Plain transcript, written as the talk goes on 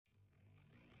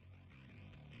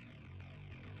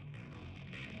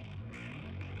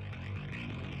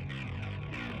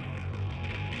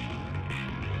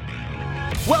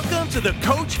Welcome to the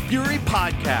Coach Fury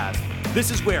Podcast. This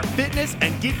is where fitness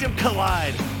and geekdom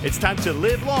collide. It's time to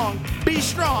live long, be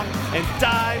strong, and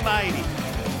die mighty.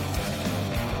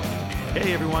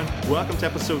 Hey everyone, welcome to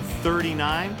episode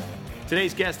 39.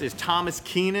 Today's guest is Thomas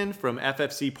Keenan from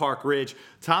FFC Park Ridge.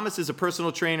 Thomas is a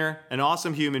personal trainer, an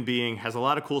awesome human being, has a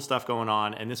lot of cool stuff going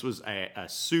on, and this was a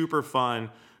super fun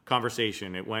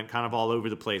conversation. It went kind of all over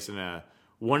the place in a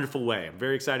wonderful way. I'm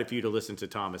very excited for you to listen to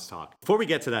Thomas talk. Before we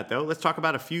get to that though, let's talk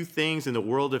about a few things in the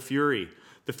world of Fury.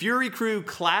 The Fury Crew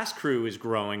class crew is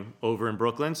growing over in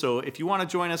Brooklyn. So if you want to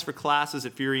join us for classes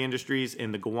at Fury Industries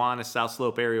in the Gowanus South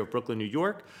Slope area of Brooklyn, New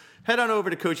York, head on over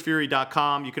to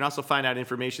CoachFury.com. You can also find out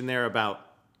information there about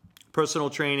personal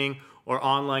training or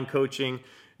online coaching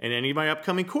and any of my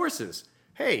upcoming courses.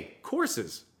 Hey,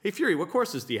 courses. Hey Fury, what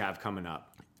courses do you have coming up?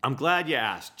 I'm glad you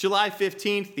asked. July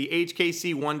 15th, the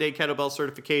HKC one-day kettlebell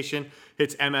certification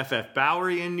hits MFF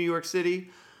Bowery in New York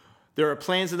City. There are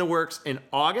plans in the works in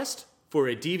August for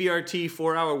a DVRT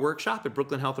 4-hour workshop at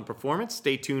Brooklyn Health and Performance.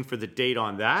 Stay tuned for the date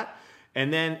on that.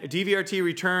 And then DVRT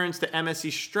returns to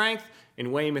MSC Strength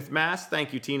in Weymouth, Mass.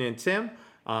 Thank you, Tina and Tim,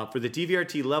 for the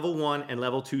DVRT Level 1 and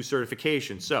Level 2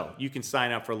 certification. So you can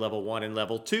sign up for Level 1 and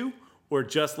Level 2, or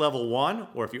just Level 1,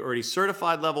 or if you're already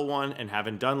certified Level 1 and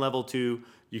haven't done Level 2,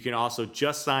 you can also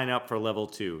just sign up for Level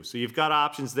 2. So you've got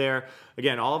options there.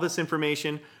 Again, all of this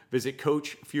information, visit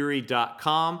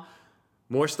CoachFury.com.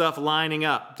 More stuff lining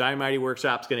up. Die Mighty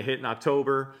Workshop's going to hit in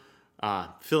October.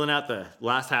 Filling out the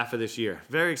last half of this year.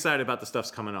 Very excited about the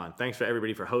stuff's coming on. Thanks for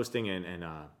everybody for hosting and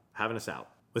having us out.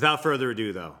 Without further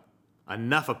ado, though,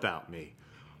 enough about me.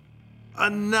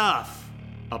 Enough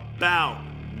about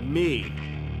me.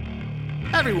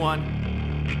 Everyone,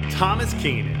 Thomas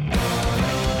Keenan.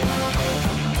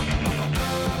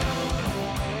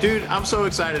 Dude, I'm so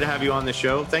excited to have you on the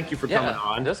show. Thank you for coming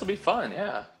on. This will be fun,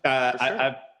 yeah.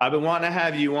 Sure. I've been wanting to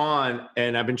have you on,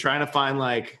 and I've been trying to find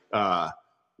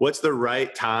what's the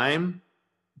right time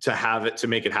to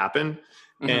make it happen.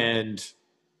 Mm-hmm. And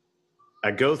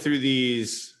I go through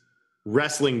these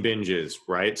wrestling binges,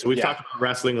 right? So we've talked about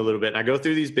wrestling a little bit, and I go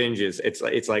through these binges.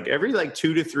 It's like every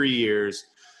 2 to 3 years.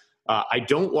 I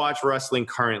don't watch wrestling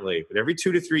currently, but every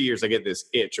 2 to 3 years I get this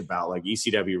itch about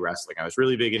ECW wrestling. I was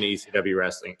really big into ECW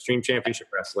wrestling, Extreme Championship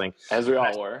Wrestling. As we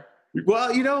all were.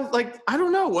 Well, I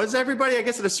don't know. Was everybody? I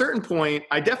guess at a certain point,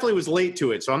 I definitely was late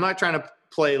to it. So I'm not trying to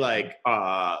play like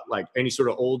any sort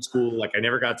of old school. I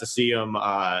never got to see them,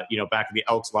 back at the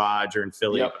Elks Lodge or in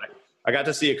Philly. Yep. But I got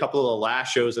to see a couple of the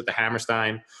last shows at the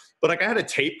Hammerstein. But I had a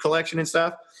tape collection and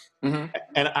stuff, and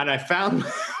I found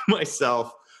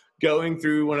myself going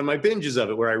through one of my binges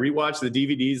of it where I rewatched the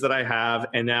DVDs that I have.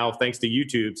 And now, thanks to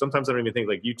YouTube, sometimes I don't even think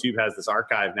YouTube has this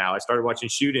archive now. I started watching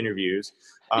shoot interviews.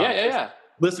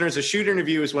 Listeners, a shoot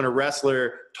interview is when a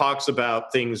wrestler talks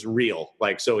about things real.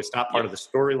 So it's not part of the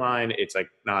storyline. It's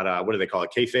not, what do they call it?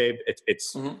 Kayfabe.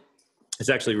 It's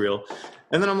actually real.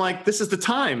 And then I'm like, this is the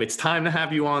time. It's time to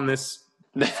have you on this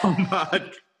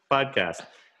podcast.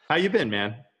 How you been,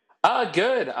 man?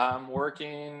 Good. I'm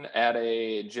working at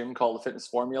a gym called the Fitness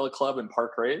Formula Club in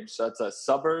Park Ridge. So it's a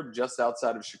suburb just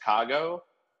outside of Chicago.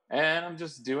 And I'm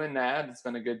just doing that. It's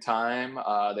been a good time.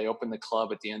 They opened the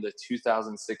club at the end of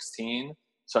 2016.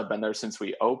 So I've been there since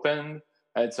we opened.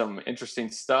 I had some interesting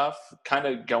stuff, kind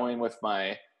of going with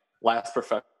my last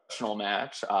professional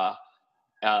match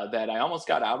that I almost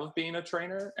got out of being a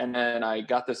trainer. And then I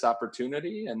got this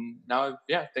opportunity. And now,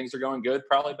 things are going good,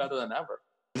 probably better than ever.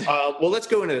 Well, let's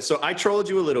go into this. So I trolled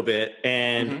you a little bit,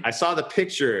 and I saw the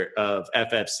picture of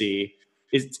FFC.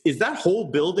 Is that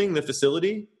whole building the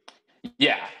facility?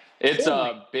 Yeah, it's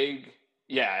a big.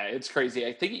 Yeah, it's crazy.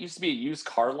 I think it used to be a used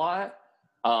car lot.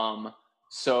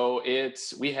 So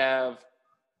we have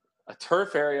a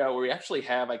turf area where we actually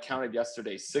have, I counted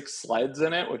yesterday, 6 sleds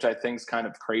in it, which I think is kind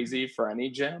of crazy for any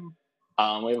gym.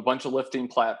 We have a bunch of lifting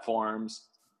platforms.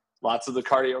 Lots of the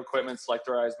cardio equipment,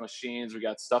 selectorized machines. We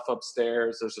got stuff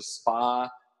upstairs. There's a spa.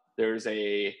 There's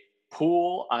a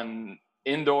pool on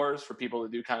indoors for people to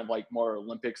do kind of more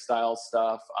Olympic style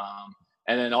stuff.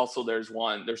 And then also there's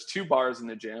 2 bars in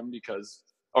the gym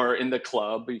or in the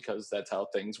club because that's how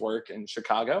things work in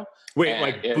Chicago.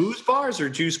 Wait, booze bars or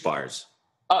juice bars?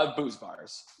 Booze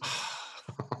bars.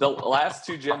 The last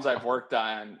 2 gyms I've worked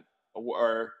on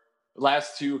were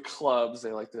last 2 clubs.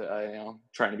 They like to,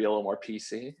 trying to be a little more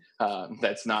PC.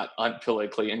 That's not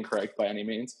politically incorrect by any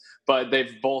means, but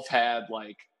they've both had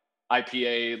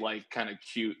IPA, kind of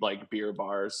cute, beer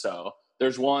bars. So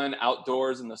there's one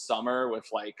outdoors in the summer with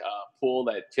a pool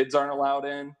that kids aren't allowed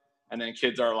in, and then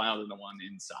kids are allowed in the one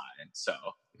inside. So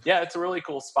yeah, it's a really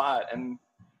cool spot. And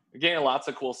again, lots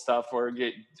of cool stuff. We're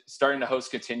starting to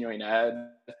host continuing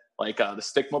ed. Like the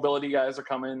stick mobility guys are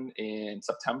coming in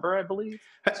September, I believe.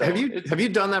 So have you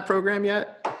done that program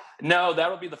yet? No,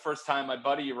 that'll be the first time. My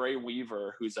buddy Ray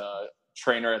Weaver, who's a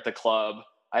trainer at the club,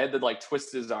 I had to like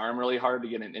twist his arm really hard to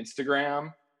get an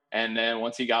Instagram. And then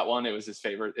once he got one, it was his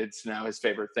favorite. It's now his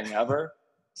favorite thing ever.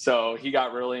 So he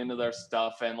got really into their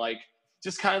stuff, and like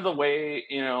just kind of the way,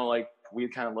 like we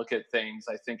kind of look at things,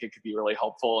 I think it could be really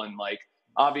helpful. And like,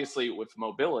 obviously with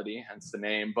mobility, hence the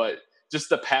name, but just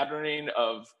the patterning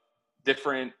of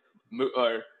different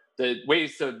or the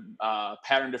ways to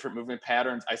pattern different movement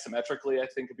patterns isometrically, I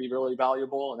think could be really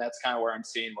valuable. And that's kind of where I'm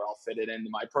seeing where I'll fit it into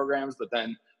my programs, but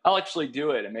then I'll actually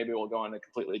do it and maybe we'll go in a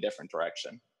completely different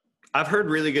direction. I've heard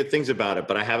really good things about it,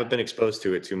 but I haven't been exposed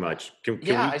to it too much.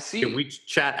 I see. Can we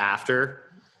chat after?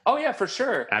 Oh yeah, for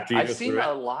sure. After you I've seen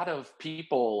a lot of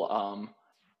people.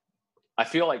 I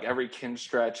feel like every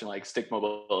Kinstretch and like stick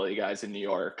mobility guys in New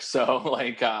York. So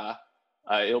like,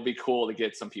 it'll be cool to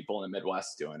get some people in the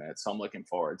Midwest doing it. So I'm looking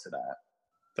forward to that.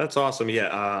 That's awesome.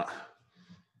 Yeah.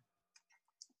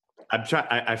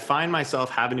 I find myself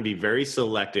having to be very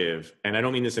selective, and I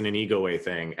don't mean this in an ego way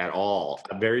thing at all.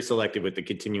 I'm very selective with the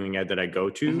continuing ed that I go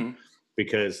to,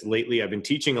 because lately I've been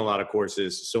teaching a lot of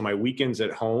courses. So my weekends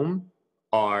at home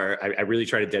I really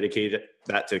try to dedicate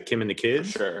that to Kim and the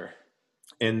kids. For sure.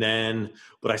 And then,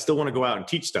 but I still want to go out and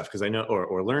teach stuff because I know,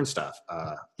 or learn stuff.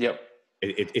 Yep.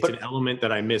 It's an element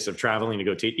that I miss of traveling to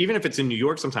go teach. Even if it's in New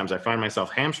York, sometimes I find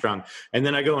myself hamstrung, and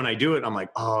then I go and I do it. I'm like,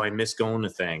 oh, I miss going to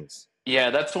things. Yeah,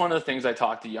 that's one of the things I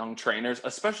talk to young trainers,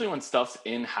 especially when stuff's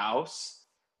in-house,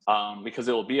 because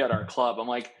it will be at our club. I'm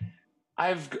like,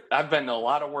 I've been to a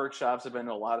lot of workshops, I've been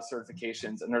to a lot of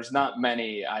certifications, and there's not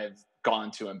many I've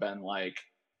gone to and been like,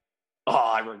 oh,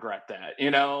 I regret that,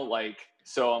 like,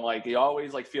 so I'm like, you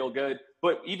always like feel good.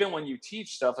 But even when you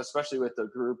teach stuff, especially with the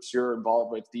groups you're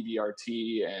involved with,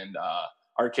 DBRT and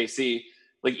RKC,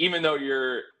 like even though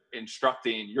you're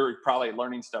instructing, you're probably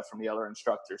learning stuff from the other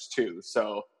instructors too.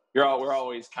 So we're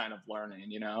always kind of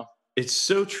learning, It's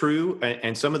so true.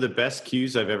 And some of the best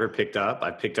cues I've ever picked up,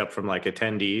 I picked up from like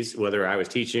attendees, whether I was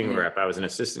teaching or if I was an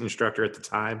assistant instructor at the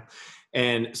time.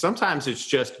 And sometimes it's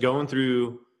just going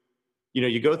through,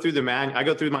 you go through I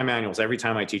go through my manuals every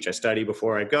time I teach. I study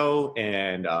before I go,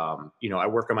 and I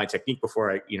work on my technique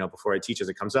before I teach as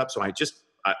it comes up. So I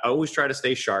always try to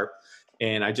stay sharp.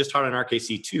 And I just taught an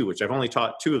RKC 2, which I've only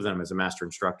taught 2 of them as a master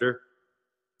instructor.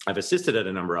 I've assisted at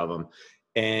a number of them.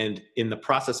 And in the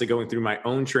process of going through my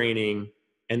own training,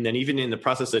 and then even in the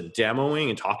process of demoing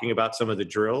and talking about some of the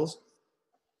drills,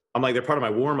 I'm like, they're part of my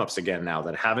warm-ups again now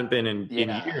that haven't been in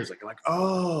years. Like, I'm like,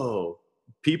 oh,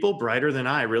 people brighter than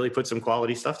I really put some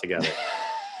quality stuff together.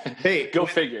 Hey, go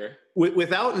figure.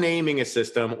 Without naming a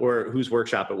system or whose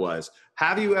workshop it was,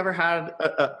 have you ever had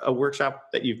a workshop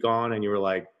that you've gone and you were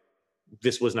like,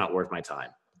 this was not worth my time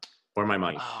or my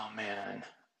money? Oh,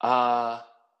 man.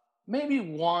 Maybe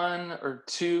 1 or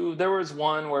 2. There was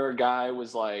one where a guy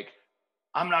was like,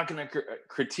 I'm not going to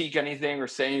critique anything or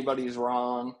say anybody's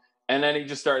wrong. And then he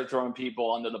just started throwing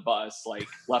people under the bus, like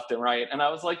left and right. And I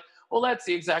was like, well, that's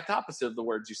the exact opposite of the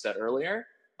words you said earlier.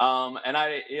 And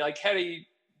I like, had he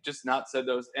just not said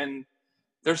those, and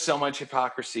there's so much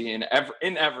hypocrisy in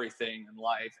everything in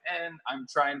life. And I'm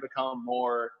trying to become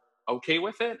more okay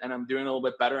with it. And I'm doing a little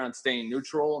bit better on staying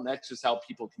neutral. And that's just how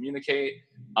people communicate.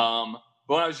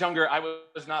 But when I was younger, I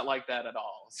was not like that at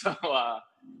all. So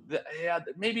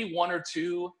maybe 1 or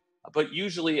 2, but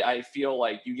usually I feel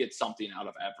like you get something out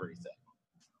of everything.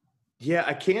 Yeah,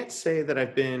 I can't say that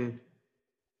I've been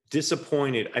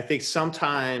disappointed. I think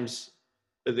sometimes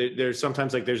there's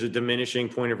a diminishing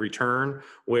point of return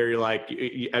where you're like,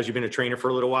 as you've been a trainer for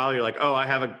a little while, you're like, oh, I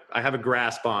already have a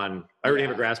grasp on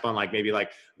like maybe like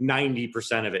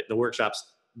 90% of it. The workshop's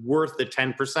worth the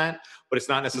 10%, but it's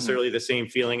not necessarily the same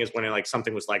feeling as when like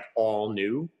something was like all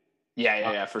new.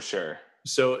 Yeah, for sure.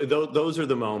 So those are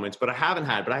the moments, but I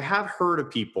have heard of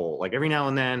people like every now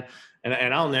and then,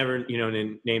 and I'll never,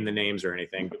 name the names or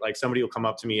anything, but like somebody will come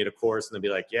up to me at a course and they'll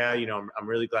be like, yeah, I'm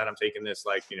really glad I'm taking this.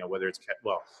 Like, whether it's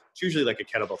usually like a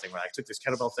kettlebell thing where I took this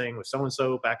kettlebell thing with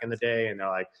so-and-so back in the day. And they're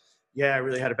like, yeah, I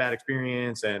really had a bad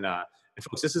experience. And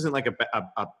folks, this isn't like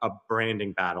a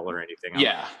branding battle or anything.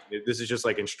 Yeah. This is just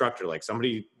like instructor, like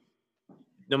somebody,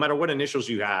 no matter what initials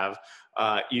you have,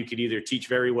 you could either teach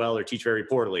very well or teach very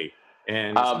poorly.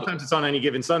 And sometimes it's on any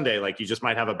given Sunday, like you just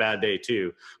might have a bad day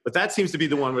too. But that seems to be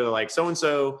the one where they're like,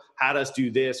 so-and-so had us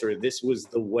do this, or this was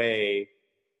the way.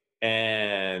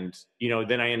 And,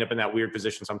 then I end up in that weird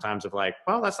position sometimes of like,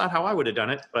 well, that's not how I would have done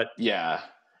it. But yeah.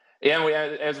 And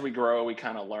as we grow, we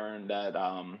kind of learn that,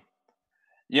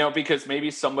 Because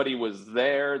maybe somebody was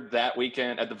there that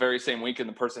weekend, at the very same weekend,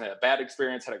 the person had a bad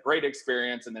experience, had a great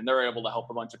experience, and then they're able to help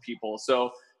a bunch of people.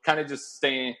 So kind of just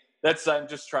staying, I'm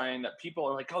just trying that people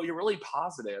are like, oh, you're really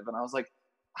positive. And I was like,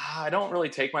 I don't really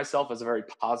take myself as a very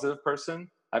positive person.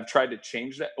 I've tried to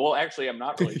change that. Well, actually, I'm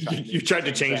not really trying You tried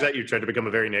to change that? You tried to become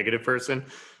a very negative person?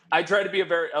 I try to be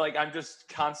I'm just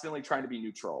constantly trying to be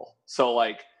neutral. So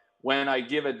like when I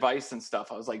give advice and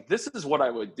stuff, I was like, this is what I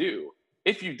would do.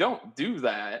 If you don't do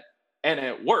that and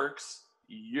it works,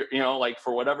 like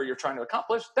for whatever you're trying to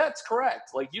accomplish, that's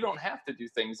correct. Like you don't have to do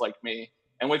things like me.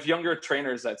 And with younger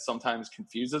trainers, that sometimes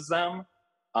confuses them.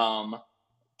 And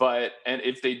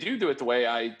if they do it the way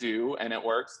I do and it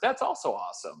works, that's also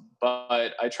awesome.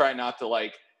 But I try not to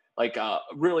like a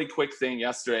really quick thing.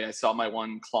 Yesterday, I saw my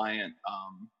one client,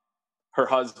 her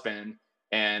husband,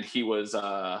 and he was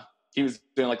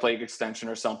doing like leg extension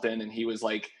or something, and he was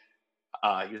like,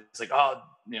 oh,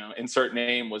 insert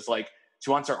name, was like, she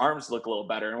wants her arms to look a little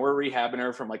better, and we're rehabbing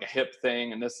her from like a hip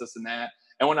thing and this and that.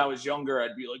 And when I was younger,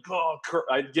 I'd be like, oh,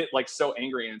 I'd get like so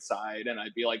angry inside, and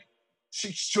I'd be like, she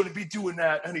shouldn't be doing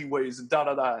that anyways, and da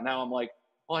da da. And now I'm like,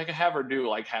 well, I can have her do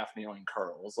like half kneeling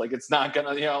curls. Like it's not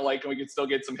gonna, like we can still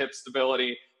get some hip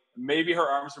stability. Maybe her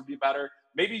arms would be better.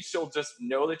 Maybe she'll just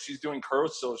know that she's doing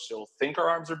curls, so she'll think her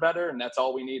arms are better, and that's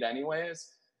all we need anyways.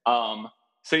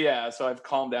 So I've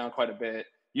calmed down quite a bit.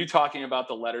 You talking about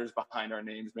the letters behind our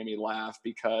names made me laugh,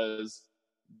 because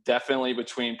definitely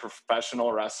between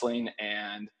professional wrestling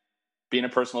and being a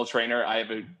personal trainer, I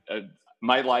have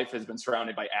my life has been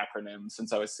surrounded by acronyms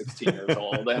since I was 16 years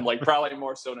old, and like probably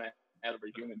more so than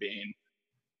every human being.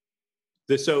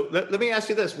 So let me ask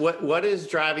you this: what is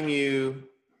driving you?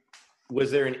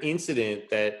 Was there an incident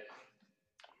that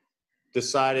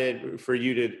decided for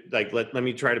you to like, let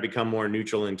me try to become more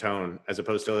neutral in tone, as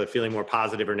opposed to feeling more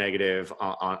positive or negative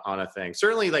on a thing?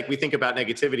 Certainly, like we think about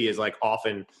negativity as like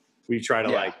often we try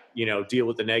to deal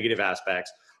with the negative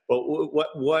aspects. But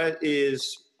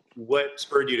what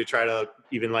spurred you to try to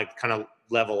even like kind of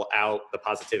level out the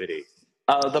positivity?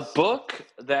 The book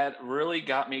that really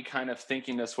got me kind of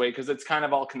thinking this way, because it's kind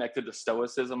of all connected to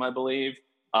Stoicism, I believe,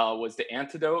 was The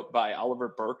Antidote by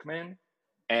Oliver Burkeman.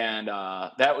 And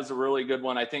that was a really good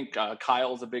one. I think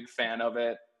Kyle's a big fan of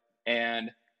it.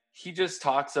 And he just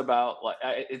talks about, like,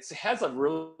 it has a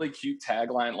really cute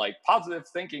tagline, like positive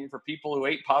thinking for people who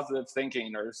hate positive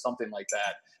thinking, or something like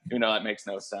that. That makes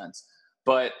no sense.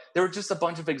 But there were just a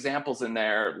bunch of examples in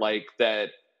there like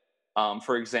that.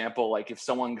 For example, like if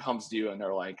someone comes to you and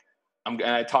they're like, and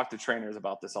I talk to trainers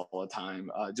about this all the time,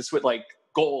 just with like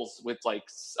goals with like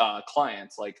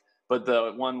clients, but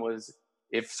the one was,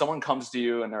 if someone comes to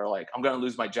you and they're like, I'm going to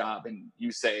lose my job, and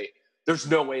you say, there's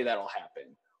no way that'll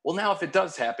happen. Well, now if it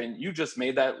does happen, you just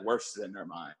made that worse in their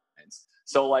minds.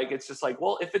 So like, it's just like,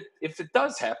 well, if it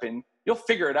does happen, you'll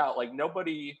figure it out. Like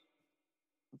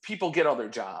people get other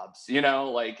jobs,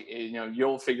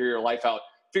 you'll figure your life out,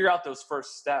 figure out those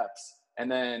first steps.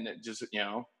 And then just,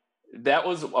 that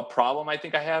was a problem I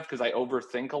think I have, because I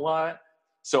overthink a lot.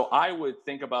 So I would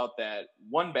think about that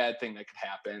one bad thing that could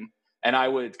happen, and I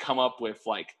would come up with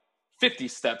like 50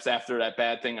 steps after that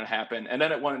bad thing would happen. And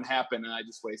then it wouldn't happen, and I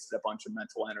just wasted a bunch of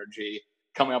mental energy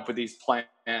coming up with these plans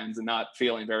and not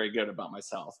feeling very good about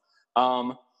myself.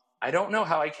 I don't know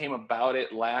how I came about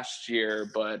it last year,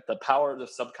 but The Power of the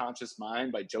Subconscious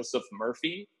Mind by Joseph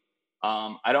Murphy.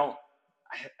 I don't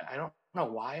know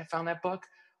why I found that book.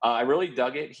 I really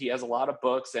dug it. He has a lot of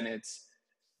books, and it's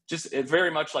very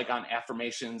much like on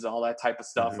affirmations and all that type of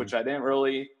stuff, which I didn't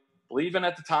really believe in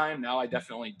at the time. Now I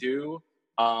definitely do.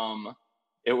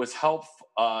 It was helpful.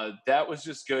 That was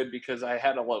just good because I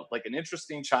had an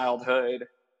interesting childhood,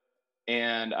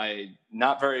 and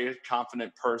not very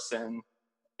confident person.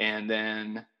 And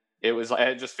then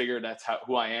I just figured that's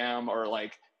who I am. Or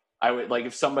like, I would like,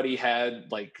 if somebody had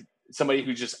like somebody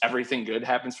who just everything good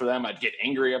happens for them, I'd get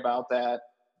angry about that.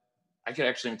 I could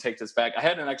actually even take this back. I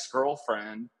had an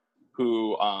ex-girlfriend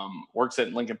who works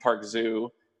at Lincoln Park Zoo,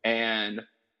 and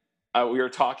we were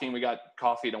talking, we got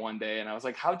coffee to one day, and I was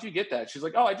like, how'd you get that? She's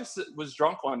like, oh, I just was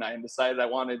drunk one night and decided I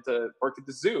wanted to work at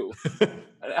the zoo.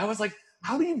 And I was like,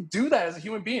 how do you do that as a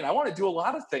human being? I want to do a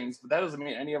lot of things, but that doesn't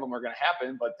mean any of them are going to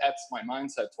happen, but that's my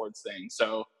mindset towards things.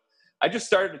 So I just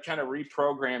started kind of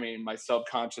reprogramming my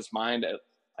subconscious mind,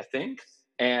 I think.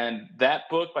 And that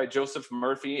book by Joseph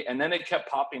Murphy, and then it kept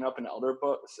popping up in other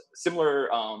books, similar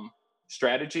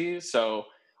strategies. So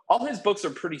all his books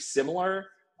are pretty similar.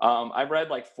 I've read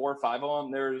like 4 or 5 of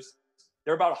them.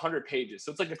 They're about 100 pages. So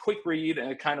it's like a quick read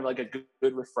and kind of like a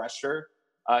good refresher.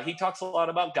 He talks a lot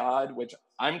about God, which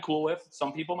I'm cool with.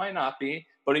 Some people might not be,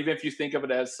 but even if you think of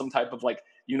it as some type of like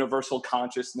universal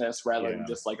consciousness rather than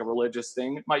just like a religious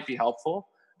thing, it might be helpful.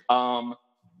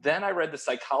 Then I read The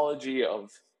Psychology of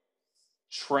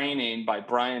Training by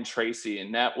Brian Tracy,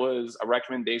 and that was a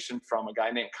recommendation from a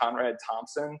guy named Conrad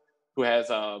Thompson, who has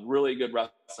a really good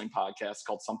wrestling podcast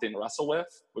called Something to Wrestle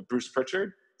with Bruce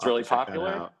Pritchard. It's really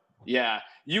popular. Yeah,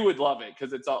 you would love it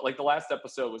because it's like the last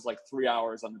episode was like 3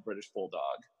 hours on the British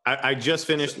Bulldog. I just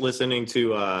finished listening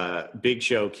to Big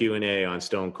Show Q&A on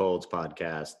Stone Cold's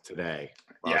podcast today.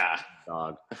 Yeah.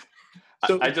 Dog.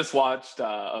 So, I just watched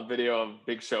a video of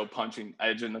Big Show punching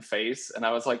Edge in the face, and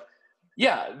I was like,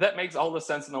 yeah, that makes all the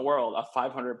sense in the world. A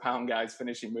 500-pound guy's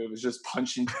finishing move is just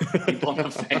punching people in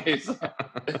the face.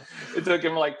 It took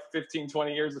him like 15,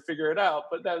 20 years to figure it out,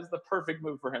 but that was the perfect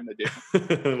move for him to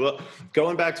do. Well,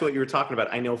 going back to what you were talking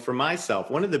about, I know for myself,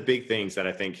 one of the big things that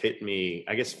I think hit me,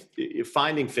 I guess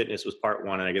finding fitness was part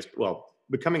one, and I guess, well,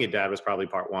 becoming a dad was probably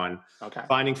part one. Okay.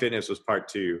 Finding fitness was part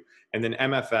two, and then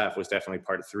MFF was definitely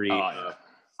part three. Oh, yeah.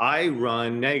 I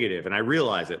run negative, and I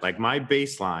realize it. Like, my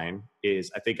baseline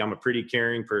is, I think I'm a pretty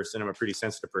caring person. I'm a pretty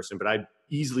sensitive person, but I'd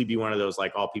easily be one of those,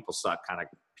 like, all people suck kind of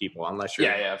people, unless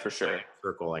you're for sure.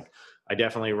 Circle. Like, I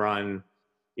definitely run,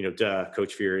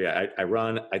 Coach Fury. I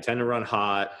tend to run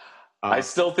hot. I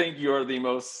still think you're the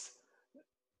most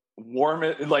warm.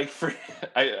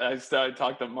 I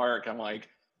talked to Mark. I'm like,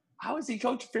 how is he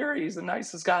Coach Fury? He's the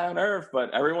nicest guy on earth,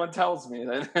 but everyone tells me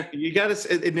that you got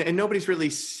to, and nobody's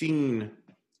really seen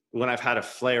when I've had a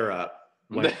flare up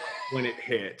when it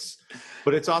hits,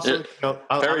 but it's also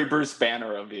very Bruce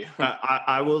Banner of you.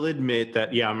 I will admit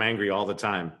that, yeah, I'm angry all the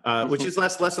time, which is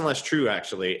less and less true,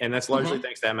 actually. And that's largely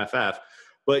thanks to MFF.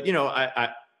 But,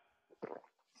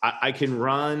 I can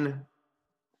run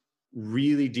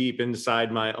really deep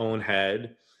inside my own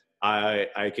head.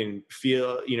 I can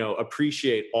feel,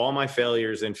 appreciate all my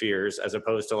failures and fears as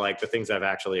opposed to like the things I've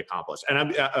actually accomplished.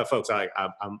 And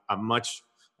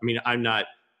I'm not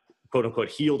quote unquote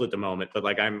healed at the moment, but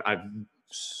like I'm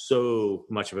so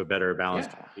much of a better balanced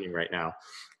being right now.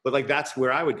 But like, that's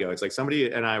where I would go. It's like somebody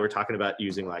and I were talking about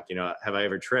using like, have I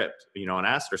ever tripped, on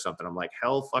acid or something? I'm like,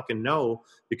 hell fucking no,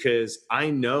 because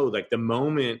I know like the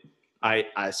moment I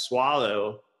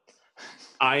swallow,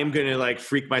 I am going to like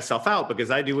freak myself out because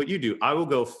I do what you do. I will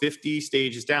go 50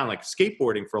 stages down. Like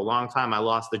skateboarding for a long time, I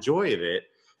lost the joy of it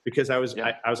because I was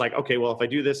like, okay, well, if I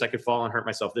do this, I could fall and hurt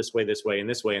myself this way, and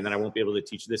this way, and then I won't be able to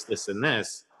teach this, and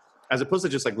this, as opposed to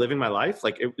just like living my life.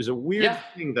 Like, it was a weird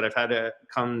thing that I've had to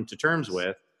come to terms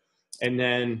with. And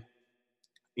then,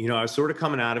 I was sort of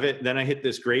coming out of it. Then I hit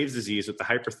this Graves' disease with the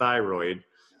hyperthyroid,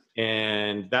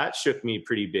 and that shook me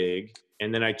pretty big.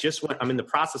 And then I'm in the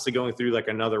process of going through like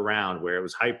another round where it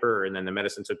was hyper, and then the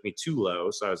medicine took me too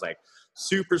low. So I was like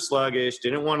super sluggish,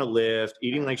 didn't want to lift,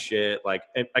 eating like shit. Like,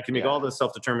 I can make all the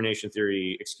self-determination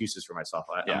theory excuses for myself.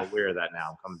 I'm aware of that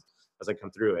now as I come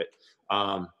through it.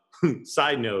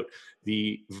 Side note,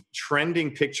 the trending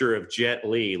picture of Jet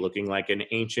Li looking like an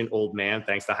ancient old man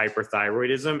thanks to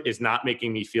hyperthyroidism is not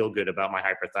making me feel good about my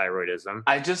hyperthyroidism.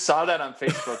 I just saw that on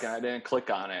Facebook and I didn't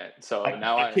click on it. So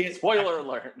spoiler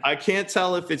alert. I can't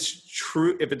tell if it's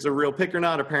true, if it's a real pic or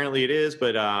not. Apparently it is,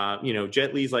 but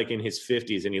Jet Li's like in his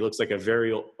 50s and he looks like a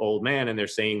very old man, and they're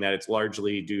saying that it's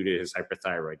largely due to his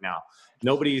hyperthyroid. Now,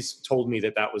 nobody's told me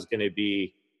that was going to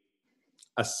be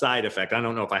a side effect. I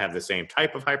don't know if I have the same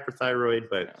type of hyperthyroid,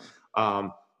 but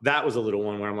that was a little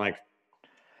one where I'm like,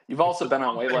 you've also been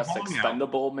on way less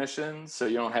expendable missions, so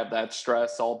you don't have that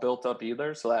stress all built up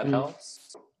either. So that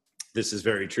helps. This is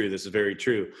very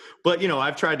true. But,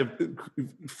 I've tried to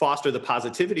foster the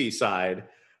positivity side.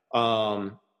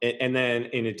 And then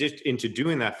in addition to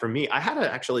doing that, for me, I had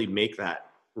to actually make that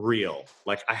real.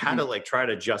 Like, I had to like try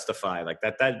to justify like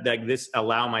that this,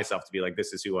 allow myself to be like,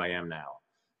 this is who I am now,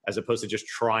 as opposed to just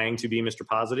trying to be Mr.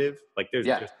 Positive. Like, there's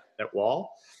just that wall,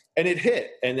 and it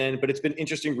hit. And then, but it's been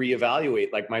interesting to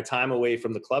reevaluate like my time away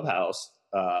from the clubhouse,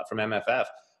 from MFF.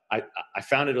 I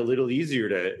found it a little easier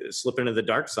to slip into the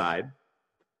dark side.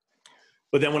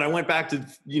 But then when I went back to,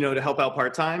 to help out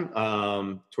part-time,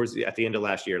 at the end of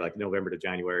last year, like November to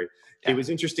January, it was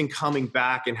interesting coming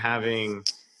back and having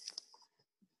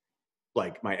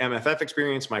like my MFF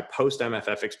experience, my post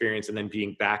MFF experience, and then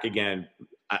being back again.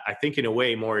 I think in a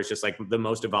way more is just like the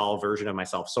most evolved version of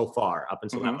myself so far up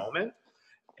until that moment.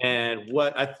 And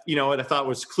what I thought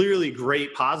was clearly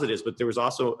great positives, but there was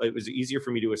also, it was easier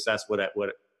for me to assess what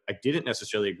I didn't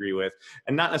necessarily agree with,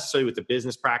 and not necessarily with the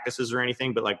business practices or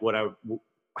anything, but like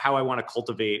how I want to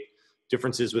cultivate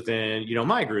differences within,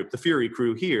 my group, the Fury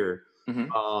crew here,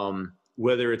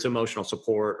 whether it's emotional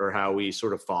support or how we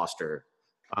sort of foster.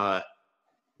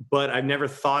 but I've never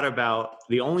thought about,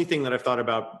 the only thing that I've thought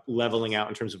about leveling out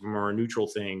in terms of a more neutral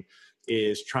thing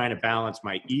is trying to balance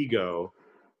my ego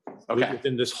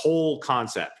within this whole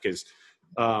concept. Because,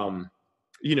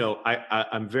 you know,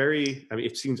 I'm very, I mean,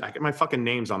 it seems I get my fucking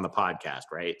names on the podcast,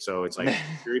 right? So it's like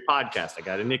Fury Podcast. I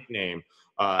got a nickname,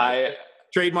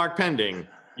 trademark pending,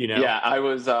 you know? Yeah, I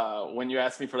was, when you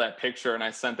asked me for that picture and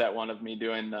I sent that one of me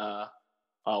doing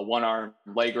one arm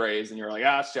leg raise and you were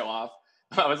like, show off.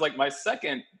 I was like, my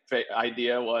second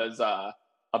idea was a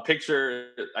picture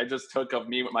I just took of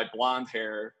me with my blonde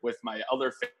hair with my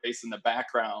other face in the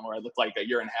background where I looked like a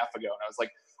year and a half ago. And I was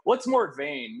like, what's more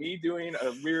vain, me doing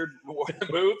a weird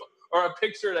move or a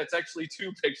picture that's actually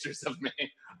two pictures of me?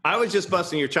 I was just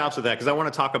busting your chops with that because I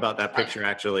want to talk about that picture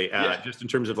actually, just in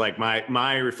terms of like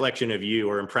my reflection of you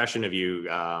or impression of you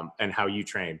and how you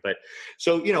train. But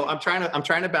so, you know, I'm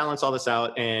trying to balance all this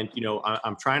out, and you know,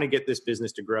 I'm trying to get this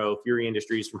business to grow. Fury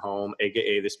Industries from home,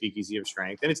 aka the Speakeasy of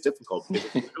Strength, and it's difficult because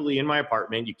it's literally in my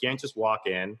apartment. You can't just walk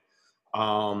in.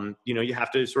 You know, you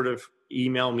have to sort of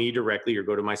email me directly or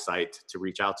go to my site to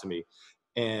reach out to me.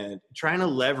 And trying to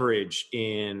leverage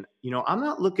in, you know, I'm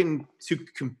not looking to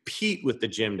compete with the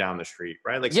gym down the street,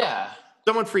 right? Like,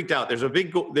 someone freaked out. There's a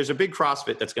big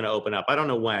CrossFit that's going to open up. I don't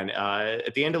know when.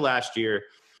 At the end of last year,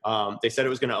 they said it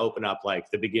was going to open up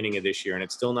like the beginning of this year, and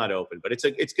it's still not open. But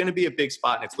it's going to be a big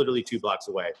spot, and it's literally 2 blocks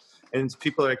away. And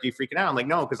people are like, "You freaking out?" I'm like,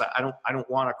 "No, because I don't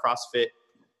want a CrossFit.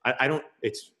 I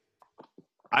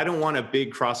don't want a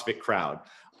big CrossFit crowd.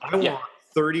 I want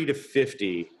 30 to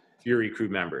 50 Fury Crew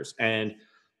members." And,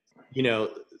 you know,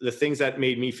 the things that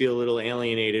made me feel a little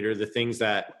alienated, or the things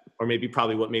that, or maybe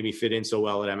probably what made me fit in so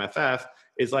well at MFF,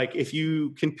 is like, if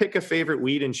you can pick a favorite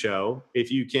Whedon show,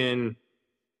 if you can,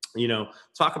 you know,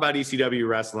 talk about ECW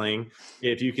wrestling,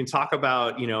 if you can talk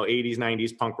about, you know, 80s,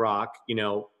 90s punk rock, you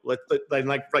know, like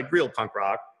real punk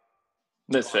rock.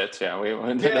 Misfits, that's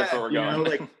where we're going.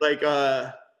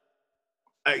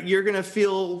 You're going to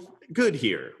feel good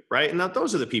here, right? And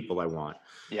those are the people I want.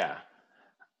 Yeah.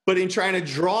 But in trying to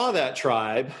draw that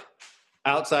tribe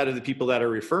outside of the people that are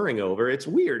referring over, it's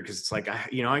weird because it's like,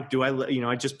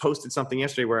 I just posted something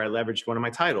yesterday where I leveraged one of my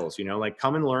titles, you know, like,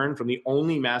 come and learn from the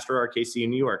only master RKC in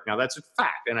New York. Now that's a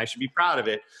fact, and I should be proud of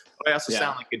it. But I also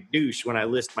sound like a douche when I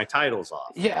list my titles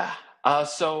off. Yeah.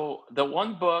 So the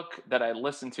one book that I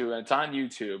listened to, and it's on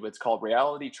YouTube, it's called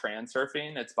Reality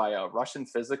Transurfing. It's by a Russian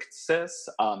physicist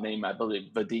named, I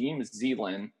believe, Vadim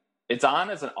Zeland. It's on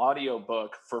as an audio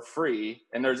book for free,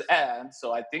 and there's ads,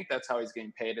 so I think that's how he's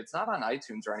getting paid. It's not on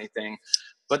iTunes or anything,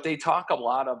 but they talk a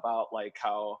lot about like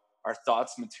how our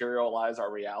thoughts materialize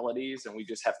our realities, and we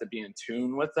just have to be in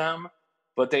tune with them.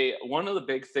 But one of the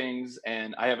big things,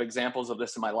 and I have examples of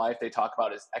this in my life, they talk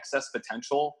about is excess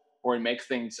potential, where we make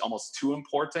things almost too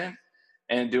important.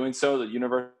 And doing so, the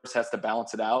universe has to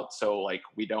balance it out. So like,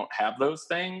 we don't have those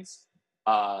things.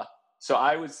 So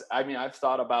I've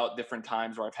thought about different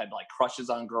times where I've had like crushes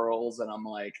on girls, and I'm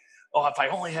like, oh, if I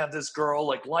only have this girl,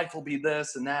 like life will be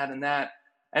this and that and that.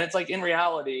 And it's like, in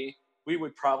reality, we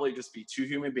would probably just be two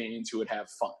human beings who would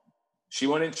have fun. She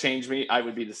wouldn't change me. I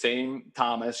would be the same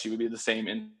Thomas. She would be the same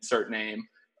insert name.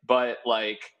 But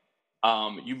like,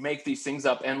 you make these things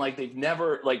up, and like, they've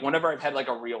never, like, whenever I've had like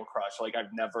a real crush, like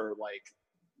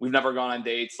we've never gone on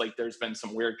dates. Like, there's been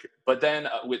some weird, but then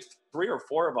with 3 or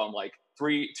 4 of them, like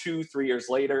 3 years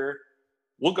later,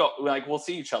 we'll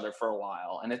see each other for a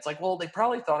while. And it's like, well, they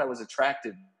probably thought I was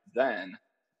attractive then,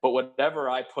 but whatever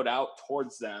I put out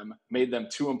towards them made them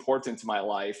too important to my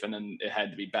life. And then it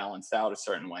had to be balanced out a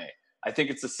certain way. I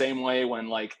think it's the same way when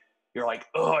like, you're like,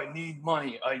 oh, I need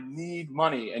money.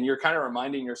 And you're kind of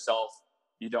reminding yourself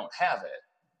you don't have it.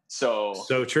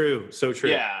 So true.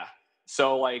 Yeah.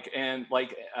 So and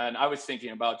I was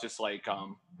thinking about just like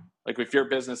with your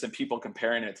business and people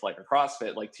comparing it to like a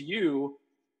CrossFit, like to you,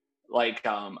 like,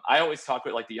 I always talk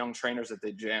with like the young trainers at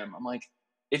the gym. I'm like,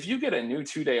 if you get a new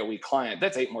 2-day-a-week client,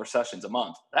 that's 8 more sessions a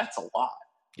month. That's a lot,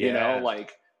 you know,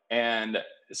 like, and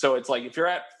so it's like, if you're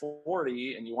at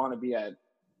 40 and you want to be at,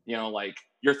 you know, like,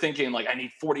 you're thinking like, I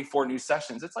need 44 new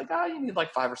sessions. It's like, you need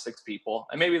like 5 or 6 people,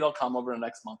 and maybe they'll come over the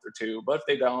next month or 2. But if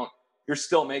they don't, you're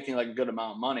still making like a good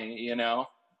amount of money, you know?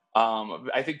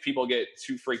 I think people get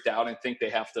too freaked out and think they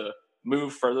have to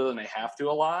move further than they have to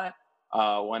a lot.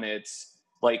 When it's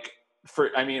like,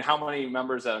 how many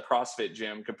members at a CrossFit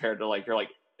gym compared to like, you're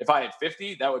like, if I had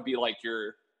 50, that would be like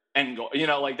your end goal, you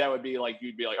know, like that would be like,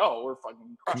 you'd be like, oh, we're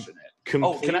fucking crushing it.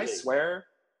 Completely. Oh, can I swear?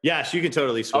 Yes, you can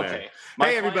totally swear. Okay.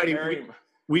 Hey, everybody.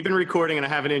 We've been recording and I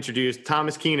haven't introduced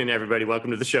Thomas Keenan, everybody.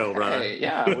 Welcome to the show, brother. Hey,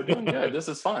 yeah, we're doing good. This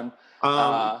is fun.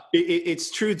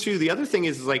 It's true too. The other thing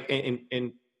is like,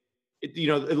 and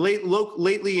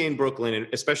lately in Brooklyn, and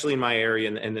especially in my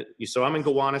area, so I'm in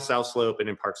Gowanus, South Slope, and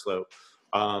in Park Slope.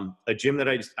 A gym that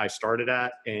I started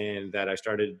at, and that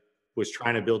was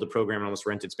trying to build a program in almost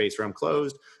rented space from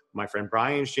closed. My friend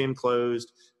Brian's gym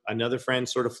closed. Another friend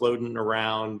sort of floating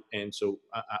around, and so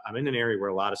I'm in an area where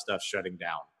a lot of stuff's shutting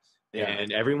down,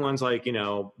 and everyone's like,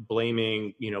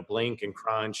 blaming, Blink and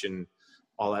Crunch and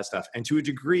all that stuff. And to a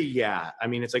degree, yeah. I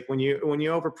mean, it's like when you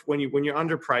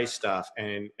underprice stuff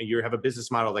and you have a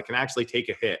business model that can actually take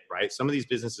a hit, right? Some of these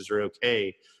businesses are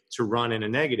okay to run in a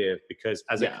negative because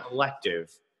as a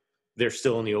collective, they're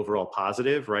still in the overall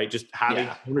positive, right? Just having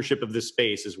ownership of this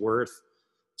space is worth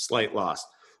slight loss.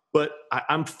 But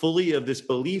I'm fully of this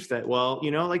belief that,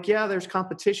 there's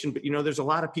competition, but there's a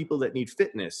lot of people that need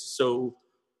fitness. So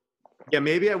yeah,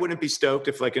 maybe I wouldn't be stoked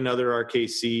if like another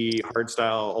RKC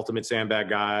hardstyle ultimate sandbag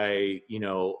guy,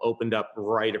 opened up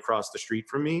right across the street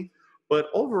from me. But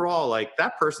overall, like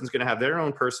that person's going to have their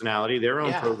own personality, their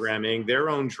own programming, their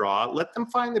own draw. Let them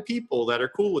find the people that are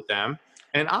cool with them,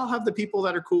 and I'll have the people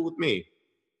that are cool with me.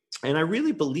 And I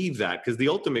really believe that, because the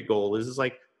ultimate goal is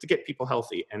like to get people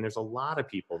healthy, and there's a lot of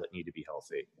people that need to be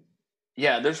healthy.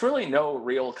 Yeah, there's really no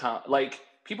real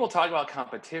people talk about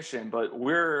competition, but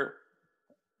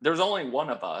there's only one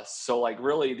of us. So like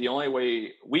really the only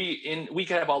way we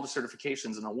can have all the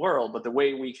certifications in the world, but the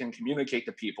way we can communicate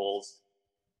to people's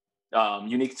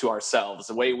unique to ourselves.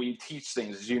 The way we teach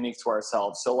things is unique to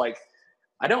ourselves. So like,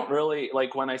 I don't really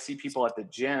like when I see people at the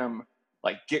gym,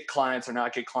 like get clients or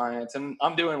not get clients, and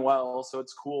I'm doing well, so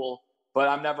it's cool. But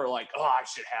I'm never like, oh, I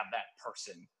should have that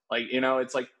person. Like,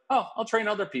 it's like, oh, I'll train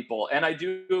other people. And I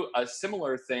do a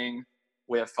similar thing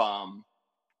with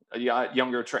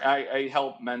younger I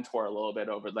help mentor a little bit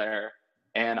over there,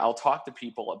 and I'll talk to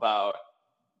people about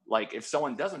like if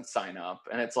someone doesn't sign up,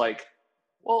 and it's like,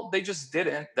 well, they just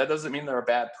didn't. That doesn't mean they're a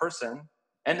bad person,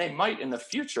 and they might in the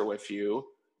future with you.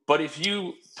 But if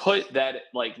you put that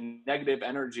like negative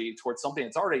energy towards something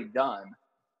that's already done,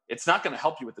 it's not going to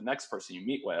help you with the next person you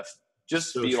meet with.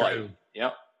 Just so be true.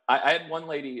 Like, I had one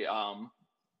lady, and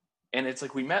it's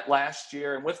like we met last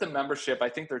year, and with the membership, I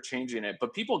think they're changing it.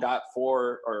 But people got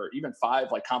 4 or even 5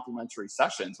 like complimentary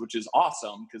sessions, which is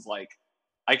awesome because like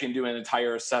I can do an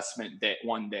entire assessment day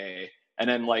one day, and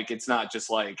then like it's not just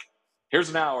like here's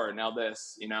an hour now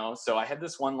this, So I had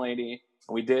this one lady,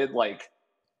 and we did like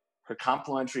her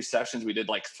complimentary sessions. We did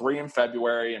like 3 in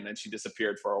February, and then she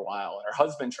disappeared for a while. And her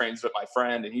husband trains with my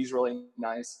friend, and he's really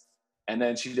nice. And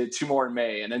then she did 2 more in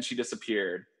May, and then she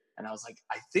disappeared. And I was like,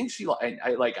 I think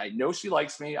I know she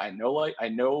likes me. I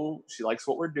know she likes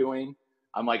what we're doing.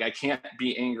 I'm like, I can't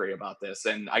be angry about this.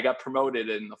 And I got promoted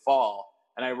in the fall,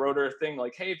 and I wrote her a thing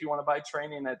like, hey, if you want to buy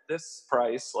training at this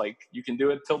price, like you can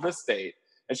do it till this date.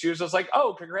 And she was just like,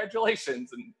 oh,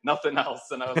 congratulations, and nothing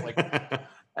else. And I was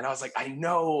like, I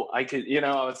know I could,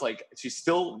 I was like, she's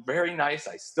still very nice.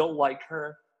 I still like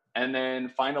her. And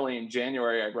then finally in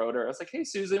January, I wrote her, I was like, hey,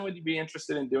 Susan, would you be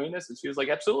interested in doing this? And she was like,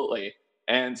 absolutely.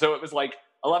 And so it was like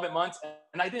 11 months,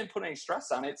 and I didn't put any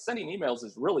stress on it. Sending emails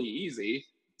is really easy.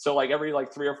 So like every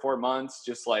like 3 or 4 months,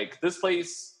 just like this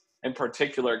place in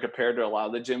particular, compared to a lot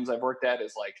of the gyms I've worked at,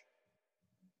 is like,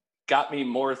 got me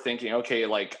more thinking, okay,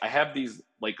 like I have these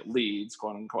like leads,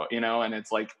 quote unquote, and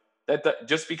it's like that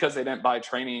just because they didn't buy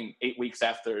training 8 weeks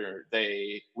after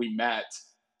we met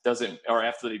or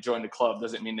after they joined the club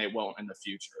doesn't mean they won't in the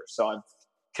future. So I've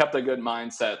kept a good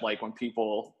mindset. Like when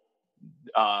people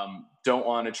don't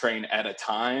want to train at a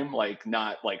time, like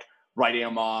not like writing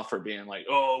them off or being like,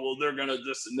 oh, well, they're going to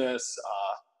this and this,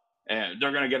 and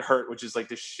they're going to get hurt, which is like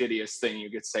the shittiest thing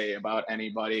you could say about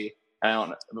anybody.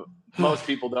 Most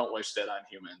people don't wish that on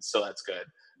humans, so that's good.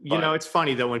 But, it's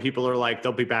funny though when people are like,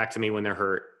 they'll be back to me when they're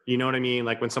hurt. You know what I mean?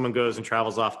 Like when someone goes and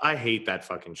travels off, I hate that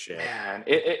fucking shit. Man,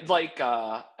 it like,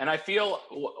 and I feel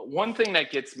one thing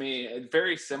that gets me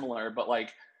very similar, but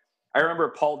like I remember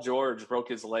Paul George broke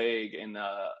his leg in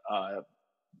a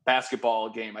basketball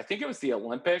game. I think it was the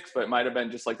Olympics, but it might have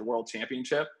been just like the World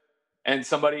Championship. And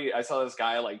I saw this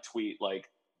guy like tweet like,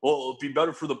 well, it'll be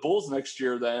better for the Bulls next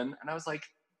year then. And I was like,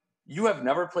 you have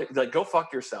never played, like, go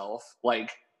fuck yourself.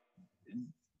 Like,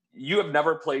 you have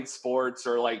never played sports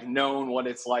or like known what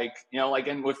it's like, like,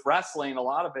 and with wrestling, a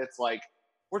lot of it's like,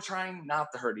 we're trying not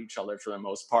to hurt each other for the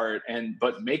most part,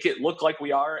 but make it look like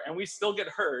we are, and we still get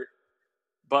hurt.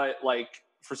 But like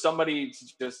for somebody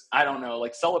to just, I don't know,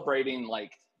 like celebrating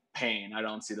like pain, I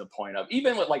don't see the point of.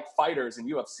 Even with like fighters in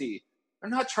UFC, they're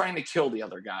not trying to kill the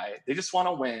other guy. They just want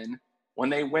to win. When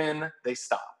they win, they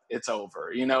stop. It's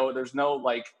over. There's no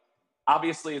like,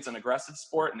 obviously it's an aggressive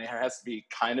sport, and there has to be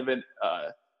kind of an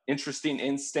interesting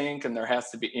instinct, and there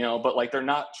has to be, but like they're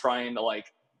not trying to like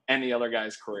any other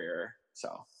guy's career.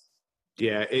 So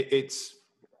yeah,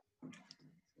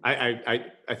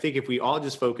 I think if we all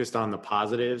just focused on the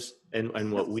positives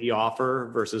and what we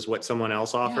offer versus what someone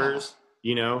else offers,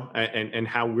 you know, and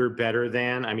how we're better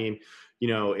than, I mean, you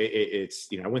know, it's,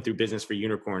 you know, I went through Business for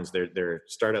Unicorns, their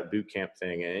startup boot camp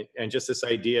thing, and just this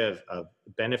idea of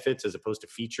benefits as opposed to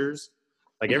features.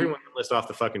 Like everyone can list off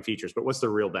the fucking features, but what's the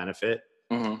real benefit?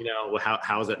 You know,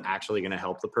 how is it actually going to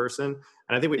help the person?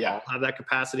 And I think we all have that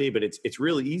capacity, but it's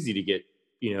really easy to get,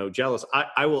 you know, jealous.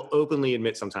 I will openly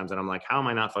admit sometimes that I'm like, how am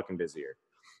I not fucking busier?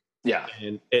 Yeah.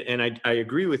 And I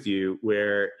agree with you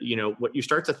where, you know, what you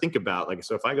start to think about, like,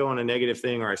 so if I go on a negative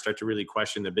thing or I start to really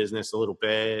question the business a little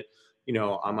bit, you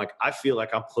know, I'm like, I feel like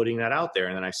I'm putting that out there.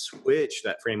 And then I switch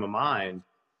that frame of mind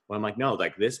when I'm like, no,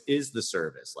 like this is the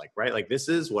service, like, right. Like this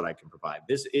is what I can provide.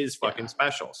 This is fucking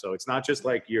special. So it's not just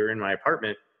like you're in my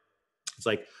apartment. It's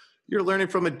like, you're learning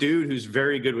from a dude who's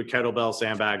very good with kettlebell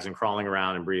sandbags and crawling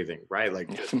around and breathing, right?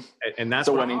 Like, just, and that's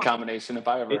a winning combination if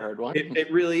I ever heard one.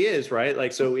 It really is, right?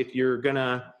 Like, so if you're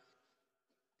gonna,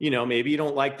 you know, maybe you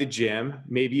don't like the gym,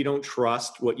 maybe you don't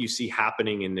trust what you see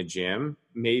happening in the gym,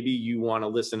 maybe you want to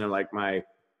listen to like my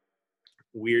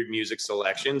weird music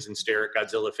selections and stare at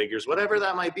Godzilla figures, whatever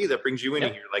that might be that brings you in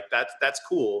here. Like that's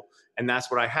cool, and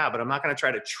that's what I have. But I'm not going to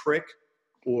try to trick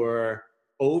or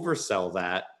oversell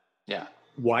that. Yeah.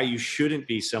 Why you shouldn't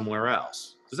be somewhere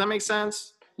else. Does that make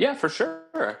sense? Yeah, for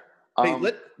sure. Hey,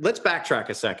 let's backtrack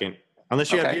a second.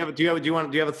 Unless you have, do you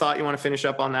have a thought you want to finish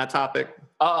up on that topic?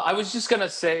 I was just gonna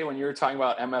say, when you were talking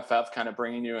about MFF kind of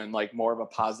bringing you in like more of a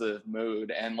positive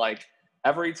mood, and like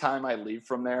every time I leave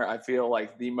from there, I feel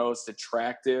like the most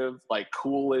attractive, like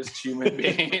coolest human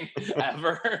being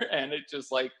ever, and it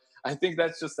just like I think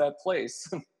that's just that place.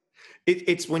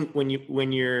 It's when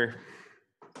you're.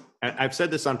 I've said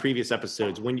this on previous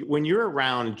episodes. When you're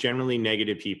around generally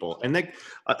negative people, and like,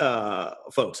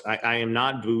 folks, I am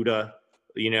not Buddha,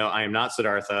 you know, I am not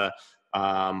Siddhartha.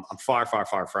 I'm far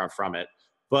from it.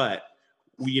 But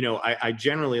you know, I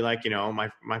generally like, you know,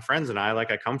 my friends and I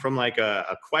come from like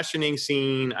a questioning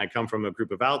scene. I come from a group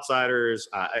of outsiders.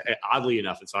 Oddly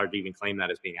enough, it's hard to even claim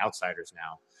that as being outsiders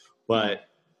now. But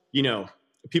you know,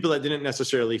 people that didn't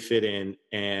necessarily fit in,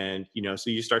 and you know,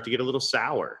 so you start to get a little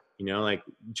sour. You know, like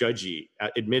judgy,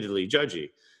 admittedly judgy.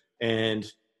 And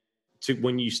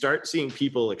when you start seeing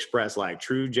people express like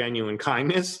true, genuine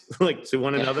kindness, like to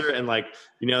one another, and like,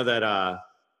 you know, that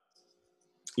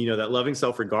loving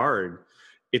self-regard,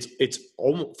 it's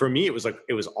almost, for me, it was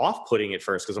off-putting at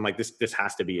first. Cause I'm like, this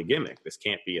has to be a gimmick. This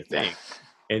can't be a thing.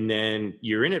 And then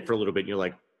you're in it for a little bit and you're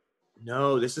like,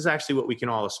 no, this is actually what we can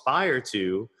all aspire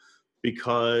to,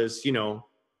 because, you know,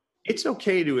 it's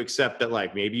okay to accept that,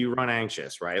 like, maybe you run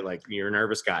anxious, right? Like you're a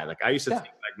nervous guy. Like I used to think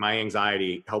like my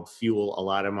anxiety helped fuel a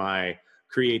lot of my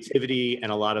creativity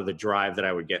and a lot of the drive that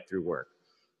I would get through work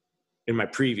in my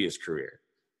previous career.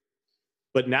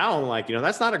 But now I'm like, you know,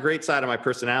 that's not a great side of my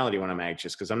personality when I'm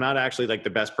anxious, because I'm not actually like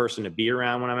the best person to be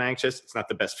around when I'm anxious. It's not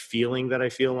the best feeling that I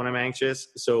feel when I'm anxious.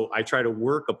 So I try to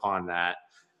work upon that.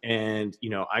 And, you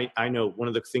know, I know one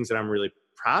of the things that I'm really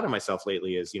proud of myself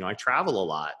lately is, you know, I travel a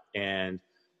lot, and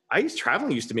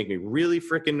traveling used to make me really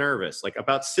freaking nervous, like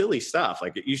about silly stuff.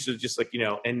 Like it used to just like, you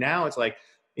know, and now it's like,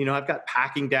 you know, I've got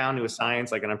packing down to a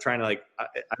science, like, and I'm trying to like, I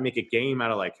make a game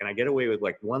out of like, can I get away with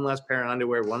like one less pair of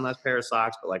underwear, one less pair of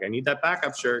socks, but like, I need that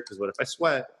backup shirt, because what if I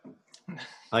sweat?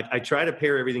 Like I try to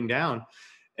pare everything down.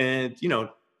 And, you know,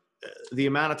 the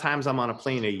amount of times I'm on a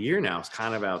plane a year now is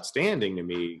kind of outstanding to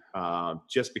me,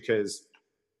 just because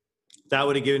that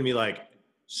would have given me like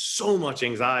so much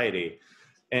anxiety.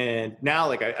 And now,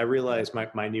 like, I realize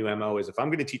my new MO is, if I'm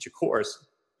going to teach a course,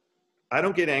 I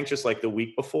don't get anxious like the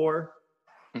week before.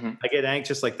 I get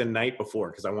anxious like the night before,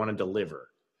 because I want to deliver.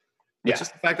 It's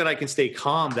just the fact that I can stay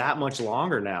calm that much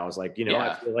longer now is like, you know,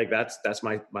 I feel like that's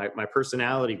my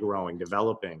personality growing,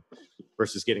 developing,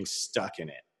 versus getting stuck in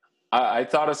it. I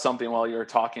thought of something while you were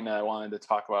talking that I wanted to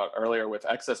talk about earlier with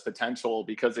excess potential,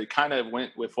 because it kind of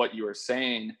went with what you were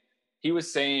saying. He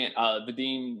was saying,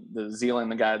 Vadim,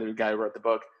 the guy who wrote the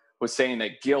book, was saying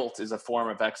that guilt is a form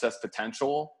of excess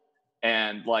potential.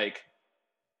 And like,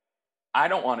 I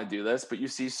don't want to do this, but you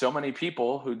see so many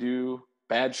people who do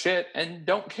bad shit and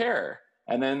don't care.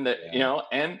 And then, you know,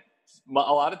 and a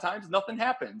lot of times nothing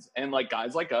happens. And like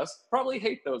guys like us probably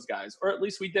hate those guys, or at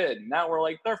least we did. Now we're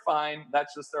like, they're fine.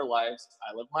 That's just their lives.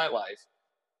 I live my life.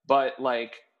 But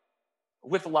like,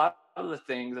 with a lot of the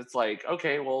things, it's like,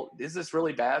 okay, well, is this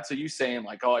really bad? So you saying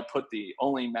like, oh, I put the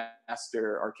only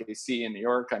master RKC in New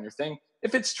York on your thing.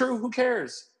 If it's true, who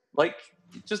cares? Like,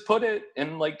 just put it.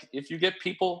 And like, if you get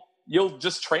people, you'll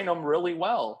just train them really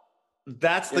well.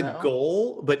 That's the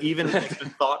goal, but even like the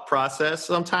thought process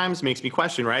sometimes makes me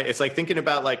question, right? It's like thinking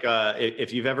about like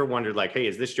if you've ever wondered like, hey,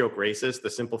 is this joke racist? The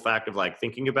simple fact of like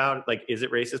thinking about it, like, is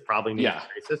it racist? Probably means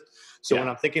it's racist. So when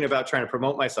I'm thinking about trying to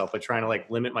promote myself, but trying to like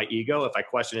limit my ego, if I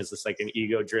question, is this like an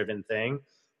ego driven thing?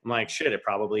 I'm like, shit, it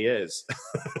probably is.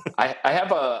 I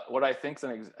have what I think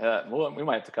is well, we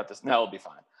might have to cut this. No, it'll be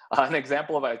fine. An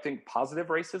example of, I think, positive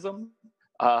racism,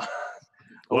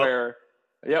 where,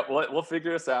 we'll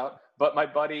figure this out. But my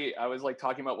buddy, I was like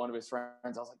talking about one of his friends. I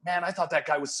was like, man, I thought that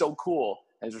guy was so cool.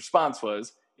 And his response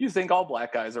was, you think all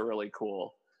black guys are really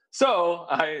cool. So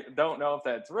I don't know if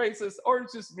that's racist or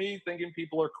it's just me thinking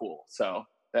people are cool. So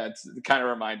that's kind of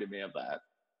reminded me of that.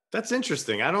 That's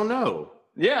interesting. I don't know.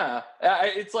 Yeah.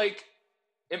 It's like,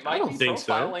 it might be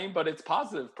profiling, so. But it's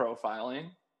positive profiling.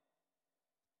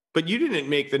 But you didn't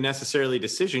make the necessarily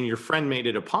decision. Your friend made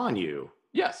it upon you.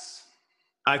 Yes.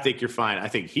 I think you're fine. I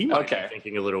think he might be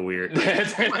thinking a little weird.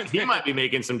 He might be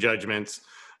making some judgments.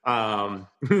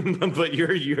 But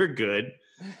you're good.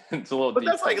 It's a little. But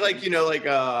that's like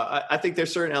I think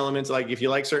there's certain elements, like if you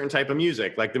like certain type of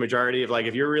music, like the majority of like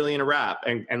if you're really into rap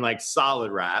and like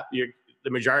solid rap, the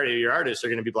majority of your artists are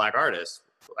going to be black artists.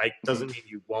 Like doesn't mean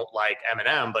you won't like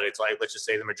Eminem, but it's like let's just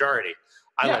say the majority.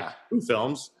 I like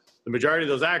films. The majority of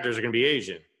those actors are going to be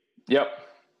Asian. Yep.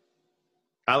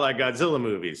 I like Godzilla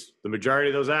movies. The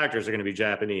majority of those actors are going to be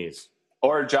Japanese.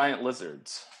 Or giant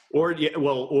lizards. Or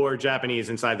Japanese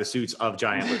inside the suits of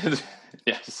giant lizards.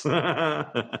 Yes.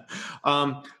 I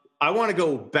want to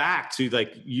go back to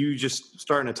like you just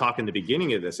starting to talk in the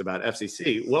beginning of this about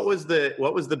FCC. What was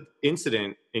the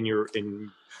incident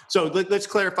So let's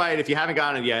clarify it if you haven't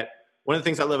gotten it yet. One of the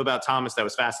things I love about Thomas that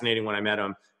was fascinating when I met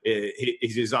him is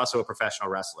he's also a professional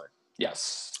wrestler.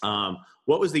 Yes.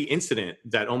 What was the incident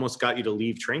that almost got you to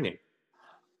leave training?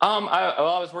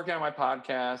 I was working on my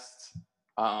podcast,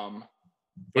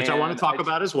 which I want to talk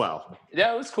about as well.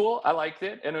 Yeah, it was cool. I liked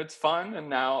it, and it's fun. And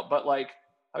now, but like,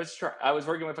 I was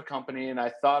working with a company, and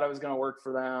I thought I was going to work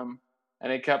for them,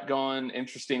 and it kept going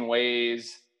interesting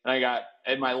ways. And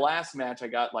in my last match, I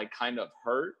got like kind of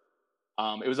hurt.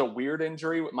 It was a weird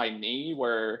injury with my knee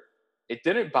where it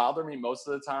didn't bother me most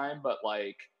of the time, but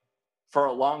like for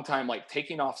a long time, like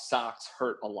taking off socks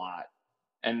hurt a lot.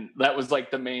 And that was like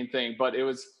the main thing, but it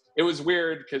was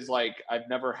weird because like I've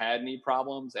never had knee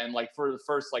problems. And like for the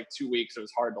first like 2 weeks, it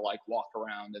was hard to like walk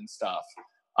around and stuff.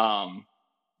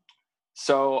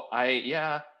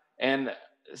 And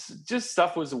just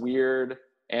stuff was weird.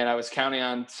 And I was counting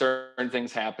on certain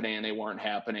things happening and they weren't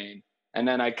happening. And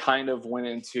then I kind of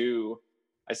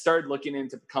I started looking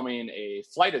into becoming a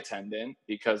flight attendant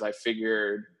because I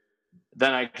figured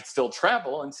then I could still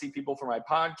travel and see people for my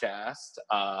podcast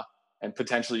and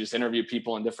potentially just interview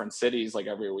people in different cities like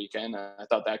every weekend. I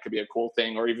thought that could be a cool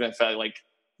thing. Or even if I like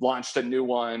launched a new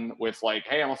one with like,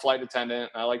 hey, I'm a flight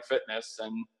attendant, I like fitness,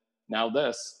 and now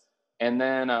this. And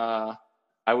then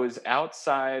I was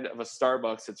outside of a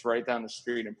Starbucks. It's right down the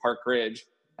street in Park Ridge.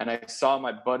 And I saw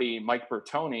my buddy, Mike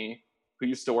Bertoni, who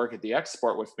used to work at the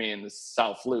Export with me in the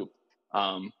South Loop.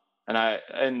 And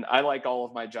I like all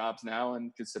of my jobs now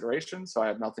in consideration, so I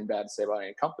have nothing bad to say about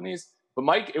any companies. But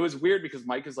Mike, it was weird because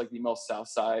Mike is like the most South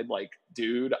Side like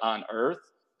dude on earth,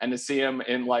 and to see him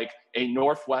in like a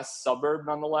Northwest suburb,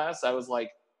 nonetheless, I was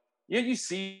like, yeah, you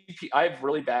see, I have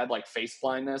really bad like face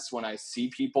blindness when I see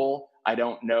people I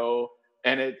don't know,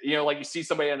 and it like you see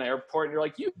somebody in an airport and you're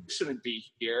like, you shouldn't be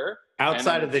here.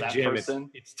 Outside of the gym,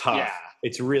 it's tough. Yeah.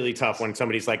 It's really tough when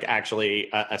somebody's like actually,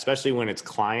 especially when it's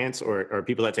clients or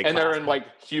people that take and they're in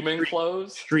like human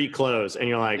clothes, street clothes, and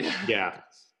you're like, yeah.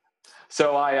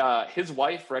 So his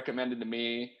wife recommended to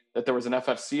me that there was an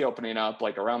FFC opening up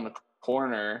like around the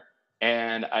corner,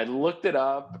 and I looked it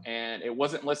up, and it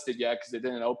wasn't listed yet because it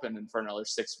didn't open for another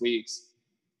 6 weeks.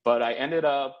 But I ended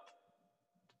up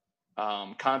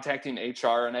contacting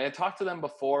HR, and I had talked to them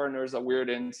before, and there was a weird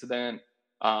incident.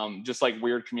 Just like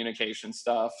weird communication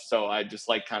stuff. So I just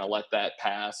like kind of let that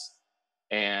pass.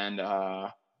 And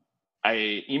I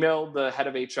emailed the head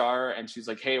of HR and she's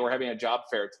like, hey, we're having a job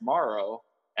fair tomorrow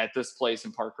at this place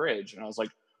in Park Ridge. And I was like,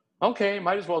 okay,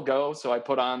 might as well go. So I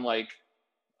put on like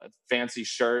a fancy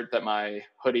shirt that my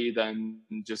hoodie then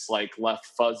just like left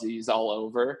fuzzies all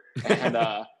over. And,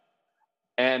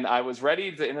 and I was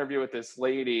ready to interview with this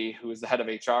lady who was the head of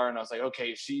HR. And I was like,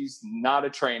 okay, she's not a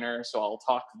trainer, so I'll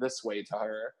talk this way to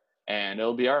her and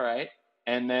it'll be all right.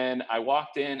 And then I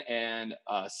walked in and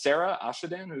Sarah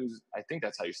Ashadin, who's, I think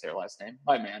that's how you say her last name,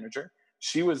 my manager,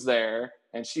 she was there,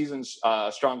 and she's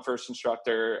a Strong First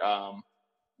instructor.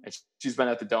 And she's been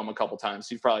at the Dome a couple times.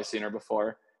 You've probably seen her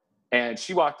before. And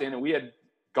she walked in and we had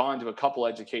gone to a couple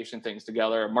education things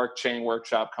together. A Mark Chang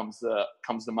workshop comes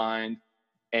to mind.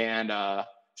 And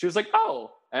she was like,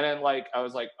 oh. And then like, I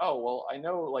was like, oh, well, I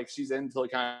know like she's into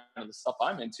like kind of the stuff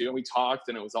I'm into. And we talked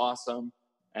and it was awesome.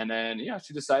 And then, yeah,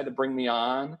 she decided to bring me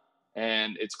on,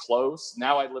 and it's close.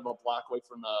 Now I live a block away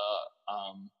from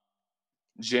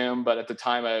the gym. But at the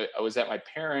time I was at my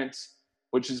parents',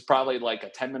 which is probably like a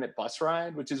 10-minute bus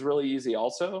ride, which is really easy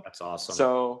also. That's awesome.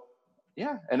 So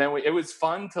yeah. And then it was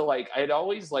fun to like, I'd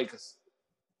always like,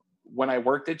 when I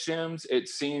worked at gyms, it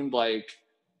seemed like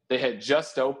they had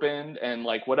just opened, and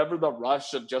like whatever the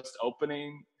rush of just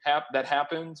opening that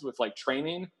happens with like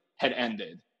training had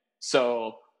ended.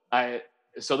 So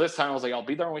this time I was like, I'll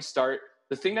be there when we start.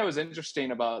 The thing that was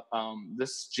interesting about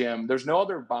this gym, there's no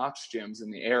other box gyms in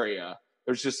the area.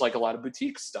 There's just like a lot of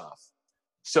boutique stuff.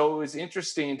 So it was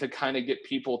interesting to kind of get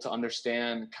people to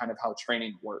understand kind of how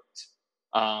training worked.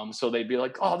 So they'd be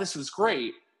like, oh, this was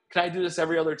great. Can I do this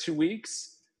every other 2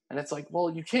 weeks? And it's like,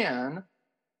 well, you can.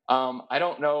 I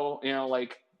don't know,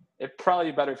 like it'd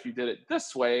probably be better if you did it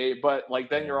this way, but like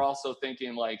then you're also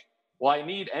thinking like, well, I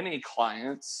need any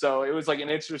clients. So it was like an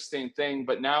interesting thing,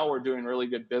 but now we're doing really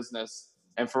good business.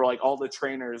 And for like all the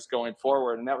trainers going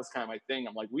forward, and that was kind of my thing.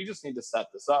 I'm like, we just need to set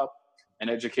this up and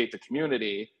educate the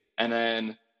community. And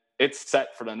then it's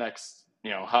set for the next,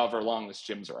 however long this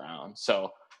gym's around.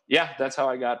 So yeah, that's how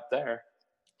I got there.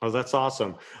 Oh, that's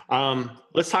awesome.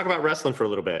 Let's talk about wrestling for a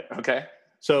little bit. Okay.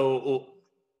 So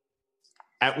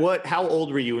how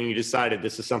old were you when you decided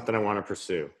this is something I want to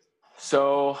pursue?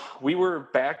 So we were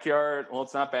backyard. Well,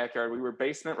 it's not backyard. We were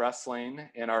basement wrestling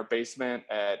in our basement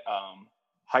at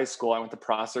high school. I went to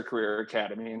Prosser Career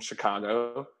Academy in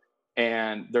Chicago,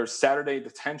 and there's Saturday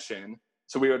detention.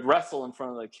 So we would wrestle in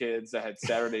front of the kids that had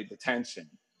Saturday detention.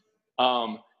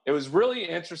 It was really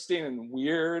interesting and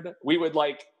weird. We would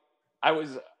I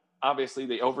was obviously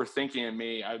the overthinking in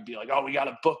me. I would be like, oh, we got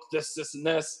to book this, and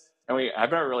this. And I've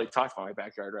never really talked about my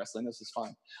backyard wrestling. This is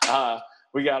fun.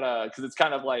 We gotta, cause it's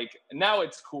kind of like, now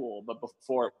it's cool, but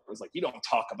before it was like, you don't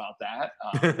talk about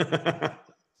that.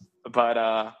 But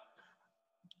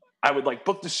I would like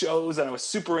book the shows, and I was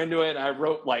super into it. And I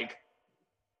wrote like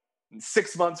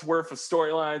 6 months worth of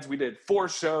storylines. We did 4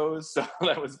 shows. So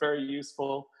that was very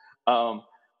useful.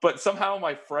 But somehow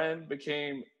my friend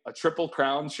became a Triple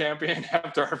Crown champion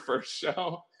after our first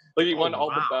show. Like he won all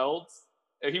the belts.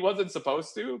 He wasn't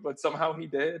supposed to, but somehow he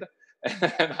did.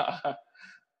 And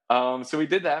so we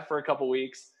did that for a couple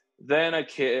weeks. Then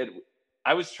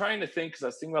I was trying to think, because I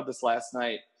was thinking about this last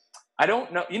night. I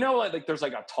don't know, like there's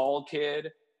like a tall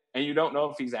kid, and you don't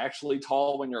know if he's actually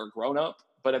tall when you're a grown up,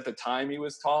 but at the time he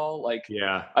was tall. Like,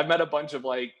 yeah, I've met a bunch of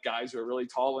like guys who are really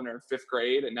tall when they're in 5th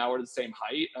grade, and now we're the same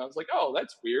height. And I was like, oh,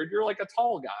 that's weird. You're like a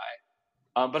tall guy.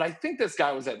 But I think this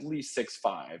guy was at least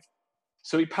 6'5".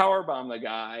 So he powerbombed the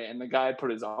guy, and the guy put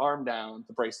his arm down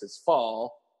to brace his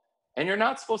fall. And you're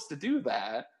not supposed to do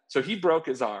that. So he broke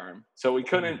his arm. So we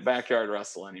couldn't backyard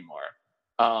wrestle anymore.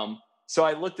 So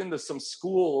I looked into some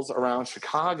schools around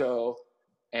Chicago,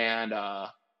 and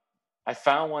I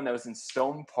found one that was in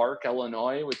Stone Park,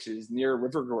 Illinois, which is near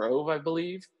River Grove, I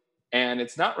believe. And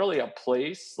it's not really a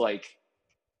place like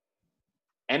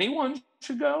anyone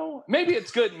should go. Maybe it's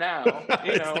good now.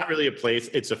 It's not really a place.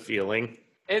 It's a feeling.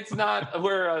 It's not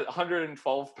where a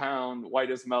 112-pound, white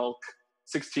as milk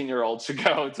 16-year-old should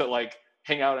go to like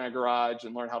hang out in a garage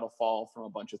and learn how to fall from a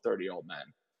bunch of 30-year-old men.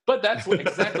 But that's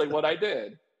exactly what I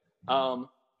did. So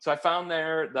I found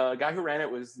the guy who ran it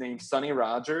was named Sonny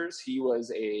Rogers. He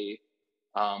was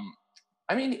I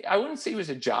wouldn't say he was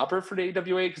a jobber for the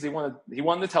AWA, because he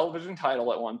won the television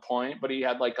title at one point, but he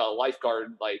had like a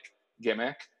lifeguard like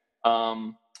gimmick.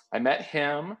 I met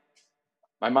him.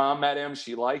 My mom met him.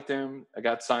 She liked him. I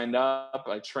got signed up.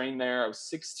 I trained there. I was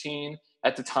 16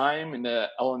 at the time in the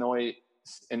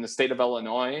state of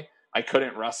Illinois. I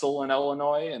couldn't wrestle in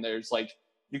Illinois, and there's like,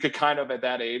 you could kind of at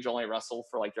that age only wrestle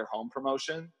for like your home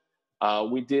promotion.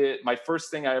 My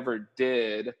first thing I ever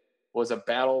did was a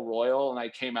battle royal, and I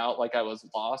came out like I was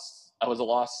lost. I was a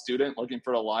lost student looking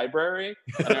for the library,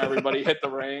 and everybody hit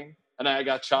the ring, and I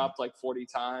got chopped like 40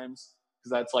 times, because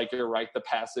that's like your rite of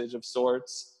passage of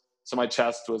sorts. So my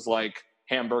chest was like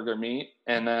hamburger meat.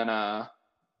 And then,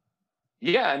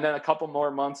 and then a couple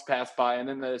more months passed by, and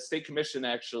then the state commission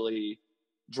actually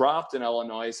dropped in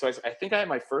Illinois. So I think I had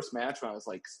my first match when I was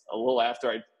like a little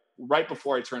right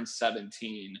before I turned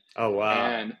 17. Oh, wow.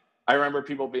 And I remember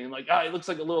people being like, he looks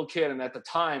like a little kid. And at the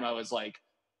time I was like,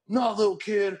 not a little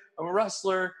kid, I'm a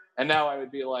wrestler. And now I would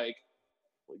be like,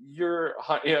 you're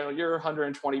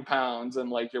 120 pounds and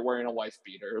like you're wearing a wife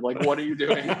beater. Like, what are you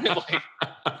doing? Like,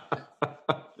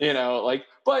 you know, like,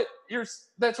 but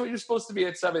that's what you're supposed to be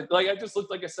at 7. Like, I just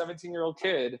looked like a 17-year-old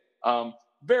kid.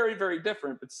 Very, very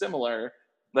different, but similar.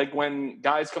 Like when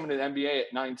guys come into the NBA at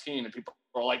 19 and people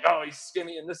are like, oh, he's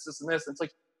skinny and this, and this. And it's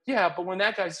like, yeah, but when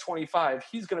that guy's 25,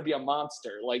 he's going to be a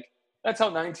monster. Like, that's how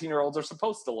 19-year-olds are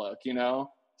supposed to look, you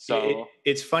know? So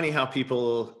it's funny how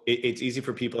people, it's easy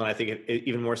for people. And I think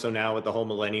even more so now with the whole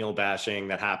millennial bashing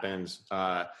that happens,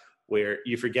 where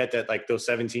you forget that like those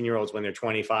 17-year-olds when they're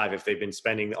 25, if they've been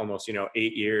spending almost,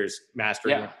 8 years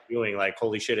mastering what they're doing, like,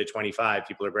 holy shit, at 25,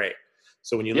 people are great.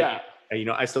 So when you look at,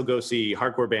 I still go see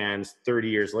hardcore bands 30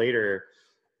 years later,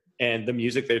 and the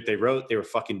music that they wrote, they were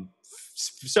fucking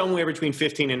somewhere between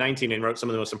 15 and 19 and wrote some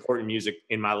of the most important music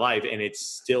in my life, and it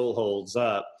still holds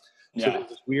up. So there's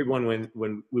this weird one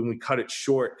when we cut it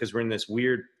short, because we're in this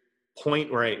weird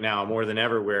point right now more than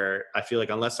ever where I feel like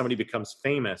unless somebody becomes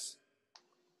famous,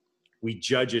 we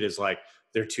judge it as like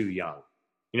they're too young.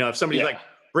 If somebody like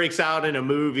breaks out in a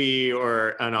movie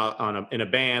or in a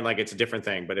band, like, it's a different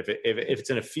thing. But if it's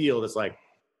in a field, it's like,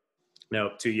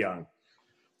 no, too young.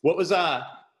 What was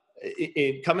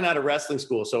coming out of wrestling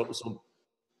school? So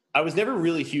I was never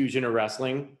really huge into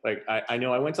wrestling. Like, I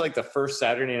know I went to like the first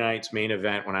Saturday night's main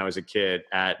event when I was a kid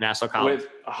at Nassau College. With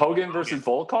Hogan versus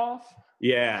Volkov?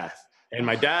 Yeah. And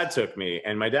my dad took me,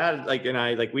 and my dad, like, and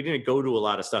I, like, we didn't go to a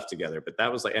lot of stuff together, but that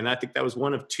was like, and I think that was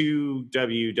one of 2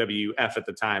 WWF at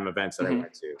the time events that I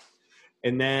went to.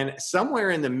 And then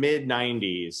somewhere in the mid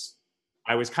 90s,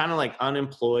 I was kind of like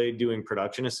unemployed doing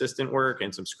production assistant work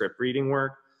and some script reading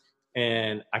work.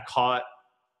 And I caught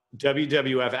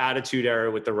WWF Attitude Era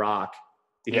with The Rock.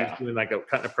 He was doing like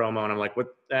cutting a promo, and I'm like,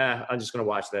 I'm just going to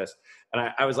watch this.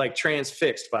 And I was like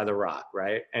transfixed by The Rock,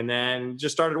 right? And then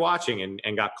just started watching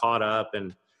and got caught up,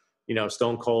 and,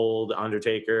 Stone Cold,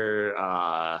 Undertaker,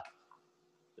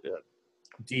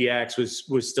 DX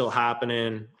was still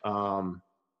happening. And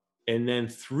then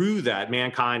through that,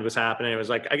 Mankind was happening. It was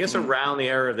like, I guess around the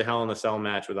era of the Hell in a Cell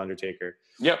match with Undertaker.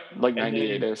 Yep, like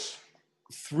 98-ish.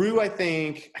 Through, I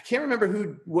think, I can't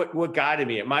remember what guided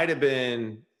me. It might have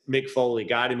been Mick Foley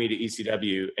guided me to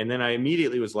ECW. And then I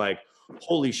immediately was like,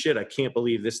 holy shit, I can't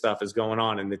believe this stuff is going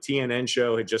on. And the TNN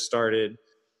show had just started.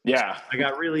 Yeah. I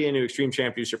got really into Extreme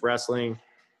Championship Wrestling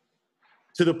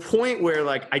to the point where,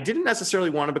 like, I didn't necessarily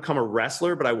want to become a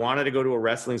wrestler, but I wanted to go to a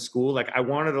wrestling school. Like, I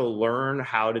wanted to learn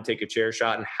how to take a chair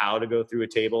shot and how to go through a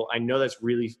table. I know that's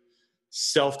really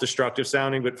self-destructive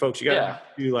sounding, but folks, you got to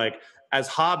do, like, as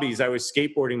hobbies, I was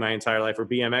skateboarding my entire life, or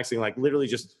BMXing, like literally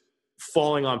just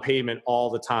falling on pavement all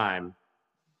the time.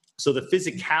 So the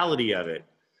physicality of it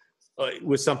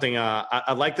was something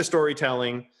I like the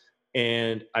storytelling,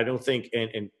 and I don't think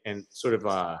and sort of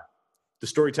the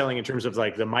storytelling in terms of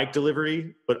like the mic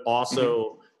delivery, but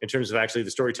also in terms of actually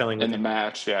the storytelling in the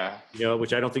match,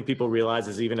 which I don't think people realize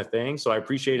is even a thing. So I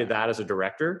appreciated that as a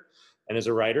director and as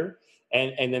a writer.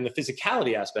 And then the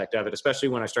physicality aspect of it, especially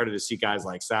when I started to see guys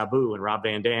like Sabu and Rob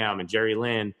Van Dam and Jerry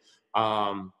Lynn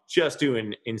just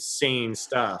doing insane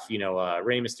stuff,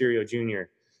 Rey Mysterio Jr.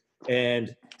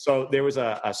 And so there was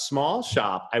a small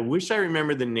shop. I wish I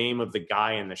remembered the name of the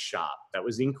guy in the shop that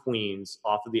was in Queens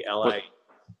off of the LA.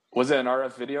 Was it an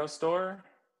RF video store?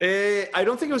 I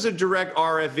don't think it was a direct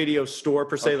RF video store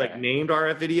per se, like named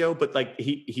RF Video, but like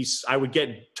I would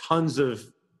get tons of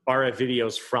RF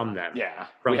videos from them. Yeah,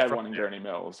 we had one in Gurney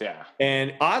Mills,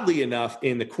 And oddly enough,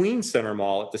 in the Queens Center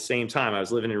Mall at the same time, I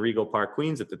was living in Regal Park,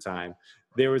 Queens at the time,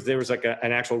 there was like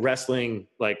an actual wrestling,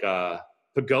 like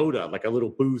pagoda, like a little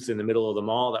booth in the middle of the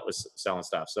mall that was selling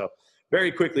stuff. So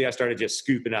very quickly, I started just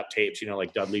scooping up tapes,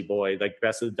 like Dudley Boy, like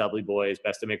Best of the Dudley Boys,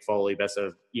 Best of Mick Foley, Best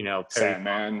of,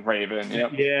 Sandman, Raven.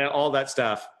 Yep. Yeah, all that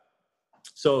stuff.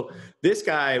 So this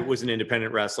guy was an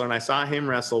independent wrestler, and I saw him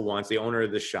wrestle once, the owner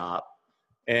of the shop.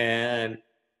 And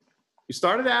we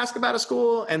started to ask about a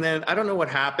school, and then I don't know what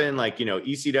happened. Like,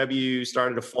 ECW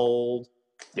started to fold.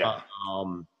 Yeah.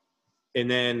 And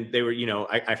then they were,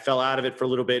 I fell out of it for a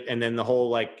little bit. And then the whole,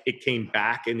 like, it came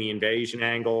back in the Invasion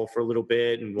angle for a little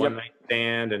bit, and One Night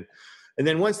Stand. And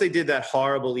then once they did that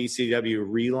horrible ECW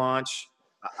relaunch,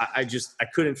 I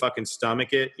couldn't fucking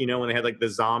stomach it. When they had like the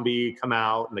zombie come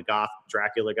out and the goth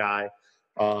Dracula guy,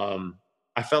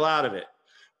 I fell out of it.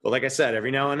 But like I said,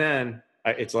 every now and then,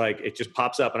 it's like it just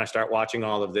pops up and I start watching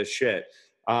all of this shit.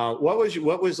 What was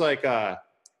the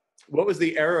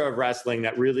era of wrestling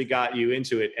that really got you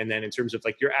into it? And then in terms of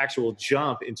like your actual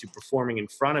jump into performing in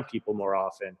front of people more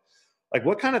often, like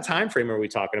what kind of time frame are we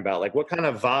talking about? Like what kind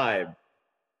of vibe?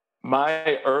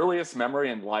 My earliest memory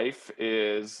in life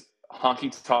is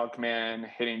Honky Tonk Man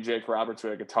hitting Jake Roberts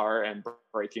with a guitar and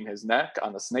breaking his neck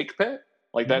on the snake pit.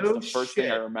 Like that's the first thing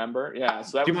I remember. Yeah.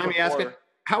 So that Do you mind me asking,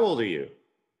 how old are you?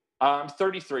 I'm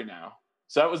 33 now.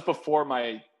 So that was before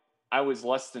I was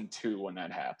less than 2 when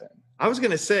that happened. I was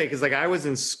going to say, because like I was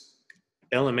in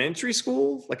elementary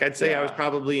school. Like I'd say I was Yeah.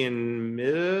 probably in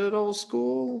middle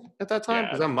school at that time,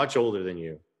 because Yeah. I'm much older than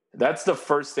you. That's the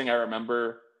first thing I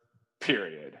remember,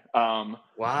 period. So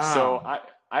Wow.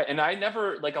 I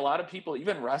never, like, a lot of people,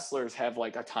 even wrestlers, have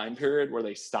like a time period where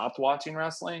they stopped watching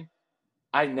wrestling.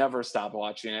 I never stopped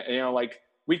watching it. You know, like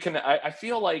I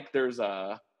feel like there's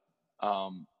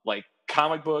like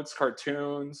comic books,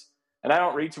 cartoons, and I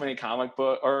don't read too many comic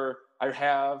book, or I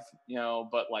have, you know,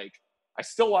 but like I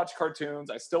still watch cartoons.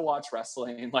 I still watch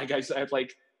wrestling. Like I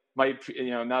like my,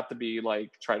 you know, not to be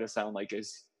like, try to sound like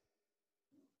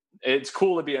it's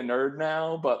cool to be a nerd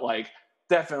now, but like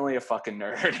definitely a fucking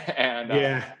nerd. And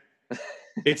Yeah.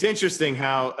 It's interesting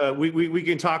how we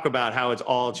can talk about how it's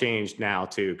all changed now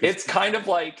too. It's kind of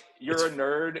like you're a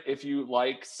nerd if you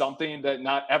like something that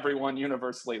not everyone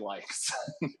universally likes.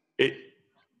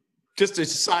 Just a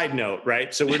side note,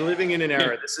 right? So we're living in an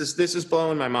era. This is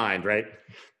blowing my mind, right?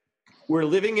 We're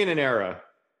living in an era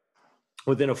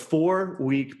within a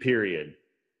 4-week period.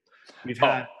 We've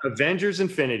had Avengers: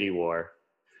 Infinity War,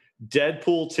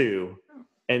 Deadpool 2,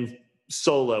 and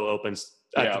Solo opens.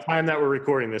 At the time that we're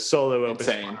recording this, Solo opens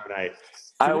tomorrow night.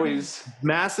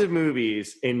 Massive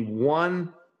movies in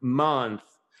 1 month.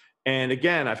 And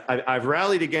again, I've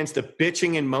rallied against the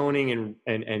bitching and moaning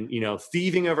and you know,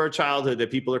 thieving of our childhood that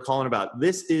people are calling about.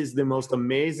 This is the most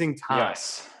amazing time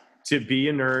to be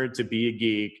a nerd, to be a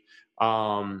geek.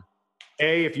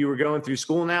 If you were going through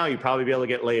school now, you'd probably be able to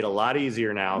get laid a lot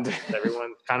easier now.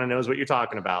 Everyone kind of knows what you're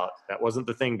talking about. That wasn't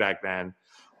the thing back then.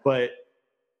 But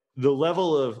the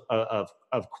level of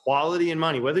quality and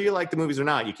money, whether you like the movies or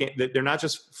not, you can't. They're not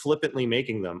just flippantly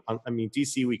making them. I mean,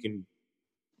 DC we can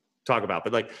talk about,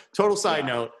 but like total side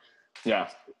note,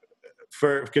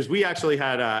 because we actually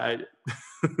had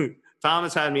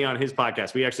Thomas had me on his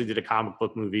podcast. We actually did a comic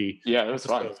book movie. Yeah, it was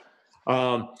fun.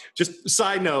 Just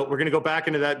side note, we're going to go back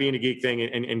into that being a geek thing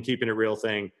and keeping it real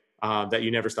thing that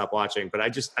you never stop watching. But I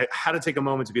had to take a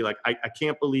moment to be like, I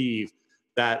can't believe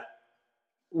that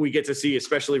we get to see,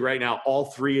 especially right now, all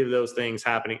 3 of those things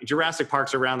happening. Jurassic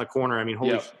Park's around the corner. I mean,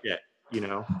 holy shit, you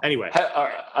know? Anyway.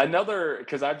 Another,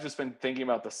 because I've just been thinking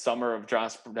about the summer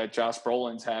that Josh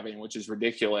Brolin's having, which is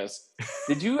ridiculous.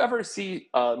 Did you ever see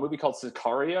a movie called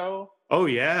Sicario? Oh,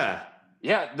 yeah.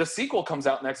 Yeah, the sequel comes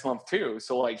out next month too.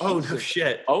 So like, oh no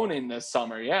shit, owning this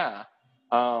summer, yeah.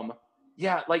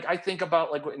 Like I think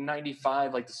about like in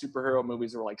 '95, like the superhero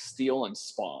movies were like Steel and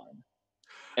Spawn,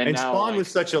 and now, Spawn was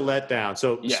such a letdown.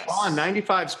 So Spawn,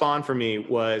 '95 Spawn for me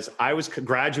was, I was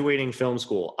graduating film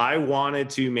school. I wanted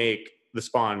to make the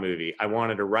Spawn movie. I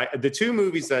wanted to write the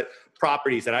 2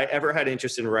 properties that I ever had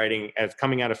interest in writing as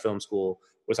coming out of film school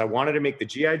was I wanted to make the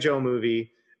G.I. Joe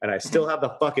movie. And I still have the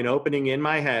fucking opening in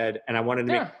my head, and I wanted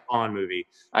to make a Spawn movie.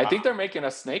 I think they're making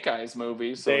a Snake Eyes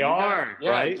movie. So they are,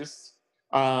 right?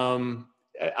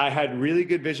 I had really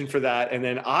good vision for that. And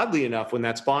then oddly enough, when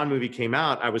that Spawn movie came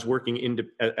out, I was working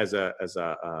as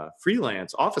a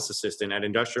freelance office assistant at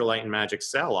Industrial Light and Magic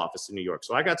Cell office in New York.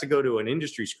 So I got to go to an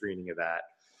industry screening of that.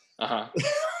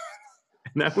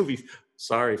 And that movie,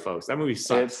 sorry folks, that movie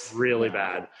sucks really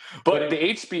bad. But the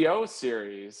HBO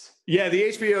series. Yeah, the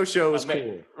HBO show was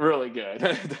cool. Really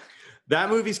good. That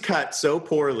movie's cut so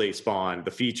poorly, Spawn,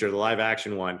 the feature, the live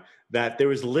action one, that there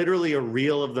was literally a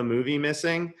reel of the movie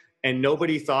missing, and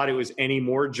nobody thought it was any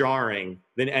more jarring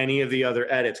than any of the other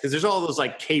edits. Because there's all those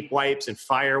like cape wipes and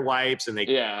fire wipes, and they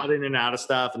cut in and out of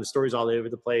stuff, and the story's all over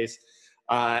the place.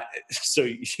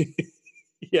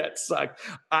 Yeah, it sucked.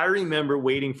 I remember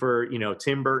waiting for,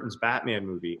 Tim Burton's Batman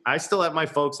movie. I still have my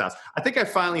folks' house. I think I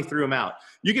finally threw them out.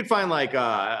 You can find like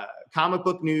comic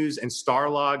book news and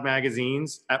Starlog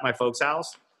magazines at my folks'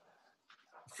 house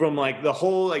from like the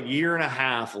whole like year and a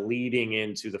half leading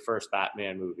into the first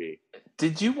Batman movie.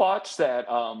 Did you watch that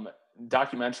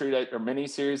documentary or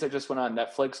miniseries that just went on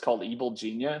Netflix called Evil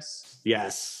Genius?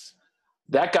 Yes.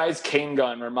 That guy's cane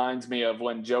gun reminds me of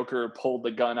when Joker pulled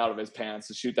the gun out of his pants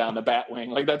to shoot down the Batwing.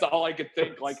 Like, that's all I could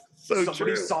think. Like,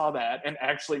 somebody saw that and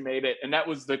actually made it. And that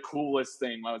was the coolest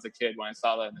thing when I was a kid, when I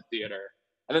saw that in the theater.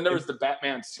 And then there was the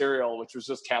Batman cereal, which was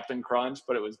just Captain Crunch,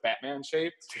 but it was Batman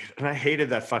shaped. Dude, and I hated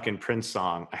that fucking Prince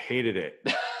song. I hated it.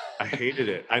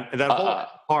 That whole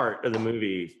part of the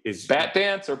movie is... Bat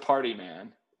Dance or Party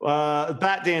Man?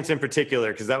 Bat Dance in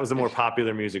particular, because that was the more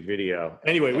popular music video.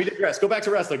 Anyway, we digress. Go back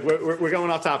to wrestling. We're going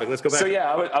off topic. Let's go back. So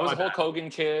yeah, I was a Hulk Hogan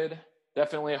kid.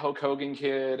 Definitely a Hulk Hogan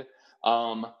kid.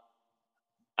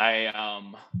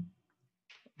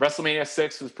 WrestleMania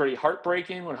 6 was pretty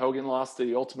heartbreaking when Hogan lost to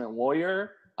the Ultimate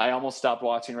Warrior. I almost stopped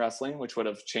watching wrestling, which would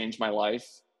have changed my life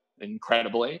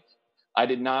incredibly. I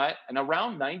did not. And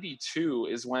around 92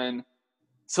 is when,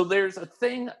 so there's a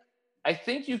thing, I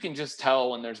think you can just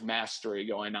tell when there's mastery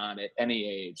going on at any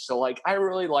age. So like, I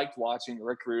really liked watching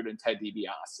Rick Rude and Ted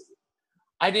DiBiase.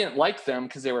 I didn't like them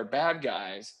because they were bad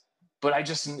guys, but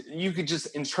you could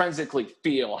just intrinsically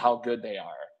feel how good they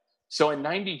are. So in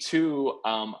 92,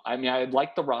 I mean, I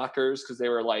liked the Rockers because they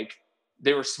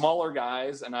were smaller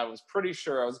guys, and I was pretty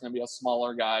sure I was going to be a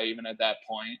smaller guy even at that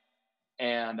point.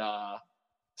 And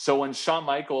so when Shawn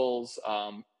Michaels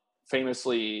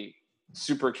famously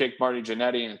super kicked Marty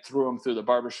Jannetty and threw him through the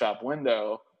barbershop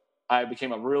window, I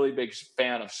became a really big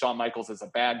fan of Shawn Michaels as a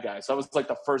bad guy. So that was like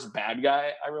the first bad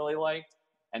guy I really liked.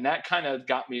 And that kind of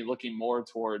got me looking more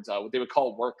towards what they would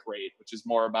call work rate, which is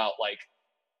more about like,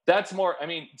 that's more, I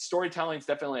mean, storytelling is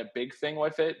definitely a big thing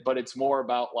with it, but it's more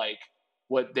about like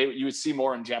what you would see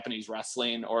more in Japanese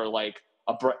wrestling, or like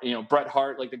Bret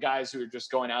Hart, like the guys who are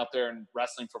just going out there and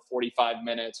wrestling for 45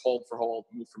 minutes, hold for hold,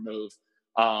 move for move.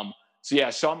 So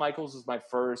yeah, Shawn Michaels was my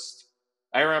first.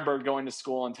 I remember going to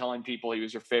school and telling people he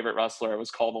was your favorite wrestler. I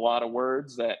was called a lot of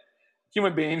words that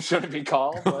human beings shouldn't be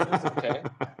called, but it's okay.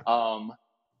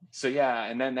 So yeah,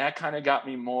 and then that kind of got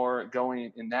me more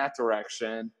going in that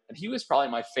direction. And he was probably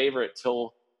my favorite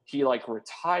till he like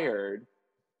retired.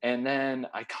 And then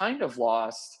I kind of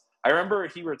lost. I remember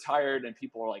he retired and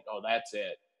people were like, oh, that's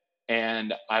it.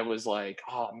 And I was like,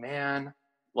 oh man,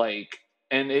 like,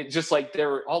 and it just like, there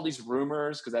were all these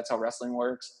rumors, because that's how wrestling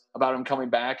works, about him coming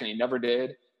back, and he never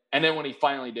did. And then when he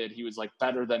finally did, he was like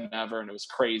better than ever, and it was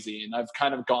crazy. And I've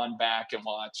kind of gone back and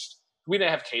watched. We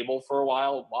didn't have cable for a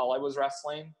while I was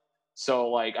wrestling. So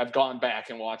like I've gone back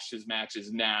and watched his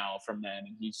matches now from then,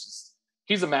 and he's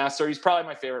a master. He's probably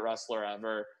my favorite wrestler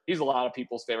ever. He's a lot of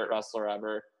people's favorite wrestler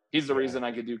ever. He's the reason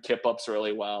I could do kip ups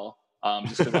really well,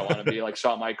 just because I want to be like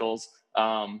Shawn Michaels.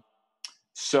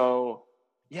 So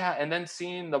yeah, and then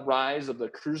seeing the rise of the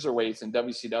cruiserweights in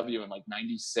WCW in like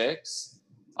 '96.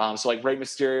 So like Rey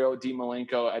Mysterio, Dean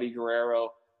Malenko, Eddie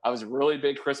Guerrero. I was a really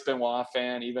big Chris Benoit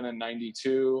fan, even in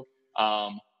 '92.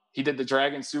 He did the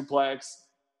Dragon Suplex.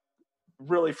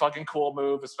 Really fucking cool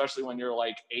move, especially when you're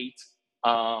like 8.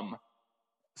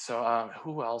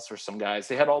 Who else were some guys?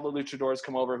 They had all the luchadors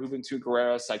come over: Juventud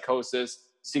Guerrera, Psychosis,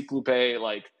 Ciclope.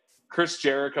 Like Chris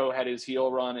Jericho had his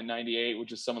heel run in '98,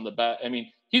 which is some of the best. I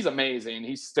mean, he's amazing.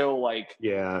 He's still like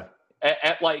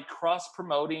at like cross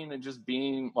promoting and just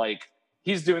being like,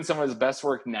 he's doing some of his best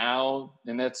work now,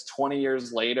 and that's 20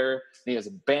 years later. And he has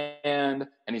a band,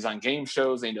 and he's on game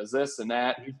shows, and he does this and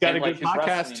that. He's got and a good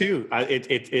podcast too.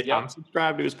 I'm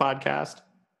subscribed to his podcast.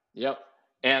 Yep.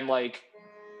 And like,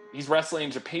 he's wrestling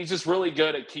in Japan. He's just really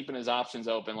good at keeping his options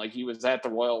open. Like, he was at the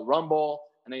Royal Rumble,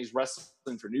 and then he's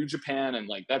wrestling for New Japan, and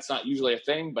like, that's not usually a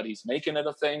thing, but he's making it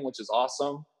a thing, which is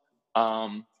awesome.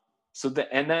 And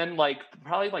then like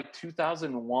probably like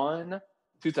 2001,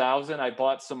 2000, I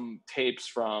bought some tapes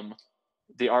from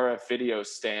the RF video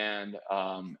stand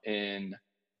in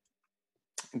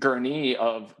Gurnee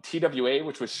of TWA,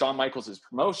 which was Shawn Michaels'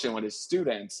 promotion with his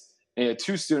students. And he had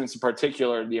 2 students in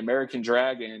particular, the American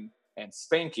Dragon and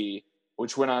Spanky,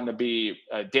 which went on to be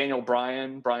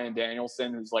Brian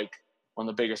Danielson, who's like one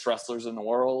of the biggest wrestlers in the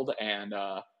world, and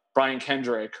Brian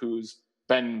Kendrick, who's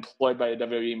been employed by the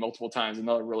WWE multiple times,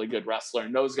 another really good wrestler.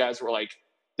 And those guys were like,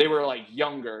 they were like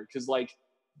younger, because like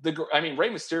Rey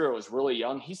Mysterio was really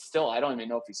young. He's still, I don't even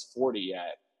know if he's 40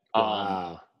 yet.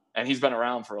 Wow. And he's been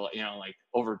around for like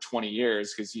over 20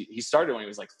 years, because he started when he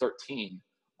was like 13.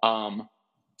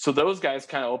 So those guys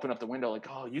kind of opened up the window, like,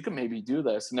 oh, you can maybe do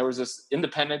this. And there was this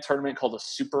independent tournament called the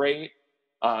Super 8.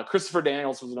 Christopher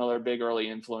Daniels was another big early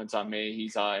influence on me.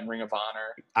 He's in Ring of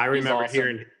Honor. I remember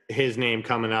hearing his name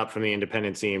coming up from the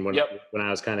independent scene when I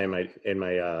was kind of in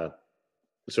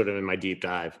my deep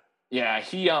dive. Yeah,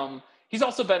 he's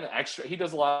also been extra. He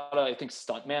does a lot of, I think,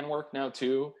 stuntman work now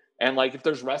too. And like, if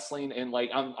there's wrestling, and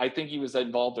like, I think he was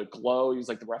involved with Glow. He was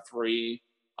like the referee.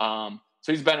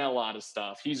 So he's been in a lot of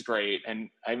stuff. He's great. And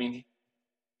I mean,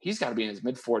 he's got to be in his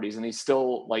mid 40s, and he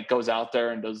still like goes out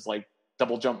there and does like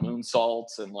double jump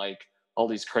moonsaults and like all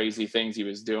these crazy things he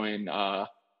was doing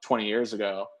 20 years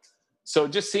ago. So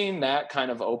just seeing that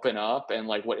kind of open up, and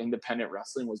like what independent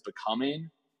wrestling was becoming,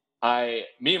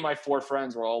 me and my 4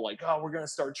 friends were all like, oh, we're going to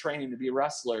start training to be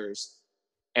wrestlers.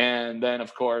 And then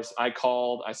of course I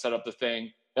set up the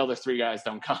thing. The other 3 guys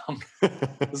don't come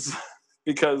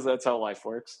because that's how life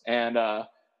works. And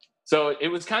so it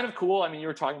was kind of cool. I mean, you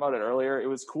were talking about it earlier. It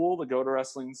was cool to go to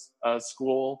wrestling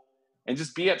school and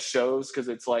just be at shows, because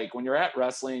it's like, when you're at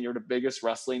wrestling, you're the biggest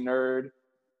wrestling nerd.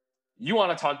 You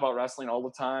want to talk about wrestling all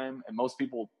the time, and most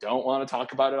people don't want to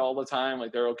talk about it all the time.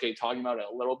 Like, they're okay talking about it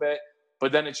a little bit.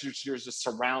 but then you're just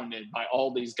surrounded by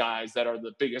all these guys that are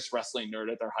the biggest wrestling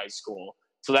nerd at their high school.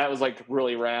 So that was like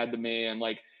really rad to me, and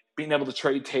like being able to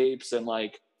trade tapes and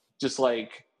like just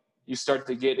like you start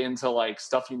to get into like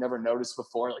stuff you never noticed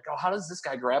before. Like, oh, how does this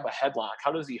guy grab a headlock?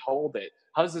 How does he hold it?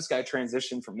 How does this guy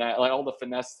transition from that? Like all the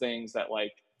finesse things that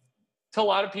like to a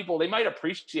lot of people, they might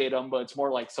appreciate them, but it's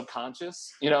more like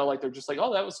subconscious, you know, like they're just like,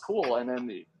 oh, that was cool. And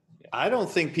then I don't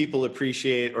think people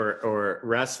appreciate or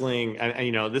wrestling. And,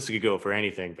 you know, this could go for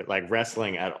anything, but like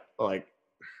wrestling at like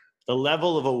the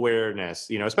level of awareness,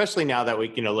 you know, especially now that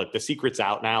we, you know, look, the secret's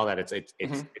out now that it's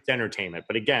entertainment.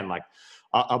 But again, like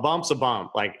a bump's a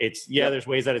bump. Like it's, there's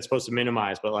ways that it's supposed to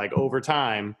minimize, but like over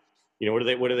time, you know,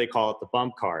 what do they call it? The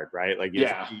bump card, right? Like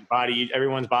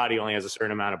everyone's body only has a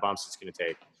certain amount of bumps it's going to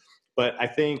take. But I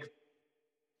think,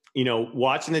 you know,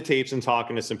 watching the tapes and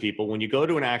talking to some people, when you go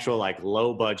to an actual like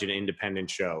low budget independent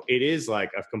show, it is like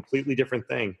a completely different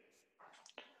thing.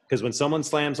 Because when someone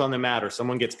slams on the mat or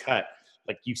someone gets cut,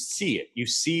 like you see it,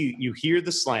 you hear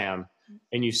the slam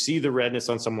and you see the redness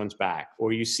on someone's back,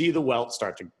 or you see the welt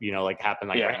start to, you know, like happen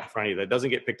like right in front of you that doesn't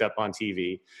get picked up on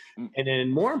TV. And then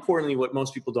more importantly, what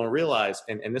most people don't realize,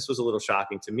 and this was a little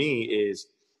shocking to me, is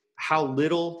how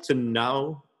little to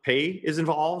no pay is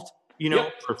involved, you know,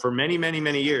 for many, many,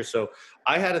 many years. So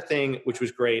I had a thing, which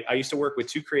was great. I used to work with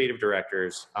 2 creative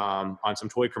directors on some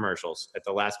toy commercials at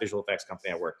the last visual effects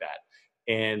company I worked at.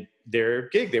 And their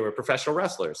gig, they were professional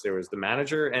wrestlers. There was the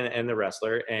manager and the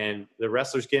wrestler, and the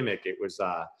wrestler's gimmick, it was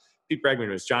Pete Bregman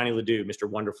was Johnny Ledoux, Mr.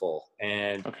 Wonderful.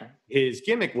 And his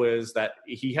gimmick was that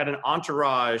he had an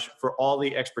entourage for all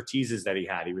the expertises that he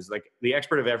had. He was like the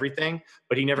expert of everything,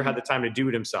 but he never had the time to do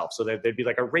it himself. So there'd be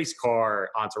like a race car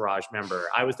entourage member.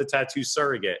 I was the tattoo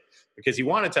surrogate because he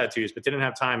wanted tattoos, but didn't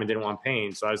have time and didn't want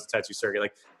pain. So I was the tattoo surrogate.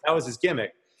 Like that was his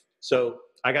gimmick. So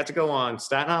I got to go on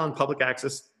Staten Island public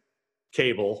access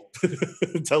cable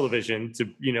television to,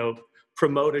 you know,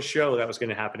 promote a show that was going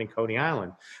to happen in Coney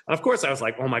Island. And of course I was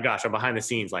like, oh my gosh, I'm behind the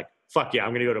scenes. Like, fuck yeah,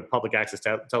 I'm going to go to public access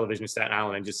television in Staten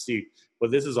Island and just see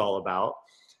what this is all about.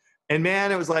 And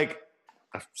man, it was like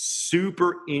a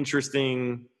super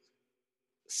interesting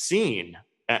scene.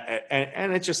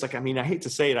 And it's just like, I mean, I hate to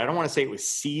say it. I don't want to say it was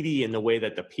seedy in the way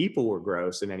that the people were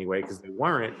gross in any way, because they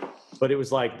weren't, but it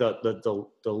was like the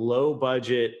low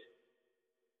budget,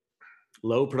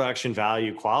 low production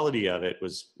value quality of it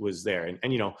was there.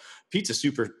 And, you know, Pete's a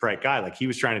super bright guy. Like he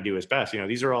was trying to do his best. You know,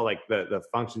 these are all like the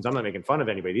functions. I'm not making fun of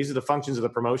anybody. These are the functions of the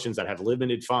promotions that have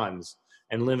limited funds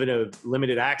and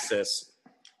limited access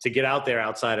to get out there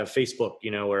outside of Facebook,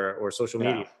 you know, or social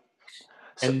media.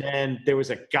 And then there was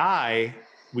a guy,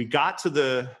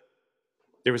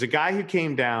 there was a guy who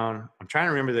came down. I'm trying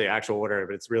to remember the actual order,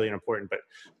 but it's really important. But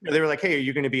they were like, "Hey, are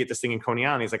you going to be at this thing in Coney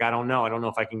Island?" He's like, "I don't know. I don't know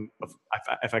if I can,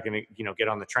 you know, get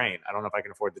on the train. I don't know if I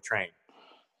can afford the train."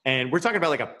 And we're talking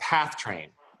about like a PATH train,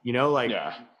 you know, like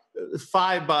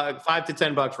 $5 to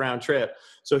 $10 round trip.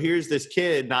 So here's this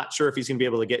kid, not sure if he's going to be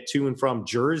able to get to and from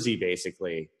Jersey,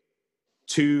 basically,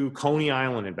 to Coney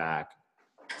Island and back.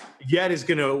 Yet is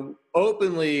going to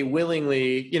openly,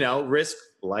 willingly, you know, risk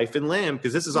life and limb,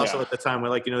 because this is also at the time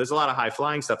where, like, you know, there's a lot of high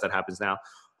flying stuff that happens now.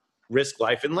 Risk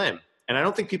life and limb. And I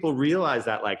don't think people realize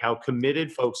that, like, how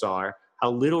committed folks are, how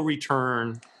little the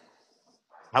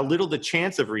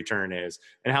chance of return is,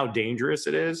 and how dangerous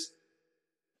it is.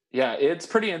 Yeah, it's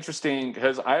pretty interesting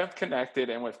because I have connected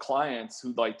and with clients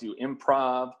who like do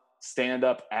improv,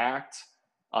 stand-up, act,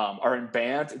 are in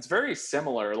bands. It's very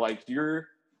similar. Like you're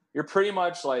pretty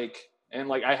much like, and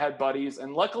like I had buddies,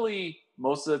 and luckily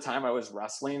most of the time I was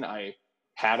wrestling, I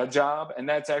had a job, and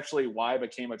that's actually why I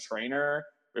became a trainer.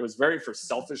 It was very for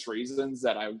selfish reasons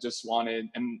that I just wanted.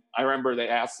 And I remember they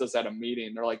asked us at a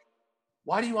meeting, they're like,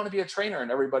 "Why do you want to be a trainer?"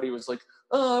 And everybody was like,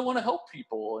 "Oh, I want to help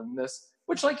people." And this,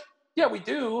 which like, yeah, we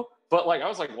do. But like, I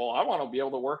was like, well, I want to be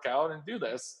able to work out and do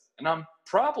this. And I'm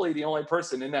probably the only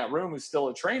person in that room who's still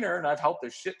a trainer, and I've helped a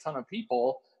shit ton of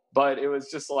people. But it was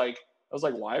just like, I was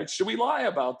like, why should we lie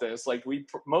about this? Like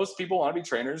most people want to be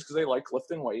trainers because they like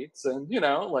lifting weights, and you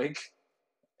know, like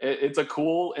it's a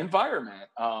cool environment.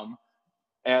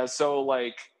 And so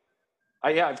like,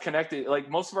 I've connected, like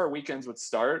most of our weekends would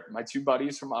start. My 2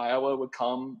 buddies from Iowa would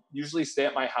come, usually stay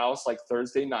at my house like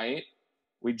Thursday night.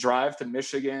 We'd drive to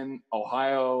Michigan,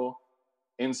 Ohio,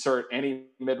 insert any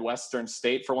Midwestern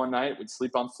state for one night. We'd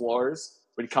sleep on floors.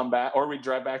 We'd come back, or we'd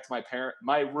drive back to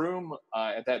my room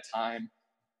at that time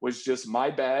was just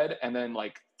my bed and then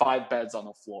like 5 beds on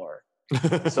the floor.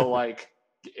 So like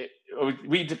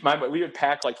we would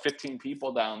pack like 15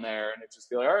 people down there, and it'd just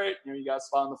be like, all right, you know, you got a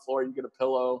spot on the floor, you get a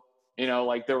pillow, you know,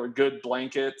 like there were good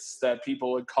blankets that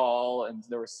people would call, and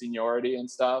there was seniority and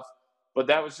stuff. but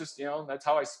that was just, that's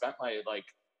how I spent my like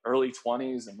early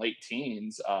 20s and late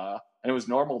teens. And it was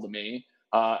normal to me.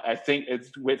 I think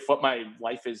it's with what my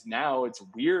life is now, it's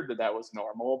weird that was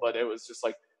normal, but it was just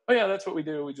like, oh yeah, that's what we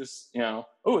do. We just,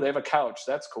 oh, they have a couch.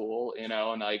 That's cool. And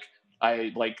like,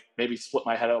 I like maybe split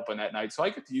my head open at night, so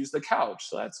I get to use the couch.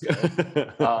 So that's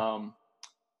good.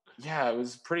 Yeah, it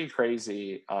was pretty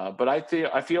crazy. But I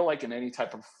feel like in any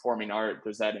type of performing art,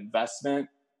 there's that investment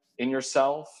in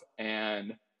yourself.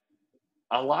 And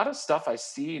a lot of stuff I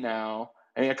see now,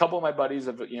 I mean, a couple of my buddies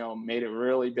have, made it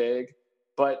really big,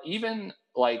 but even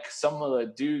like some of the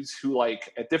dudes who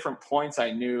like at different points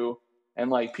I knew,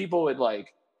 and like people would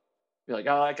like be like,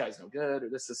 oh, that guy's no good, or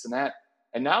this and that.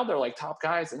 And now they're like top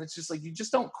guys. And it's just like, you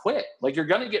just don't quit. Like, you're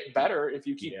going to get better if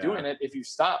you keep doing it. If you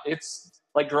stop, it's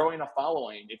like growing a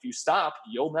following. If you stop,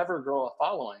 you'll never grow a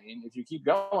following. If you keep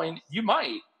going, you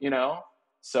might,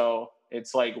 So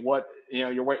it's like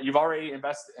you've already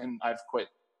invested, and I've quit.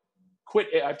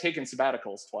 I've taken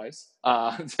sabbaticals twice.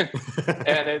 And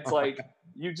it's like,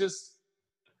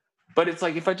 but it's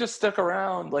like, if I just stuck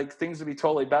around, like things would be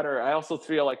totally better. I also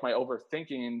feel like my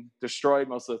overthinking destroyed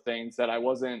most of the things that I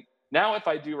wasn't. Now, if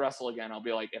I do wrestle again, I'll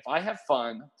be like, if I have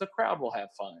fun, the crowd will have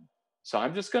fun. So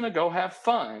I'm just going to go have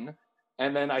fun.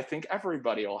 And then I think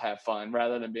everybody will have fun,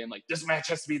 rather than being like, this match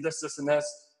has to be this, and this.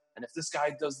 And if this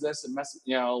guy does this and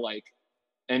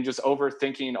and just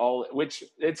overthinking which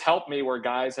it's helped me where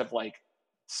guys have like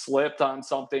slipped on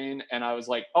something. And I was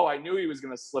like, oh, I knew he was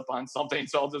going to slip on something,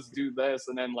 so I'll just do this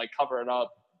and then like cover it up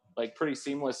like pretty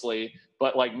seamlessly.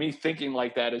 But like me thinking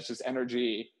like that is just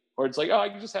energy. Or it's like, oh, I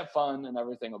can just have fun and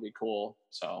everything will be cool.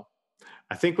 So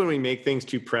I think when we make things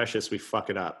too precious, we fuck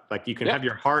it up. Like, you can have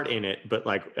your heart in it, but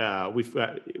like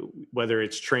whether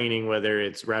it's training, whether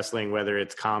it's wrestling, whether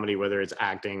it's comedy, whether it's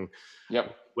acting,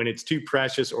 when it's too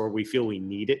precious or we feel we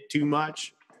need it too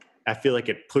much, I feel like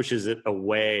it pushes it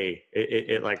away.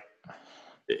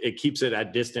 It keeps it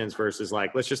at distance versus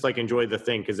like, let's just like enjoy the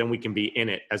thing, because then we can be in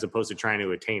it as opposed to trying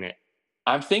to attain it.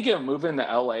 I'm thinking of moving to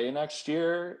LA next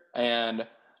year, and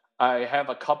I have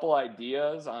a couple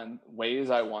ideas on ways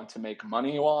I want to make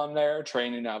money while I'm there.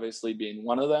 Training obviously being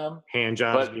one of them. Hand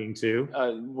jobs being two.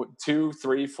 2,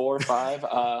 3, 4, 5.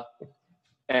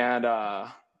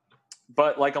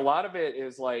 But like a lot of it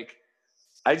is like,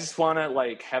 I just want to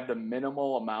like have the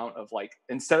minimal amount of like,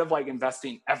 instead of like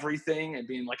investing everything and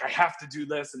being like, I have to do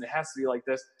this and it has to be like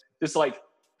this, just like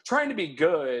trying to be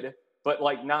good, but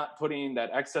like not putting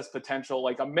that excess potential,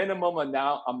 like a minimum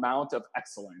amount of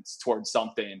excellence towards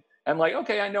something. And like,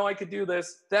 okay, I know I could do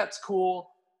this. That's cool.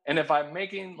 And if I'm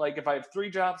making, like, if I have 3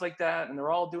 jobs like that and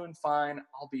they're all doing fine,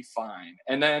 I'll be fine.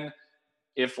 And then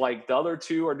if like the other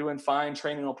 2 are doing fine,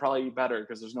 training will probably be better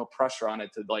because there's no pressure on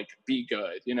it to like be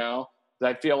good,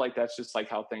 I feel like that's just like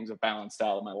how things have balanced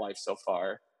out in my life so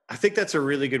far. I think that's a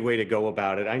really good way to go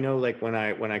about it. I know, like when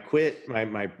I quit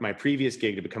my previous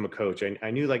gig to become a coach,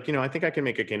 I knew like, I think I can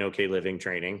make an okay living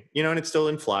training, and it's still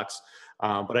in flux.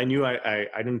 But I knew I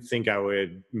didn't think I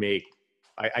would make,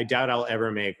 I doubt I'll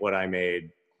ever make what I made,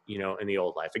 in the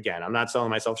old life. Again, I'm not selling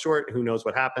myself short. Who knows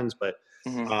what happens, but,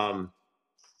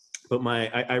 but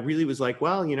I really was like,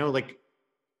 well, like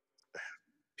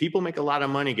people make a lot of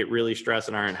money, get really stressed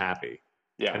and aren't happy.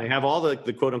 Yeah. And they have all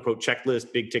the quote unquote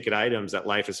checklist, big ticket items that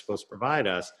life is supposed to provide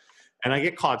us. And I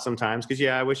get caught sometimes because,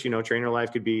 I wish, trainer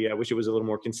life could be, I wish it was a little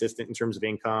more consistent in terms of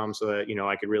income so that,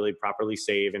 I could really properly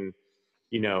save and,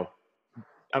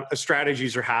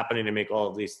 strategies are happening to make all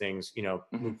of these things,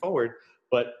 move forward.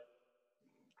 But,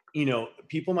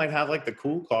 people might have like the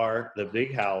cool car, the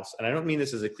big house. And I don't mean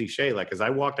this as a cliche, like, as I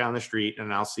walk down the street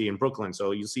and I'll see in Brooklyn.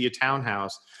 So you'll see a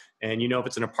townhouse. And if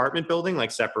it's an apartment building,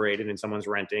 like separated and someone's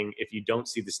renting, if you don't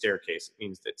see the staircase, it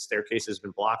means that staircase has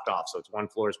been blocked off. So it's one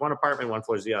floor is one apartment, one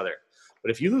floor is the other. But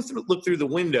if you look through the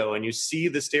window and you see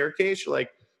the staircase, you're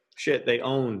like, shit, they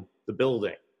own the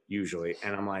building usually.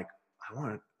 And I'm like, I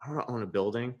want to own a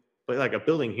building, but like a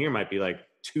building here might be like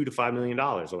 $2 to $5 million.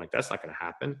 I'm like, that's not going to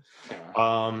happen.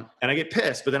 And I get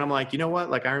pissed, but then I'm like, you know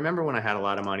what? Like, I remember when I had a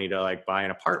lot of money to like buy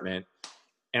an apartment.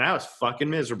 And I was fucking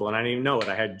miserable and I didn't even know it.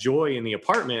 I had joy in the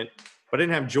apartment, but I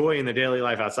didn't have joy in the daily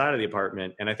life outside of the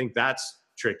apartment. And I think that's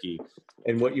tricky.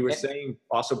 And what you were saying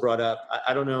also brought up,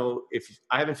 I don't know if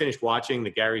I haven't finished watching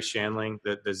the Gary Shandling,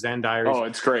 the Zen Diaries. Oh,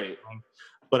 it's great.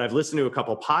 But I've listened to a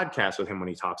couple of podcasts with him when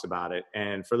he talks about it.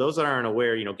 And for those that aren't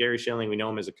aware, Gary Shandling, we know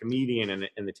him as a comedian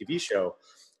in the TV show,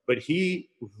 but he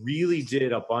really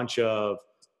did a bunch of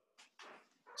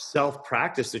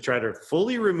self-practice to try to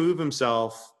fully remove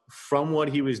himself from what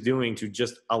he was doing to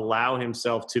just allow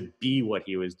himself to be what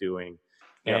he was doing.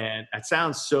 Yep. And that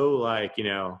sounds so like,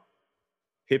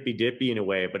 hippy dippy in a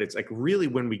way, but it's like really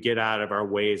when we get out of our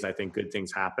ways, I think good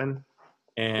things happen.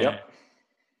 And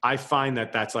I find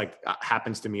that that's like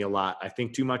happens to me a lot. I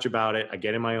think too much about it. I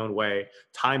get in my own way.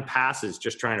 Time passes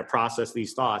just trying to process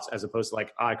these thoughts as opposed to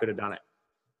like, oh, I could have done it.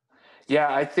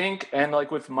 Yeah, I think, and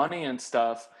like with money and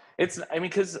stuff,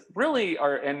 because really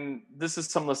and this is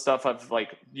some of the stuff I've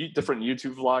like different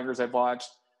YouTube vloggers I've watched.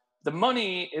 The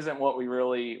money isn't what we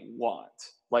really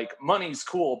want. Like money's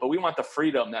cool, but we want the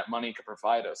freedom that money could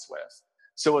provide us with.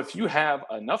 So if you have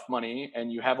enough money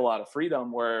and you have a lot of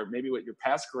freedom, where maybe with your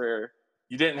past career,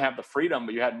 you didn't have the freedom,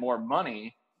 but you had more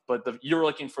money, but you're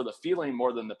looking for the feeling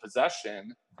more than the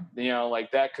possession,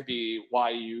 like that could be why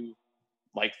you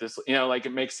like this, like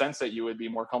it makes sense that you would be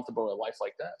more comfortable with a life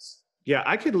like this. Yeah,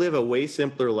 I could live a way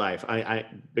simpler life. I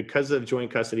because of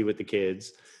joint custody with the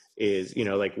kids is,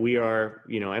 like we are,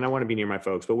 and I want to be near my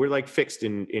folks, but we're like fixed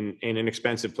in an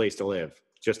expensive place to live,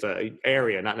 just a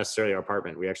area, not necessarily our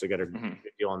apartment. We actually got a good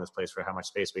deal on this place for how much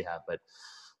space we have. But,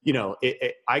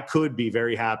 I could be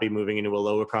very happy moving into a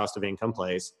lower cost of income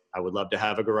place. I would love to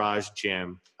have a garage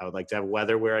gym. I would like to have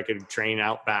weather where I could train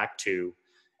out back to.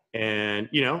 And,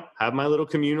 have my little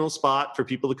communal spot for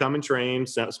people to come and train,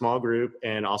 small group,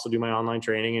 and also do my online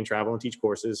training and travel and teach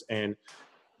courses. And,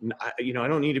 I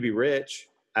don't need to be rich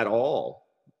at all.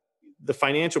 The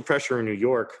financial pressure in New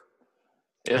York,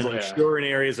 and I'm sure in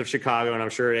areas of Chicago, and I'm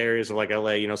sure in areas of like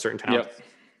LA, certain towns,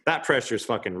 that pressure is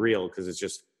fucking real because it's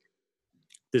just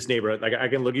this neighborhood. Like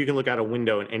you can look out a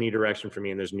window in any direction for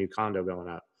me and there's a new condo going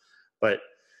up. But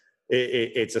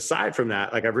it's aside from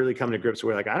that, like I've really come to grips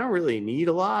where like I don't really need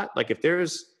a lot. Like if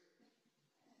there's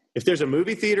a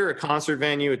movie theater, a concert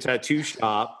venue, a tattoo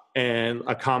shop, and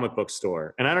a comic book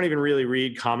store, and I don't even really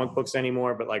read comic books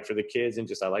anymore, but like for the kids and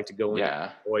just I like to go in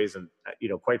with toys and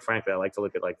quite frankly I like to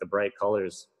look at like the bright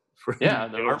colors for the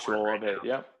ritual of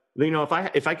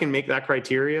it. If I can make that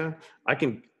criteria, I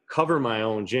can cover my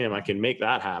own gym. I can make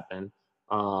that happen.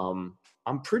 I'm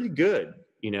pretty good,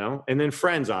 and then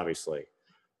friends obviously.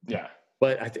 Yeah.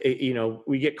 But,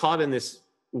 we get caught in this,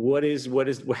 how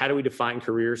do we define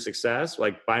career success?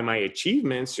 Like by my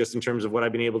achievements, just in terms of what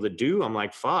I've been able to do, I'm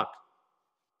like, fuck.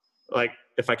 Like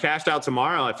if I cashed out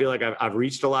tomorrow, I feel like I've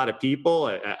reached a lot of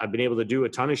people. I've been able to do a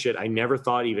ton of shit I never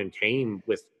thought even came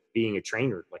with being a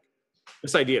trainer. Like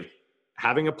this idea of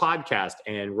having a podcast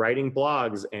and writing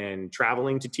blogs and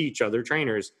traveling to teach other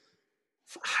trainers.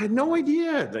 I had no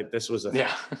idea that this was a thing.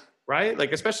 Right?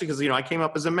 Like, especially because, I came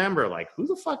up as a member, like who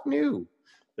the fuck knew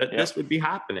that this would be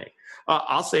happening?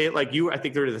 I'll say it like you, I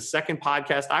think they're the second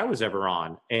podcast I was ever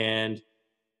on. And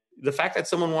the fact that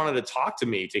someone wanted to talk to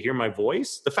me, to hear my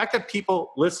voice, the fact that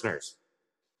listeners,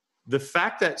 the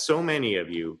fact that so many of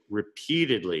you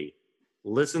repeatedly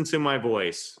listen to my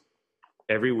voice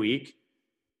every week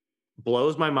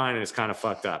blows my mind, and it's kind of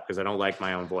fucked up because I don't like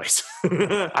my own voice.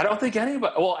 I don't think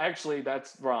anybody, well, actually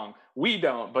that's wrong. We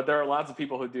don't, but there are lots of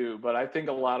people who do, but I think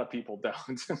a lot of people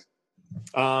don't.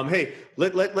 Hey,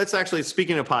 let's actually,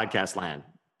 speaking of podcast land.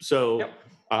 So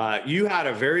you had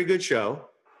a very good show.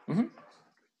 Mm-hmm.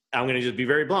 I'm going to just be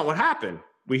very blunt. What happened?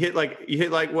 You hit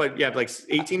like what? You have like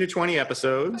 18 to 20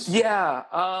 episodes. Yeah.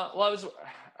 Well,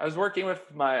 I was working with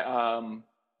my,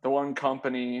 the one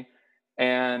company,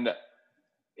 and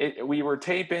we were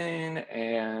taping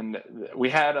and we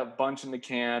had a bunch in the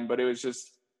can, but it was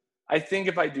just, I think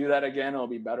if I do that again, it'll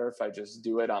be better if I just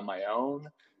do it on my own.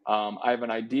 I have an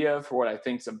idea for what I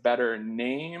think is a better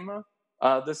name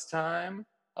this time.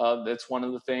 That's one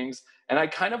of the things. And I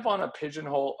kind of want to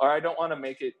pigeonhole, or I don't want to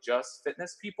make it just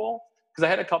fitness people. Because I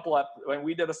had a couple, when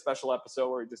we did a special episode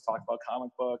where we just talked about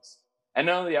comic books. And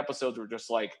none of the episodes were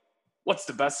just like, what's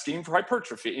the best scheme for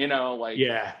hypertrophy?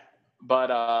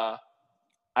 But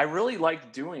I really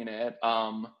like doing it.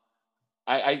 I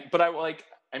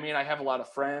have a lot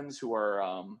of friends who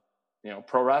are,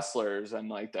 pro wrestlers, and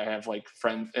like I have like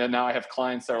friends, and now I have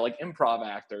clients that are like improv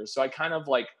actors. So I kind of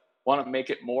like want to make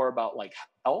it more about like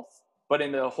health, but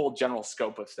in the whole general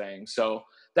scope of things. So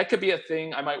that could be a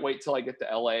thing. I might wait till I get to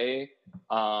LA.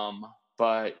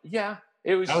 But yeah,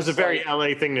 that was a very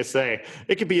LA thing to say.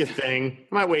 It could be a thing.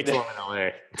 I might wait till I'm in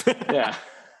LA. Yeah.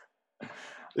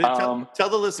 Tell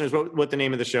the listeners what the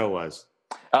name of the show was.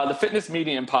 The Fitness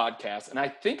Medium Podcast, and I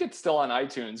think it's still on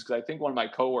iTunes because I think one of my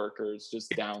coworkers just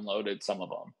downloaded some of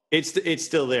them. It's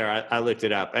still there. I looked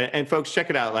it up, and folks, check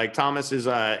it out. Like Thomas is,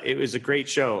 it was a great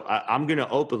show. I'm going to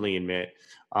openly admit,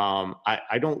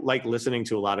 I don't like listening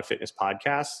to a lot of fitness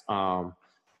podcasts.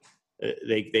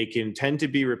 They can tend to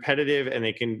be repetitive, and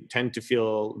they can tend to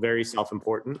feel very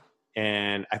self-important.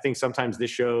 And I think sometimes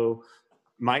this show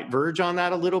might verge on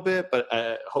that a little bit, but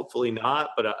hopefully not.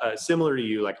 But similar to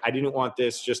you, like I didn't want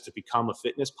this just to become a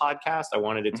fitness podcast. I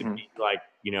wanted it to be like,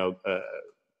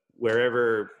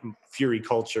 wherever Fury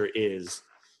culture is,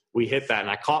 we hit that. And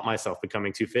I caught myself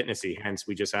becoming too fitnessy. Hence,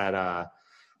 we just had a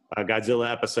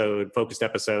Godzilla focused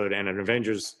episode, and an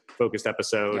Avengers focused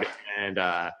episode. Yeah.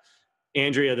 And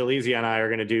Andrea Delizia and I are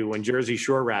going to do, when Jersey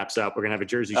Shore wraps up, we're going to have a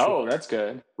Jersey Shore that's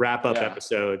good. wrap up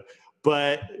episode.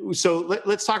 But so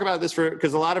let's talk about this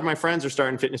because a lot of my friends are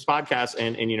starting fitness podcasts,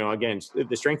 and again,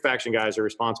 the Strength Faction guys are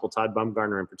responsible, Todd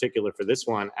Bumgarner in particular, for this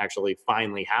one actually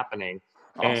finally happening.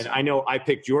 Awesome. And I know I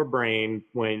picked your brain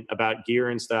about gear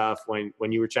and stuff when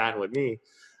you were chatting with me.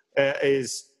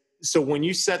 So when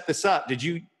you set this up, did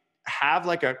you have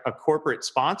like a corporate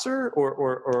sponsor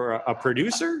or a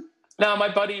producer? No,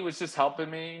 my buddy was just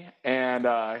helping me, and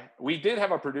we did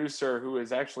have a producer who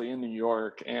is actually in New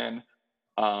York, and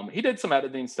he did some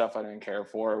editing stuff I didn't care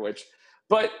for,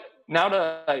 but now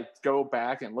that I go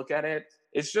back and look at it,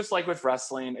 it's just like with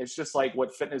wrestling. It's just like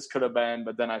what fitness could have been,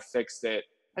 but then I fixed it.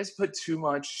 I just put too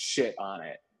much shit on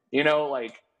it.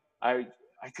 Like I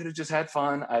could have just had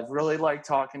fun. I really liked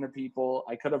talking to people.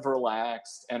 I could have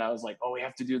relaxed, and I was like, oh, we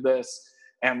have to do this.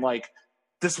 And like,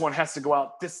 this one has to go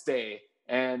out this day.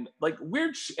 And like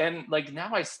weird. And like,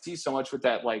 now I see so much with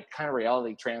that, like kind of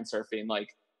reality transurfing. Like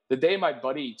the day my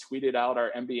buddy tweeted out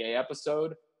our NBA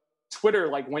episode, Twitter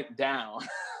like went down.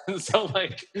 So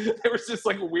like, there was just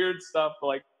like weird stuff to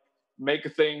like make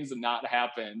things not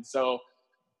happen. So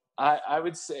I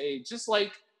would say just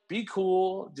like be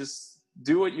cool, just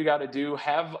do what you got to do.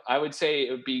 I would say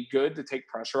it would be good to take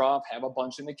pressure off, have a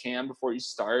bunch in the can before you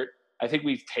start. I think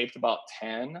we've taped about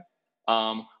 10.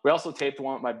 We also taped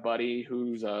one with my buddy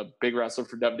who's a big wrestler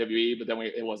for WWE, but then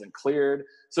it wasn't cleared.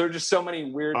 So there are just so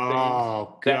many weird things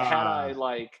that had I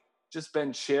like just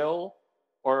been chill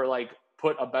or like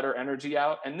put a better energy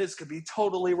out, and this could be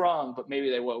totally wrong, but maybe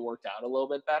they would have worked out a little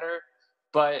bit better.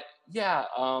 But yeah,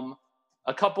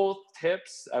 a couple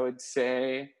tips I would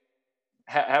say: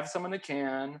 have some in the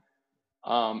can.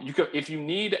 You could, if you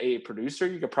need a producer,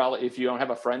 you could probably, if you don't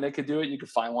have a friend that could do it, you could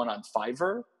find one on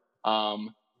Fiverr.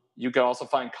 You could also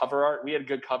find cover art. We had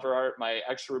good cover art. My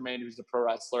ex-roommate, who's a pro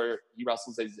wrestler, he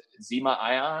wrestles as Zema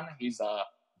Ion. He's a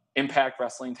Impact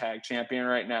Wrestling Tag Champion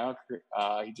right now.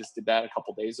 He just did that a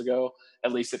couple days ago.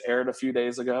 At least it aired a few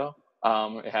days ago.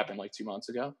 It happened like 2 months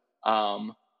ago.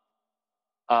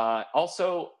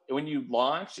 Also, when you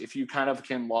launch, if you kind of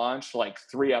can launch like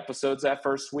 3 episodes that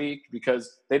first week,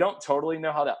 because they don't totally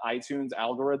know how the iTunes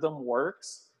algorithm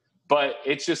works, but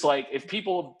it's just like if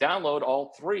people download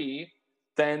all 3,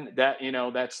 then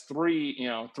that's 3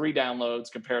 downloads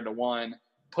compared to 1.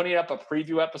 Putting up a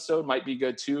preview episode might be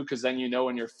good too, because then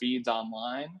in your feeds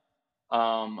online.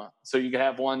 So you can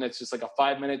have one that's just like a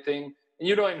 5-minute thing. And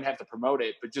you don't even have to promote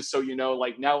it, but just so you know,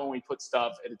 like now when we put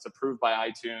stuff and it's approved by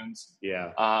iTunes.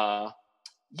 Yeah.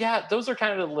 Those are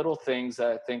kind of the little things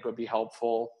that I think would be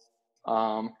helpful.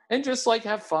 And just like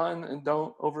have fun and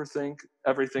don't overthink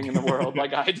everything in the world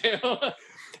like I do.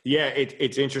 Yeah,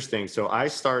 it's interesting. So I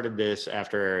started this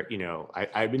after,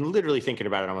 I've been literally thinking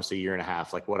about it almost a year and a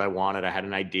half, like what I wanted. I had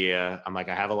an idea. I'm like,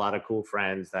 I have a lot of cool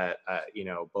friends that,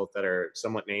 both that are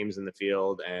somewhat names in the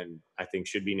field and I think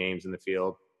should be names in the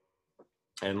field.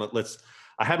 And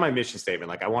I had my mission statement.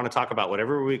 Like I want to talk about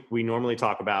whatever we normally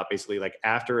talk about, basically like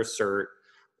after a cert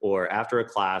or after a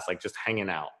class, like just hanging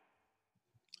out.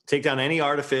 Take down any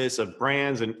artifice of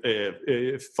brands and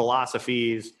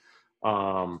philosophies,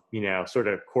 sort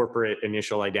of corporate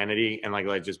initial identity, and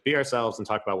like just be ourselves and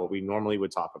talk about what we normally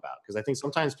would talk about. Because I think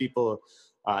sometimes people,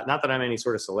 not that I'm any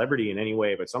sort of celebrity in any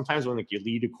way, but sometimes when like you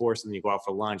lead a course and then you go out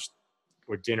for lunch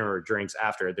or dinner or drinks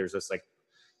after, there's this like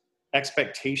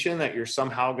expectation that you're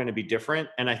somehow going to be different.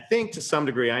 And I think to some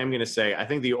degree, I am going to say, I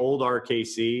think the old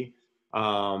RKC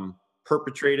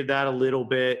perpetrated that a little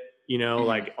bit.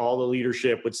 Like all the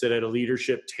leadership would sit at a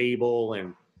leadership table,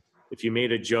 and if you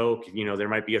made a joke, there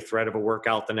might be a threat of a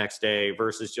workout the next day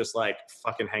versus just like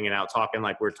fucking hanging out, talking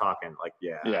like we're talking. Like,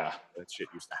 yeah, that shit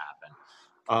used to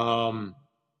happen.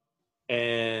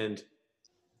 And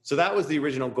so that was the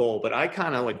original goal. But I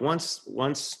kind of like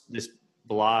once this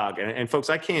blog and folks,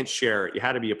 I can't share it. You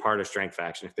had to be a part of Strength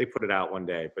Faction if they put it out one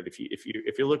day. But if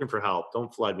you're looking for help,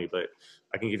 don't flood me. But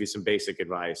I can give you some basic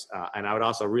advice. And I would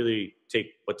also really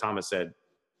take what Thomas said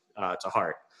to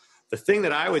heart. The thing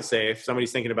that I would say if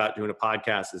somebody's thinking about doing a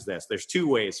podcast is this. There's 2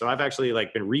 ways. So I've actually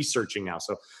like been researching now.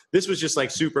 So this was just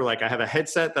like super, like I have a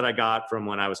headset that I got from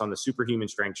when I was on the Superhuman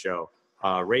Strength show.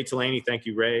 Ray Talani, thank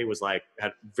you, Ray, was like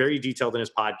had very detailed in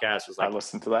his podcast. Was like, I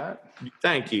listened to that.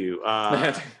 Thank you.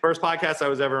 First podcast I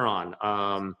was ever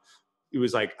on. it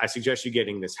was like, I suggest you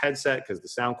getting this headset because the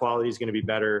sound quality is going to be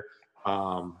better.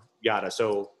 Yada.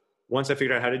 So once I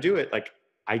figured out how to do it, like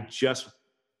I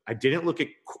didn't look at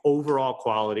overall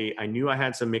quality. I knew I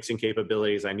had some mixing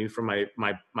capabilities. I knew from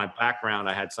my background,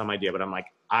 I had some idea, but I'm like,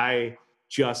 I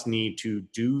just need to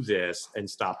do this and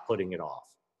stop putting it off.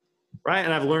 Right.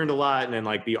 And I've learned a lot. And then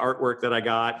like the artwork that I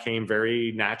got came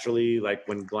very naturally. Like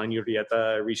when Glenn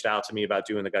Urbieta reached out to me about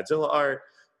doing the Godzilla art.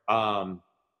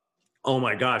 Oh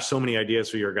my gosh, so many ideas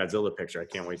for your Godzilla picture. I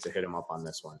can't wait to hit him up on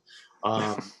this one.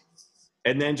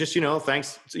 And then just,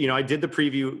 thanks. I did the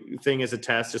preview thing as a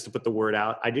test just to put the word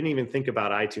out. I didn't even think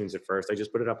about iTunes at first. I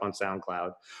just put it up on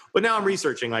SoundCloud. But now I'm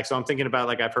researching, so I'm thinking about,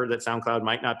 I've heard that SoundCloud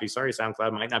might not be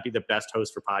the best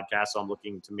host for podcasts. So I'm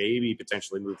looking to maybe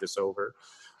potentially move this over.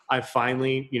 I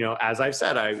finally, as I've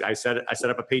said, I set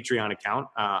up a Patreon account.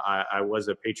 I was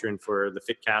a patron for the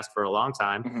Fitcast for a long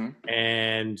time. Mm-hmm.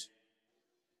 And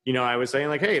I was saying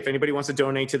hey, if anybody wants to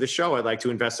donate to the show, I'd like to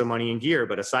invest some money in gear.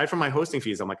 But aside from my hosting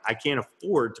fees, I'm like, I can't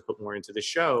afford to put more into the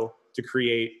show to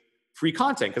create free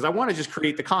content because I want to just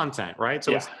create the content, right?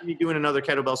 So instead of me doing another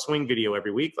kettlebell swing video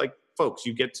every week, folks,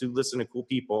 you get to listen to cool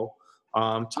people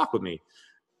talk with me.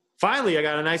 Finally, I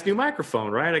got a nice new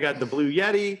microphone, right? I got the Blue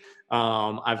Yeti.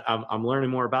 I'm learning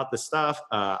more about this stuff.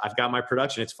 I've got my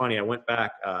production. It's funny. I went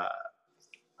back.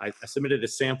 I submitted a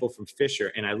sample from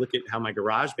Fisher, and I look at how my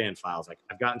GarageBand files.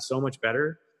 I've gotten so much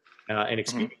better and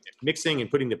experienced mixing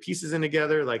and putting the pieces in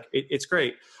together. It's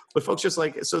great. But folks, just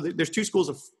there's two schools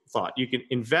of thought. You can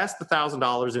invest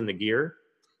 $1,000 in the gear,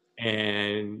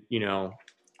 and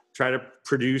try to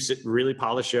produce it, really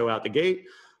polish show out the gate.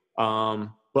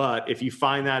 But if you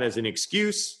find that as an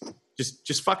excuse,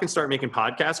 just fucking start making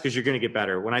podcasts because you're going to get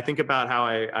better. When I think about how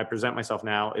I present myself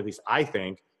now, at least I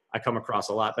think I come across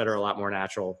a lot better, a lot more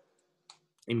natural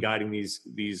in guiding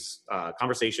these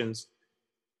conversations.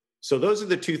 So those are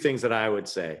the two things that I would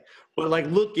say. But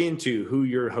look into who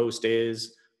your host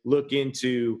is. Look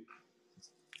into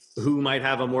who might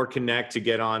have a more connect to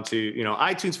get onto.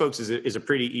 iTunes, folks, is a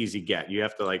pretty easy get. You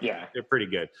have to they're pretty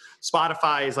good.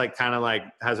 Spotify is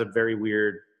has a very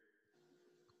weird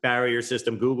barrier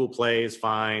system. Google Play is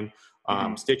fine.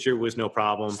 Stitcher was no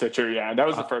problem. Stitcher, yeah, that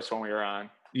was the first one we were on.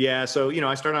 Yeah, so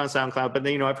I started on SoundCloud, but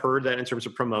then I've heard that in terms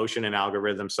of promotion and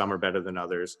algorithms, some are better than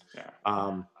others.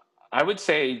 Yeah. I would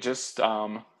say just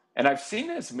and I've seen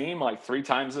this meme 3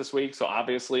 times this week, so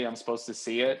obviously I'm supposed to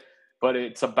see it, but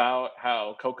it's about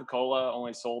how Coca-Cola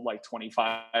only sold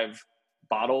 25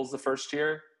 bottles the first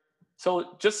year.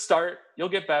 So just start, you'll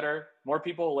get better, more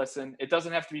people will listen. It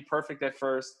doesn't have to be perfect at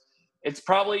first. It's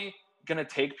probably going to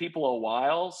take people a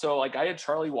while. So I had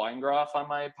Charlie Weingroff on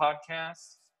my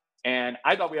podcast. And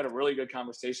I thought we had a really good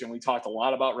conversation. We talked a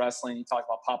lot about wrestling. He talked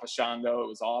about Papa Shango. It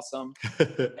was awesome.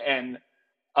 and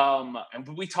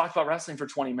we talked about wrestling for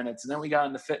 20 minutes. And then we got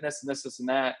into fitness and this and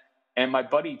that. And my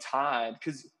buddy Todd,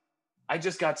 because I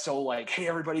just got so hey,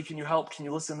 everybody, can you help? Can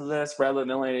you listen to this? Rather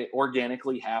than let it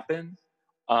organically happen.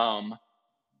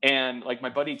 And my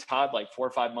buddy Todd, 4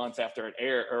 or 5 months after it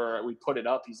aired or we put it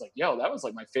up, he's like, yo, that was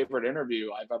my favorite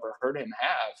interview I've ever heard him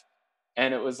have.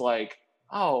 And it was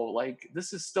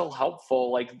this is still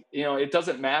helpful. It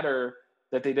doesn't matter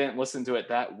that they didn't listen to it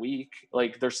that week.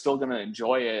 They're still going to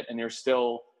enjoy it and you're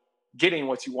still getting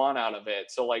what you want out of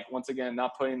it. So once again,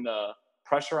 not putting the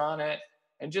pressure on it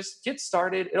and just get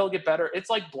started. It'll get better. It's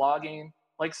like blogging,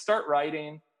 start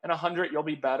writing, and 100, you'll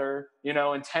be better,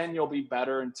 and 10, you'll be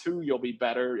better, and 2, you'll be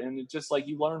better. And it's just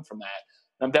you learn from that.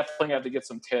 And I'm definitely going to have to get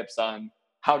some tips on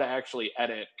how to actually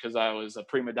edit because I was a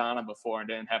prima donna before and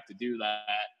didn't have to do that.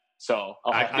 So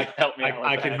I'll have to help me out with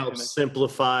I can help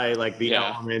simplify the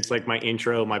elements, my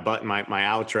intro, my button, my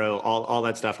outro, all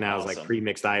that stuff now is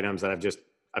pre-mixed items that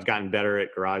I've gotten better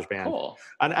at GarageBand. Cool.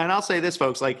 And I'll say this,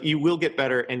 folks, you will get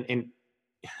better. And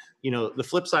the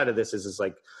flip side of this is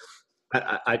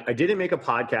I didn't make a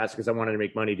podcast because I wanted to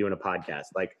make money doing a podcast.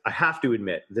 I have to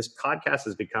admit, this podcast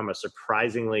has become a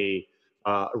surprisingly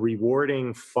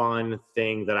rewarding, fun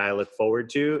thing that I look forward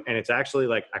to. And it's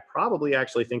actually I probably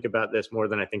actually think about this more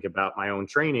than I think about my own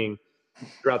training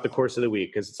throughout the course of the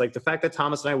week. Cause it's the fact that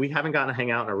Thomas and I, we haven't gotten to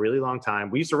hang out in a really long time.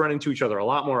 We used to run into each other a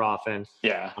lot more often.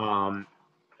 Yeah.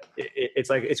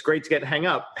 It's great to hang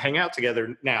out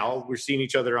together now. We're seeing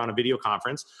each other on a video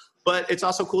conference, but it's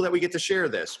also cool that we get to share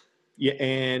this. Yeah.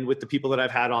 And with the people that I've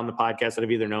had on the podcast that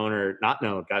I've either known or not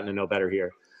known, gotten to know better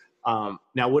here.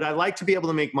 Now, would I like to be able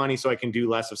to make money so I can do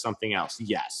less of something else?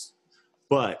 Yes.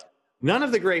 But none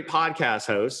of the great podcast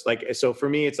hosts, so for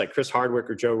me, it's Chris Hardwick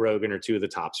or Joe Rogan are two of the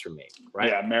tops for me, right?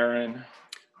 Yeah, Marin.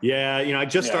 Yeah, I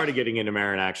just started getting into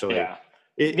Marin, actually. Yeah.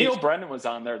 Neil Brennan was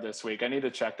on there this week. I need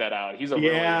to check that out. He's a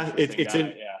really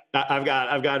interesting guy.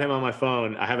 I've got him on my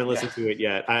phone. I haven't listened to it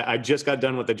yet. I just got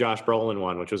done with the Josh Brolin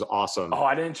one, which was awesome. Oh,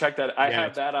 I didn't check that. I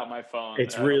have that on my phone.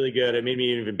 It's really good. It made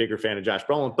me an even bigger fan of Josh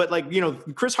Brolin. But like,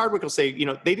 Chris Hardwick will say,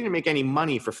 they didn't make any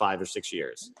money for 5 or 6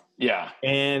 years. Yeah.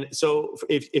 And so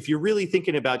if you're really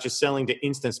thinking about just selling to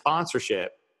instant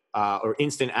sponsorship or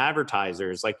instant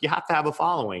advertisers, like you have to have a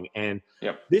following. And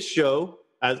this show,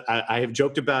 as I have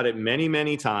joked about it many,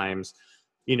 many times,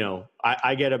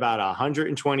 I get about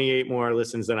 128 more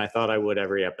listens than I thought I would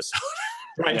every episode.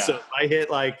 Right. Yeah. So I hit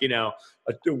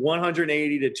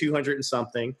 180 to 200 and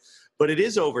something, but it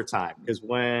is overtime because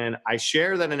when I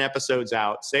share that an episode's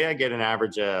out, say I get an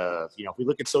average of, if we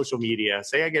look at social media,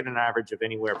 say I get an average of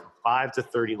anywhere from 5 to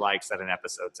 30 likes that an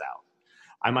episode's out.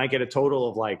 I might get a total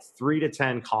of 3 to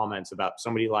 10 comments about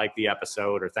somebody liked the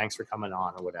episode or thanks for coming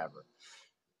on or whatever.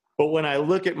 But when I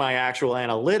look at my actual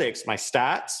analytics, my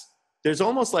stats, there's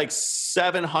almost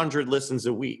 700 listens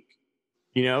a week,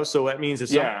 So that means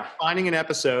it's finding an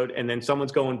episode and then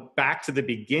someone's going back to the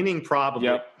beginning,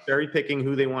 probably cherry picking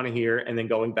who they want to hear and then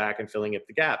going back and filling up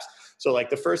the gaps. So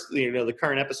the first, the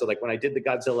current episode, when I did the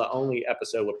Godzilla only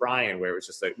episode with Brian, where it was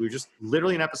just we were just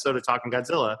literally an episode of talking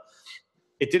Godzilla.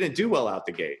 It didn't do well out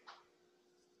the gate.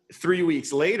 3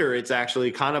 weeks later, it's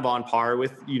actually kind of on par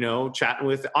with, chatting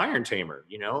with Iron Tamer,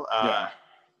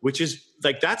 which is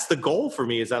that's the goal for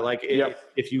me is that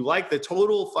if you like the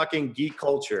total fucking geek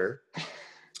culture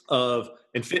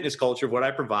and fitness culture of what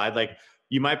I provide,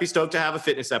 you might be stoked to have a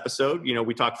fitness episode.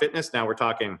 We talk fitness. Now we're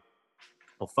talking,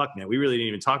 well, fuck man, we really didn't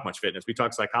even talk much fitness. We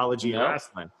talk psychology and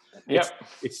wrestling.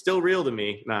 It's still real to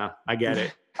me. Nah, I get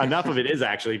it. Enough of it is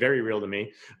actually very real to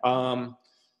me.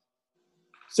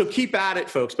 So keep at it,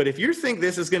 folks. But if you think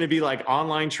this is going to be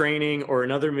online training or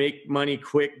another make money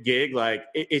quick gig,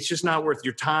 it's just not worth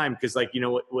your time. Because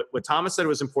what Thomas said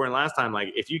was important last time.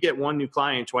 If you get one new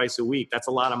client twice a week, that's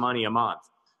a lot of money a month.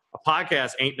 A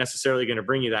podcast ain't necessarily going to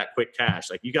bring you that quick cash.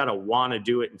 You got to want to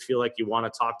do it and feel like you want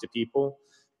to talk to people.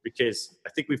 Because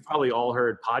I think we've probably all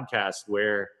heard podcasts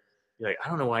where you're I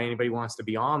don't know why anybody wants to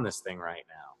be on this thing right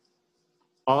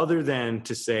now, other than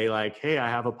to say hey, I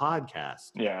have a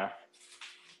podcast. Yeah.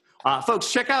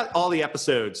 Folks, check out all the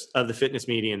episodes of the Fitness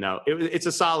Median, though. It's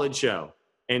a solid show,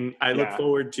 and I look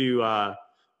forward to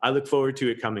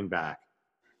it coming back.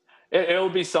 It'll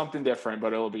be something different,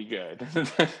 but it'll be good.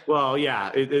 Well,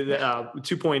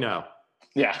 2.0.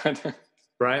 Yeah.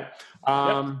 Right.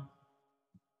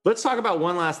 Let's talk about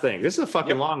one last thing. This is a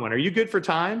fucking long one. Are you good for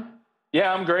time?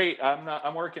 Yeah, I'm great.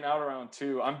 I'm working out around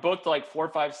 2. I'm booked 4,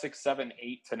 5, 6, 7,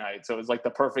 8 tonight. So it's the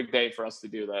perfect day for us to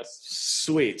do this.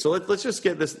 Sweet. So let's just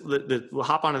get this. We'll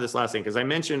hop onto this last thing. Cause I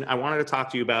mentioned, I wanted to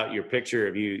talk to you about your picture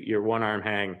of your one arm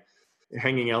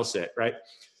hanging L sit, right?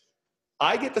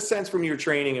 I get the sense from your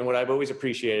training and what I've always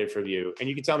appreciated from you. And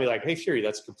you can tell me hey, Fury,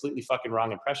 that's a completely fucking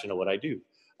wrong impression of what I do.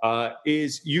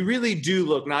 Is you really do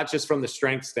look not just from the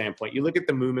strength standpoint, you look at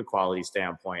the movement quality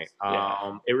standpoint.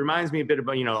 It reminds me a bit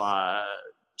about,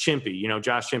 Chimpy,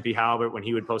 Josh Chimpy Halbert, when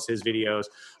he would post his videos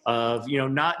of,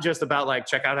 not just about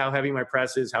check out how heavy my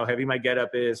press is, how heavy my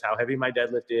getup is, how heavy my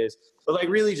deadlift is, but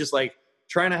really just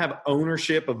trying to have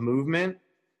ownership of movement.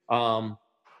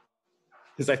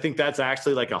 Because I think that's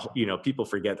actually people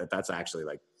forget that that's actually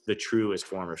the truest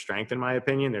form of strength, in my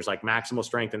opinion. There's maximal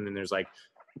strength, and then there's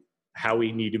how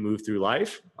we need to move through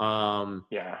life. So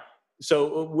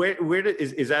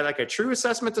is that a true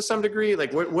assessment to some degree?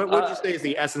 What would you say is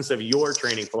the essence of your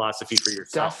training philosophy for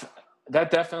yourself?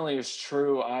 That definitely is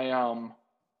true. I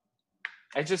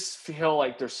just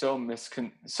feel there's so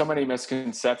many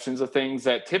misconceptions of things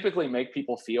that typically make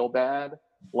people feel bad,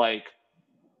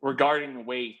 regarding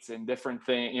weights and different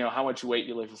things, how much weight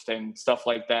you lift and stuff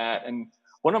like that. And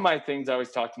one of my things I always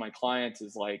talk to my clients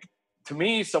is to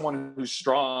me, someone who's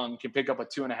strong can pick up a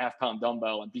 2.5 pound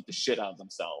dumbbell and beat the shit out of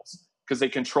themselves because they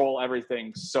control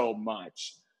everything so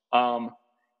much.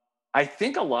 I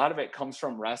think a lot of it comes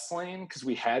from wrestling because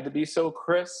we had to be so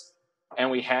crisp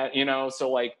and we had,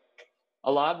 so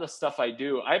a lot of the stuff I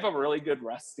do, I have a really good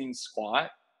resting squat,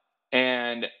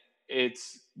 and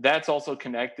that's also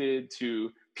connected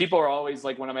to people are always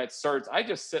when I'm at certs, I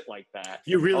just sit like that.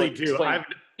 You really do.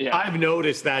 I've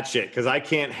noticed that shit because I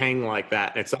can't hang like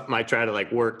that. It's something I try to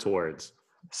work towards.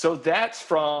 So that's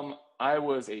from, I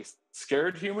was a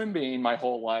scared human being my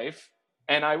whole life.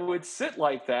 And I would sit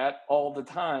like that all the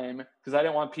time because I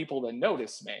didn't want people to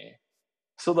notice me.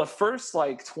 So the first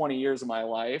 20 years of my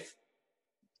life,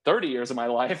 30 years of my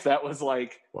life, that was wow.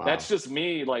 That's just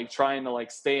me trying to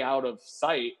stay out of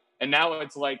sight. And now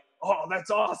it's oh,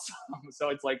 that's awesome. So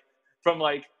it's from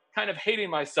kind of hating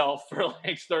myself for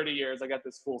like 30 years. I got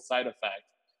this cool side effect.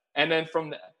 And then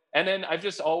and then I've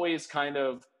just always kind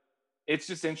of, it's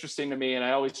just interesting to me. And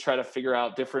I always try to figure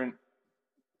out different,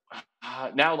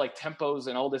 now like tempos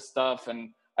and all this stuff. And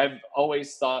I've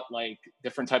always thought like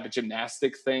different type of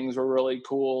gymnastic things were really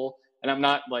cool. And I'm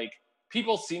not like,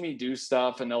 people see me do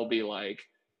stuff and they'll be like,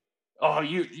 oh,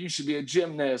 you should be a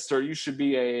gymnast, or you should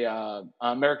be a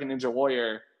American Ninja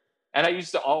Warrior. And I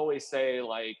used to always say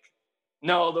like,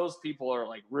 no, those people are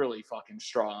like really fucking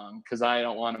strong, because I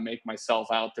don't want to make myself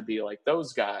out to be like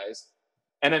those guys.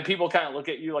 And then people kind of look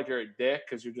at you like you're a dick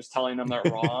because you're just telling them they're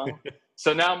wrong.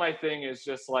 So now my thing is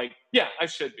just like, yeah, I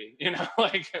should be,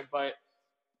 like, but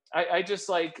I just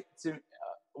like to,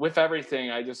 with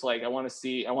everything, I just like, I want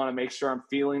to make sure I'm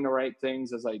feeling the right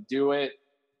things as I do it.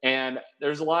 And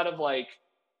there's a lot of like,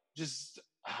 just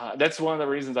that's one of the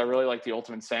reasons I really like the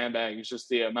Ultimate Sandbag, is just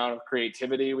the amount of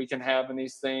creativity we can have in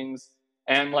these things.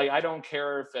 And like, I don't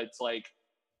care if it's like,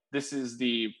 this is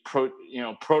the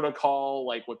protocol,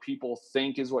 like what people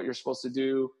think is what you're supposed to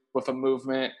do with a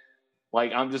movement.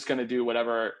 Like, I'm just going to do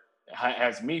whatever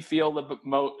has me feels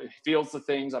the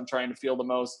things I'm trying to feel the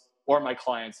most, or my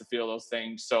clients to feel those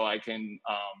things, so I can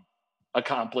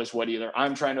accomplish what either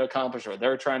I'm trying to accomplish or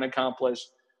they're trying to accomplish.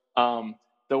 The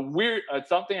weird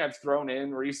something I've thrown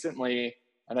in recently,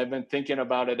 and I've been thinking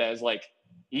about it as like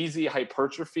easy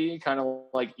hypertrophy, kind of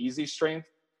like easy strength.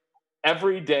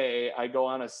 Every day I go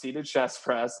on a seated chest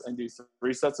press and do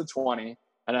 3 sets of 20,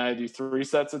 and I do 3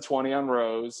 sets of 20 on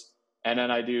rows, and then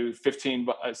I do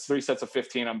 3 sets of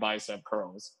 15 on bicep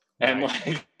curls. And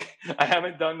like, I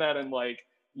haven't done that in like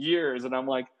years, and I'm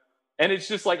like, and it's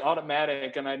just like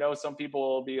automatic. And I know some people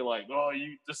will be like, oh,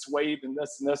 you this weight and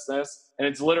this and this and this, and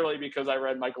it's literally because I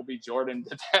read Michael B. Jordan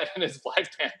did that in his Black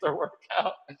Panther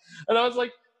workout. And I was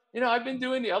like, I've been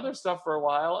doing the other stuff for a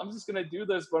while. I'm just going to do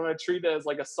this, but I'm going to treat it as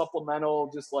like a supplemental,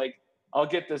 just like, I'll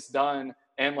get this done.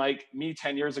 And like me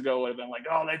 10 years ago would have been like,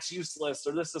 oh, that's useless,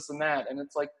 or this and that. And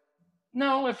it's like,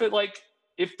 no,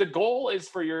 if the goal is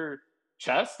for your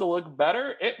chest to look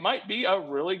better, it might be a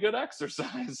really good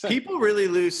exercise. People really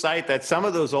lose sight that some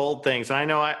of those old things, and I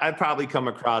know I've probably come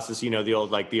across as, the old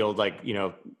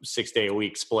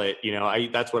 6-day-a-week split.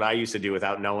 That's what I used to do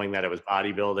without knowing that it was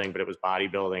bodybuilding, but it was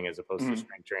bodybuilding as opposed to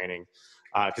strength training,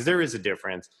 because there is a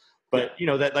difference. But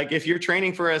that, like, if you're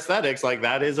training for aesthetics, like,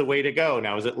 that is a way to go.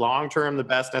 Now, is it long term the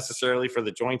best necessarily for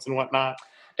the joints and whatnot?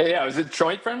 Yeah, is it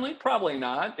joint friendly? Probably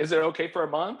not. Is it okay for a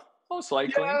month? Most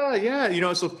likely.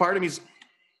 Yeah. So part of me's,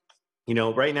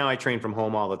 right now I train from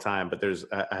home all the time, but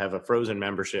I have a frozen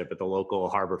membership at the local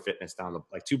Harbor Fitness down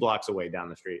 2 blocks away down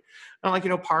the street. And I'm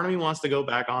like, part of me wants to go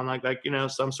back on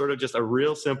some sort of just a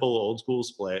real simple old school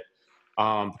split.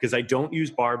 Because I don't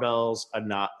use barbells,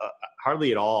 not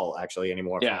hardly at all actually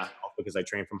anymore. Yeah. Because I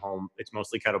train from home. It's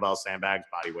mostly kettlebells, sandbags,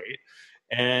 body weight.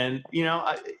 And,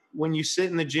 when you sit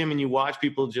in the gym and you watch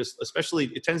people especially,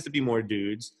 it tends to be more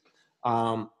dudes,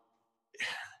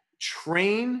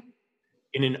 train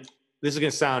this is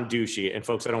going to sound douchey, and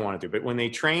folks, I don't want to do, but when they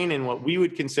train in what we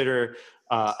would consider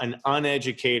an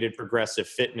uneducated progressive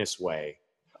fitness way,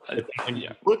 and you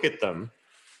look at them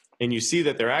and you see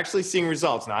that they're actually seeing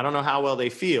results. Now, I don't know how well they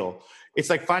feel. It's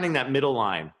like finding that middle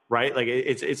line, right? Like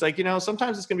it's like,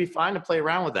 sometimes it's going to be fine to play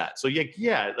around with that. So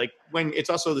yeah, like when it's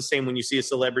also the same when you see a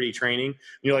celebrity training,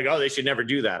 you're like, oh, they should never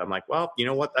do that. I'm like, well, you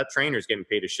know what? That trainer's getting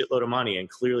paid a shitload of money, and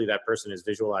clearly that person is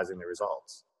visualizing the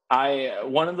results.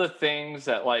 One of the things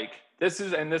that like,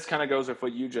 this kind of goes with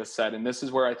what you just said, and this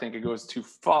is where I think it goes too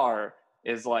far,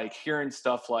 is like hearing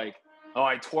stuff like, oh,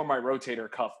 I tore my rotator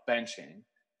cuff benching.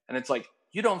 And it's like,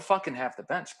 you don't fucking have to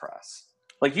bench press.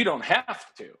 Like, you don't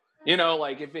have to.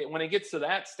 Like when it gets to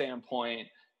that standpoint,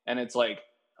 and it's like,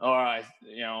 all right,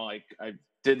 like I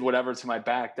did whatever to my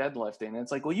back deadlifting, and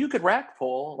it's like, well, you could rack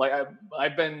pull. Like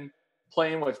I've been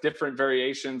playing with different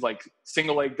variations, like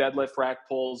single leg deadlift rack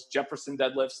pulls, Jefferson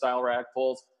deadlift style rack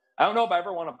pulls. I don't know if I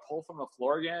ever want to pull from the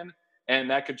floor again, and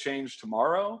that could change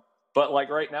tomorrow. But like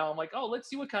right now, I'm like, oh, let's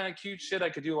see what kind of cute shit I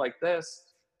could do like this.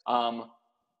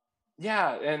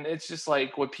 Yeah, and it's just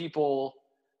like what people.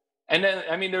 And then,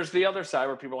 I mean, there's the other side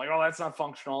where people are like, oh, that's not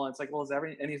functional. And it's like, well, is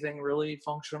anything really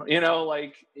functional?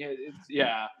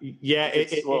 Yeah,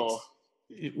 it's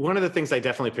one of the things I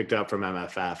definitely picked up from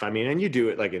MFF. I mean, and you do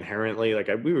it like inherently, like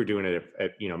we were doing it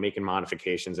at making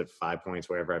modifications at 5 points,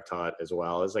 wherever I've taught as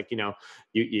well. It's like,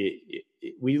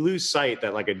 we lose sight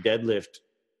that like a deadlift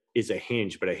is a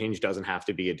hinge, but a hinge doesn't have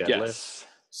to be a deadlift. Yes.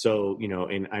 So,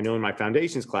 and I know in my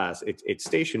foundations class, it's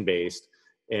station based.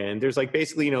 And there's like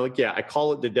basically, like, yeah, I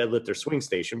call it the deadlift or swing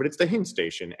station, but it's the hinge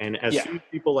station. And as soon as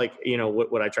people like,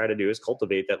 what I try to do is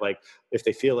cultivate that, like, if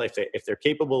they feel if they're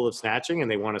capable of snatching and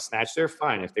they want to snatch, they're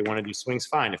fine. If they want to do swings,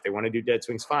 fine. If they want to do dead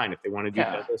swings, fine. If they want to do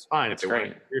deadlifts, fine. If they want to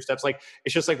do rear steps, like,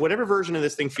 it's just like whatever version of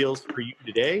this thing feels for you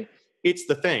today, it's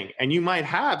the thing. And you might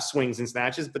have swings and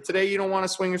snatches, but today you don't want to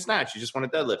swing or snatch. You just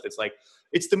want to deadlift. It's like,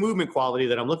 it's the movement quality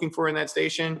that I'm looking for in that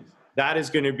station. That is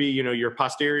going to be, your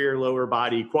posterior lower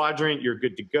body quadrant. You're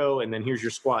good to go. And then here's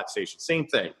your squat station. Same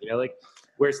thing, like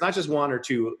where it's not just one or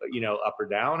two, up or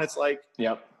down. It's like,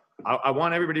 I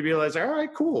want everybody to realize, all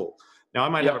right, cool. Now I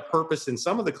might have a purpose in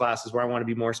some of the classes where I want to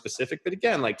be more specific, but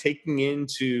again, like taking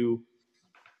into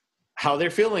how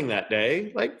they're feeling that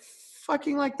day, like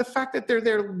fucking like the fact that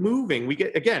they're moving. We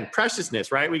get, again,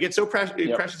 preciousness, right? We get so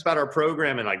precious about our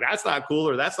program and like, that's not cool,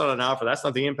 or that's not enough, or that's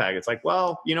not the impact. It's like,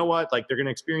 well, you know what? Like they're going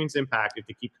to experience impact if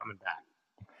they keep coming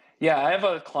back. Yeah. I have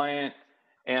a client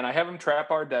and I have him trap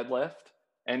bar deadlift,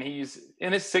 and he's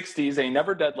in his 60s and he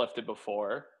never deadlifted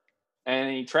before,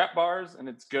 and he trap bars and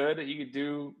it's good. He could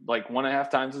do like 1.5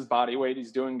 times his body weight.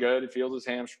 He's doing good. He feels his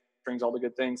hamstrings, all the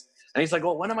good things. And he's like,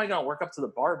 well, when am I going to work up to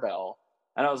the barbell?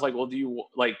 And I was like, well, do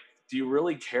you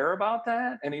really care about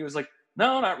that? And he was like,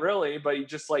 no, not really, but he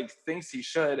just like thinks he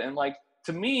should. And like,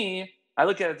 to me, I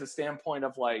look at it the standpoint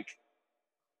of like,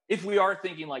 if we are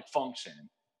thinking like function,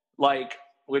 like,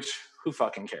 which who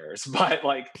fucking cares? But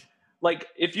like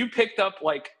if you picked up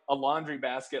like a laundry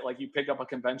basket, like you pick up a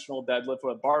conventional deadlift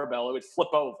with a barbell, it would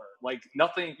flip over. Like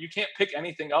nothing, you can't pick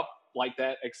anything up like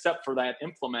that except for that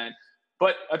implement.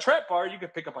 But a trap bar, you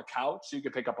could pick up a couch, you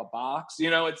could pick up a box,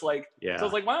 it's like, So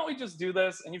it's like, why don't we just do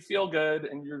this? And you feel good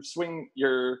and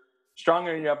you're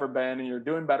stronger in your upper bend and you're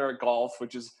doing better at golf,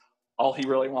 which is all he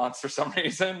really wants for some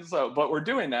reason. So, but we're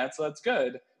doing that. So that's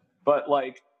good. But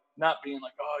like not being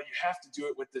like, oh, you have to do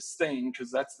it with this thing, because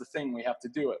that's the thing we have to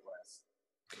do it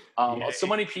with. So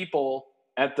many people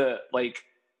at the, like,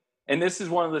 and this is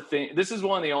one of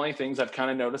the only things I've kind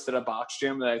of noticed at a box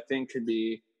gym that I think could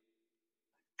be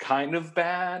kind of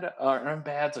bad, or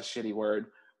bad's a shitty word,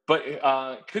 but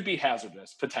could be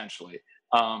hazardous potentially.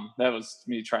 That was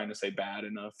me trying to say bad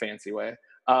in a fancy way.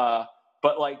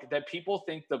 But like that people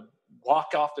think the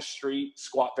walk off the street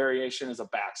squat variation is a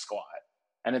back squat.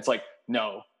 And it's like,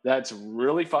 no, that's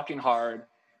really fucking hard.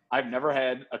 I've never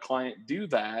had a client do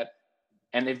that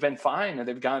and they've been fine and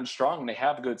they've gotten strong and they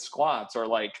have good squats, or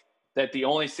like that the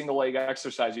only single leg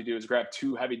exercise you do is grab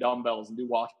 2 heavy dumbbells and do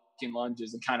walking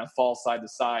lunges and kind of fall side to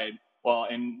side. Well,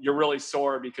 and you're really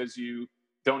sore because you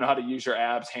don't know how to use your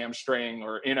abs, hamstring,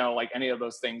 or, like any of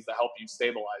those things that help you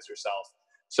stabilize yourself.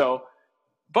 So,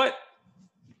 but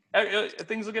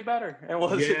things will get better and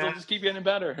they'll just keep getting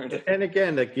better. And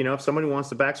again, like, if somebody wants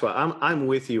to back squat, I'm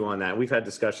with you on that. We've had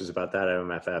discussions about that at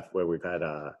MFF where we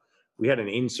had an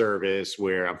in-service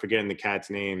where I'm forgetting the cats'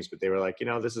 names, but they were like,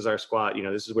 this is our squat,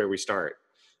 this is where we start.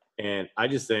 And I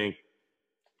just think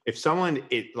if someone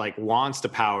wants to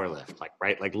power lift, like,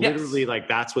 right, like literally like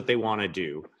that's what they want to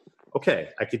do. Okay,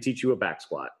 I could teach you a back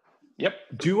squat. Yep.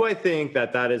 Do I think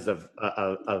that is the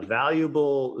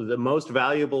most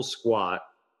valuable squat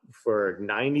for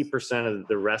 90% of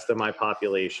the rest of my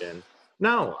population?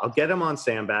 No, I'll get them on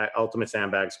ultimate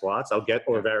sandbag squats.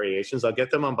 Or variations. I'll get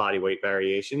them on body weight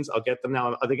variations. I'll get them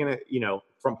now. Are they going to,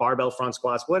 from barbell front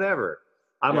squats, whatever.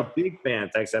 I'm a big fan,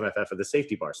 thanks MFF, of the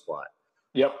safety bar squat.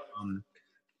 Yep.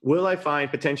 Will I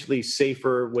find potentially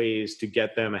safer ways to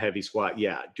get them a heavy squat?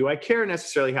 Yeah. Do I care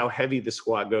necessarily how heavy the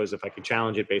squat goes if I can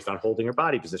challenge it based on holding or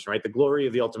body position, right? The glory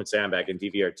of the ultimate sandbag and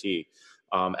DVRT,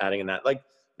 adding in that. Like,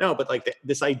 no, but like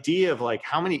this idea of like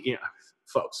how many,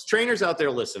 folks, trainers out there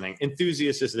listening,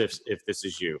 enthusiasts if this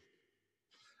is you,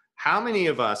 how many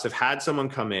of us have had someone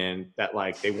come in that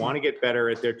like they want to get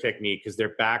better at their technique because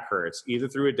their back hurts either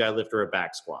through a deadlift or a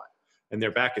back squat, and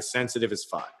their back is sensitive as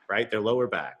fuck, right? Their lower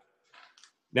back.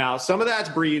 Now, some of that's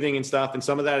breathing and stuff, and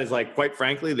some of that is like, quite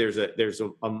frankly, there's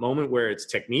a moment where it's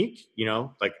technique,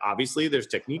 like obviously there's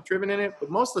technique driven in it, but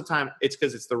most of the time it's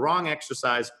because it's the wrong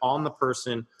exercise on the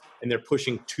person and they're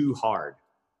pushing too hard.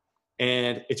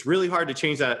 And it's really hard to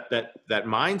change that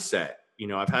mindset.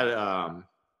 I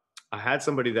had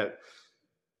somebody that,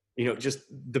 just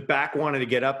the back wanted to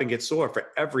get up and get sore for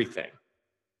everything.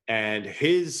 And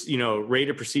his, rate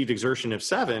of perceived exertion of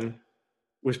 7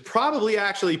 was probably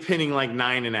actually pinning like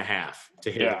 9.5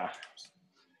 to hit. Yeah.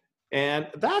 And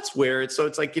that's where it's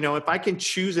like, if I can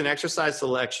choose an exercise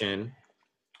selection,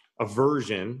 a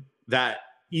version that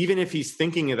even if he's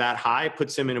thinking of that high,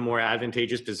 puts him in a more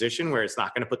advantageous position where it's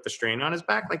not going to put the strain on his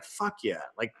back. Like, fuck yeah.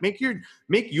 Like make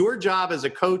your job as a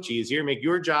coach easier, make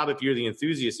your job, if you're the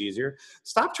enthusiast, easier.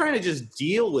 Stop trying to just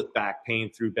deal with back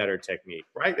pain through better technique,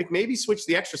 right? Like maybe switch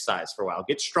the exercise for a while,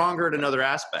 get stronger at another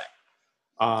aspect.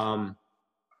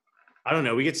 I don't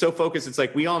know. We get so focused. It's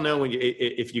like, we all know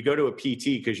if you go to a PT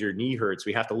because your knee hurts,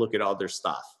 we have to look at all their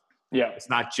stuff. Yeah. It's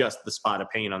not just the spot of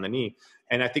pain on the knee.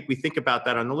 And I think we think about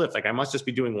that on the lift. Like, I must just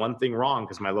be doing one thing wrong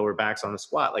because my lower back's on the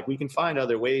squat. Like, we can find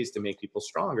other ways to make people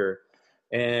stronger.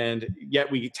 And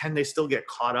yet we tend to still get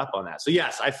caught up on that. So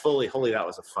yes, I holy, that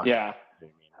was a fun. Yeah.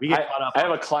 We get caught up. I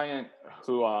have a client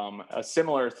who, a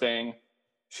similar thing.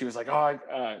 She was like,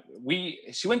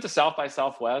 she went to South by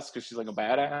Southwest because she's like a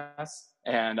badass.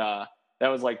 And that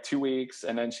was like 2 weeks.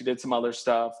 And then she did some other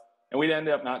stuff. And we'd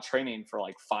ended up not training for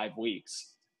like 5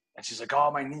 weeks. And she's like,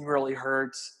 oh, my knee really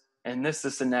hurts. And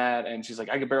this, and that. And she's like,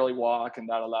 I could barely walk and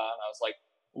da-da-da. And I was like,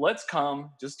 let's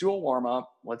come, just do a warm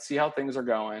up. Let's see how things are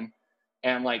going.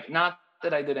 And like, not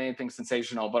that I did anything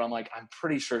sensational, but I'm like, I'm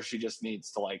pretty sure she just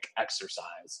needs to like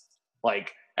exercise.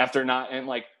 Like after and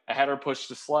like I had her push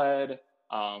the sled,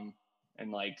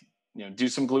 and like, you know, do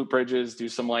some glute bridges, do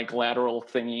some like lateral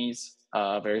thingies,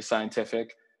 very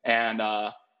scientific. And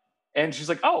she's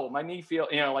like, oh, my knee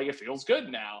like it feels good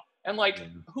now. And like,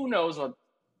 who knows what,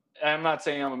 I'm not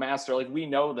saying I'm a master, like we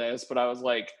know this, but I was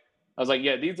like,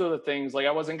 yeah, these are the things. Like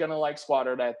I wasn't going to like squat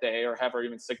her that day or have her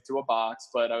even stick to a box,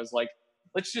 but I was like,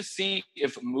 let's just see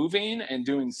if moving and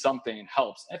doing something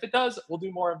helps. If it does, we'll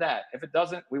do more of that. If it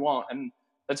doesn't, we won't. And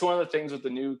that's one of the things with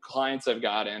the new clients I've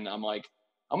gotten. I'm like,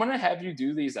 I'm going to have you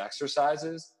do these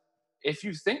exercises. If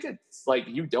you think it's like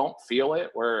you don't feel it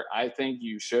where I think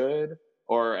you should,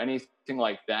 or anything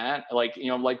like that, like, you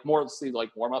know, like more like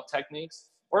warm up techniques,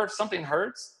 or if something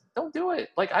hurts, don't do it.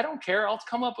 Like, I don't care. I'll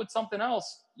come up with something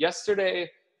else. Yesterday,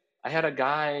 I had a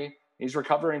guy, he's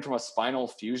recovering from a spinal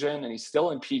fusion and he's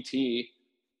still in PT.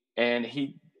 And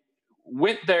he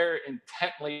went there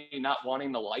intently not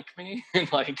wanting to like me.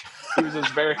 And like, he was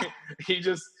just he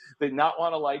just did not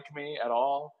want to like me at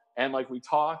all. And like, we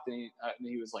talked and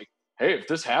he was like, hey, if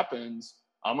this happens,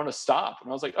 I'm going to stop. And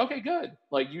I was like, okay, good.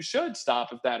 Like, you should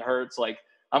stop if that hurts. Like,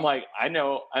 I'm like, I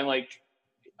know. I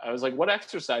was like, what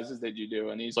exercises did you do?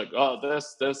 And he's like, oh,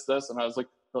 this. And I was like,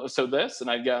 so this? And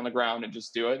I'd get on the ground and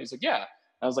just do it. He's like, yeah.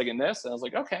 And I was like, in this? And I was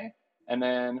like, okay. And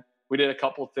then we did a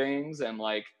couple things. And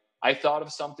like, I thought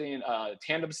of something,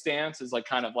 tandem stance is like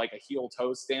kind of like a heel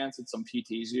toe stance that some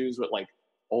PTs use with like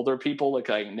older people, like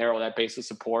narrow that base of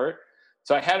support.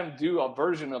 So I had him do a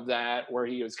version of that where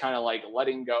he was kind of like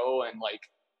letting go and like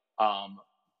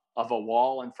of a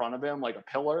wall in front of him, like a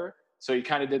pillar. So he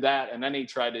kind of did that. And then he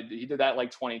did that like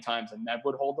 20 times, and Ned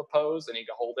would hold the pose and he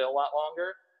could hold it a lot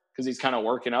longer because he's kind of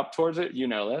working up towards it. You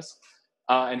know this.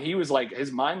 And he was like,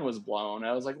 his mind was blown.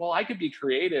 I was like, well, I could be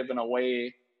creative in a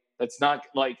way that's not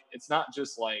like, it's not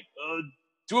just like,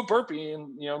 do a burpee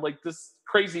and, you know, like this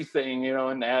crazy thing, you know,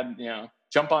 and add, you know,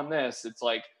 jump on this. It's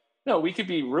like, no, we could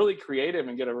be really creative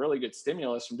and get a really good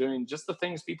stimulus from doing just the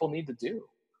things people need to do.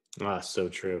 Ah, so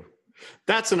true.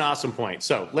 That's an awesome point.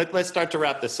 So let's start to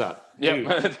wrap this up.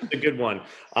 Yeah, a good one.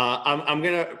 I'm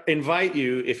going to invite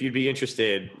you, if you'd be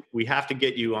interested. We have to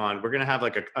get you on. We're going to have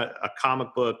like a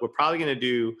comic book. We're probably going to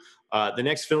do the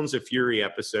next Films of Fury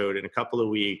episode in a couple of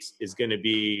weeks is going to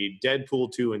be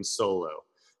Deadpool 2 and Solo.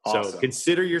 Awesome. So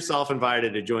consider yourself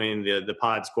invited to join the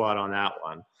pod squad on that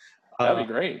one. That'd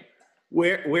be great.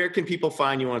 Where can people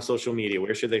find you on social media?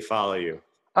 Where should they follow you?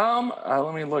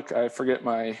 Let me look. I forget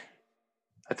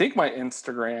I think my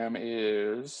Instagram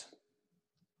is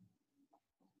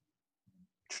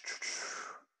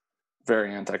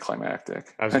very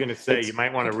anticlimactic. I was going to say, you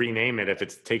might want to rename it if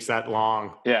it takes that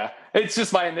long. Yeah. It's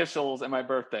just my initials and my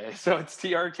birthday. So it's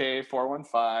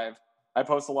TRK415. I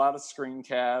post a lot of screen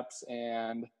caps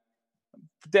and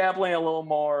dabbling a little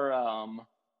more,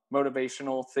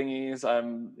 motivational thingies.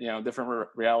 I'm, you know, different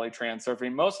reality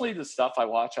transurfing, mostly the stuff I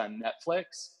watch on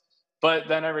Netflix. But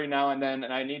then every now and then,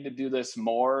 and I need to do this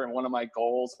more. And one of my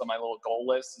goals on my little goal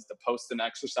list is to post an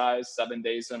exercise 7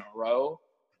 days in a row.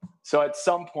 So at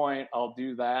some point I'll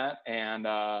do that and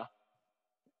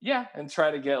and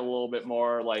try to get a little bit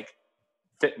more like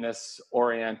fitness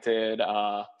oriented.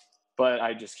 But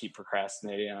I just keep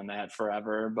procrastinating on that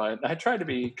forever. But I try to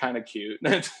be kind of cute.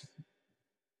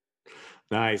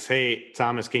 Nice. Hey,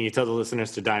 Thomas, can you tell the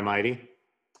listeners to die mighty?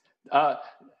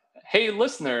 Hey,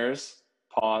 listeners,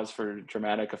 pause for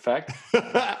dramatic effect.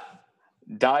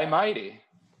 Die mighty.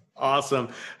 Awesome.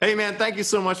 Hey, man, thank you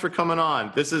so much for coming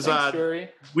on. This is, Thanks, Jerry.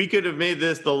 We could have made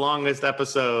this the longest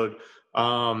episode.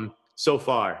 so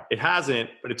far. It hasn't,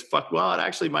 but it's well, it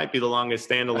actually might be the longest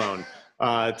standalone.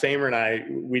 Tamer and I,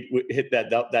 we hit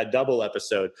that double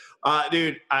episode.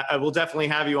 Dude, I will definitely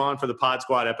have you on for the Pod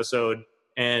Squad episode,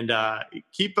 and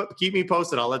keep me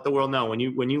posted. I'll let the world know when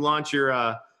you launch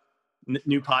your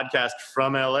new podcast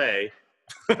from LA.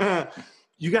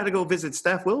 You got to go visit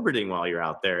Steph Wilberding while you're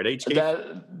out there at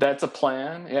HK. That's a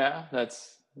plan. Yeah,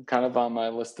 that's kind of on my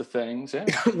list of things. Yeah,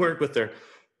 work with her.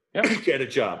 Yeah, get a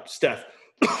job, Steph.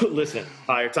 Listen,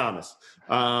 hire Thomas.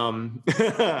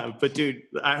 But dude,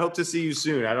 I hope to see you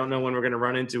soon. I don't know when we're going to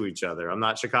run into each other. I'm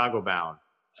not Chicago bound.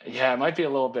 Yeah, it might be a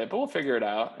little bit, but we'll figure it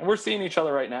out. And we're seeing each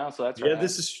other right now, so that's right. Yeah,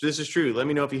 this is true. Let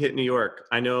me know if you hit New York.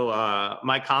 I know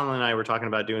Mike Conlon and I were talking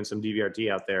about doing some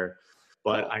DVRT out there.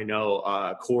 But I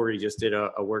know Corey just did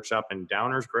a workshop in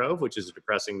Downers Grove, which is a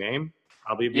depressing name.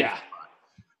 Probably a beautiful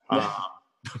spot.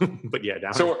 But yeah,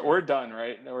 Downers. So we're done,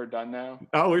 right? We're done now?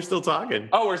 Oh, we're still talking.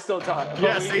 Oh, we're still talking.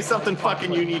 Yeah, say something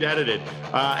fucking you need edited.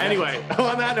 Anyway,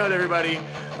 on that note, everybody,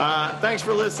 thanks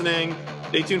for listening.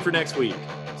 Stay tuned for next week.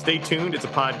 Stay tuned. It's a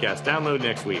podcast. Download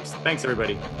next week. Thanks,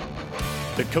 everybody.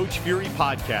 The Coach Fury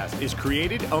podcast is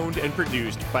created, owned, and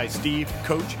produced by Steve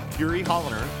Coach Fury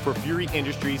Holliner for Fury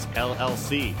Industries,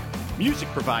 LLC. Music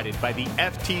provided by the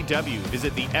FTW.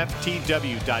 Visit the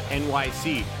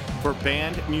FTW.NYC for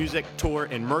band, music, tour,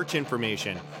 and merch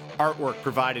information. Artwork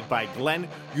provided by Glenn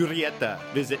Urieta.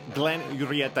 Visit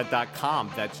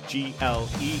glennurieta.com. That's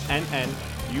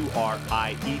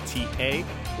GLENNURIETA.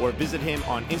 Or visit him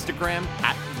on Instagram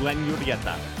at Glenn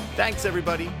Urieta. Thanks,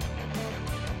 everybody.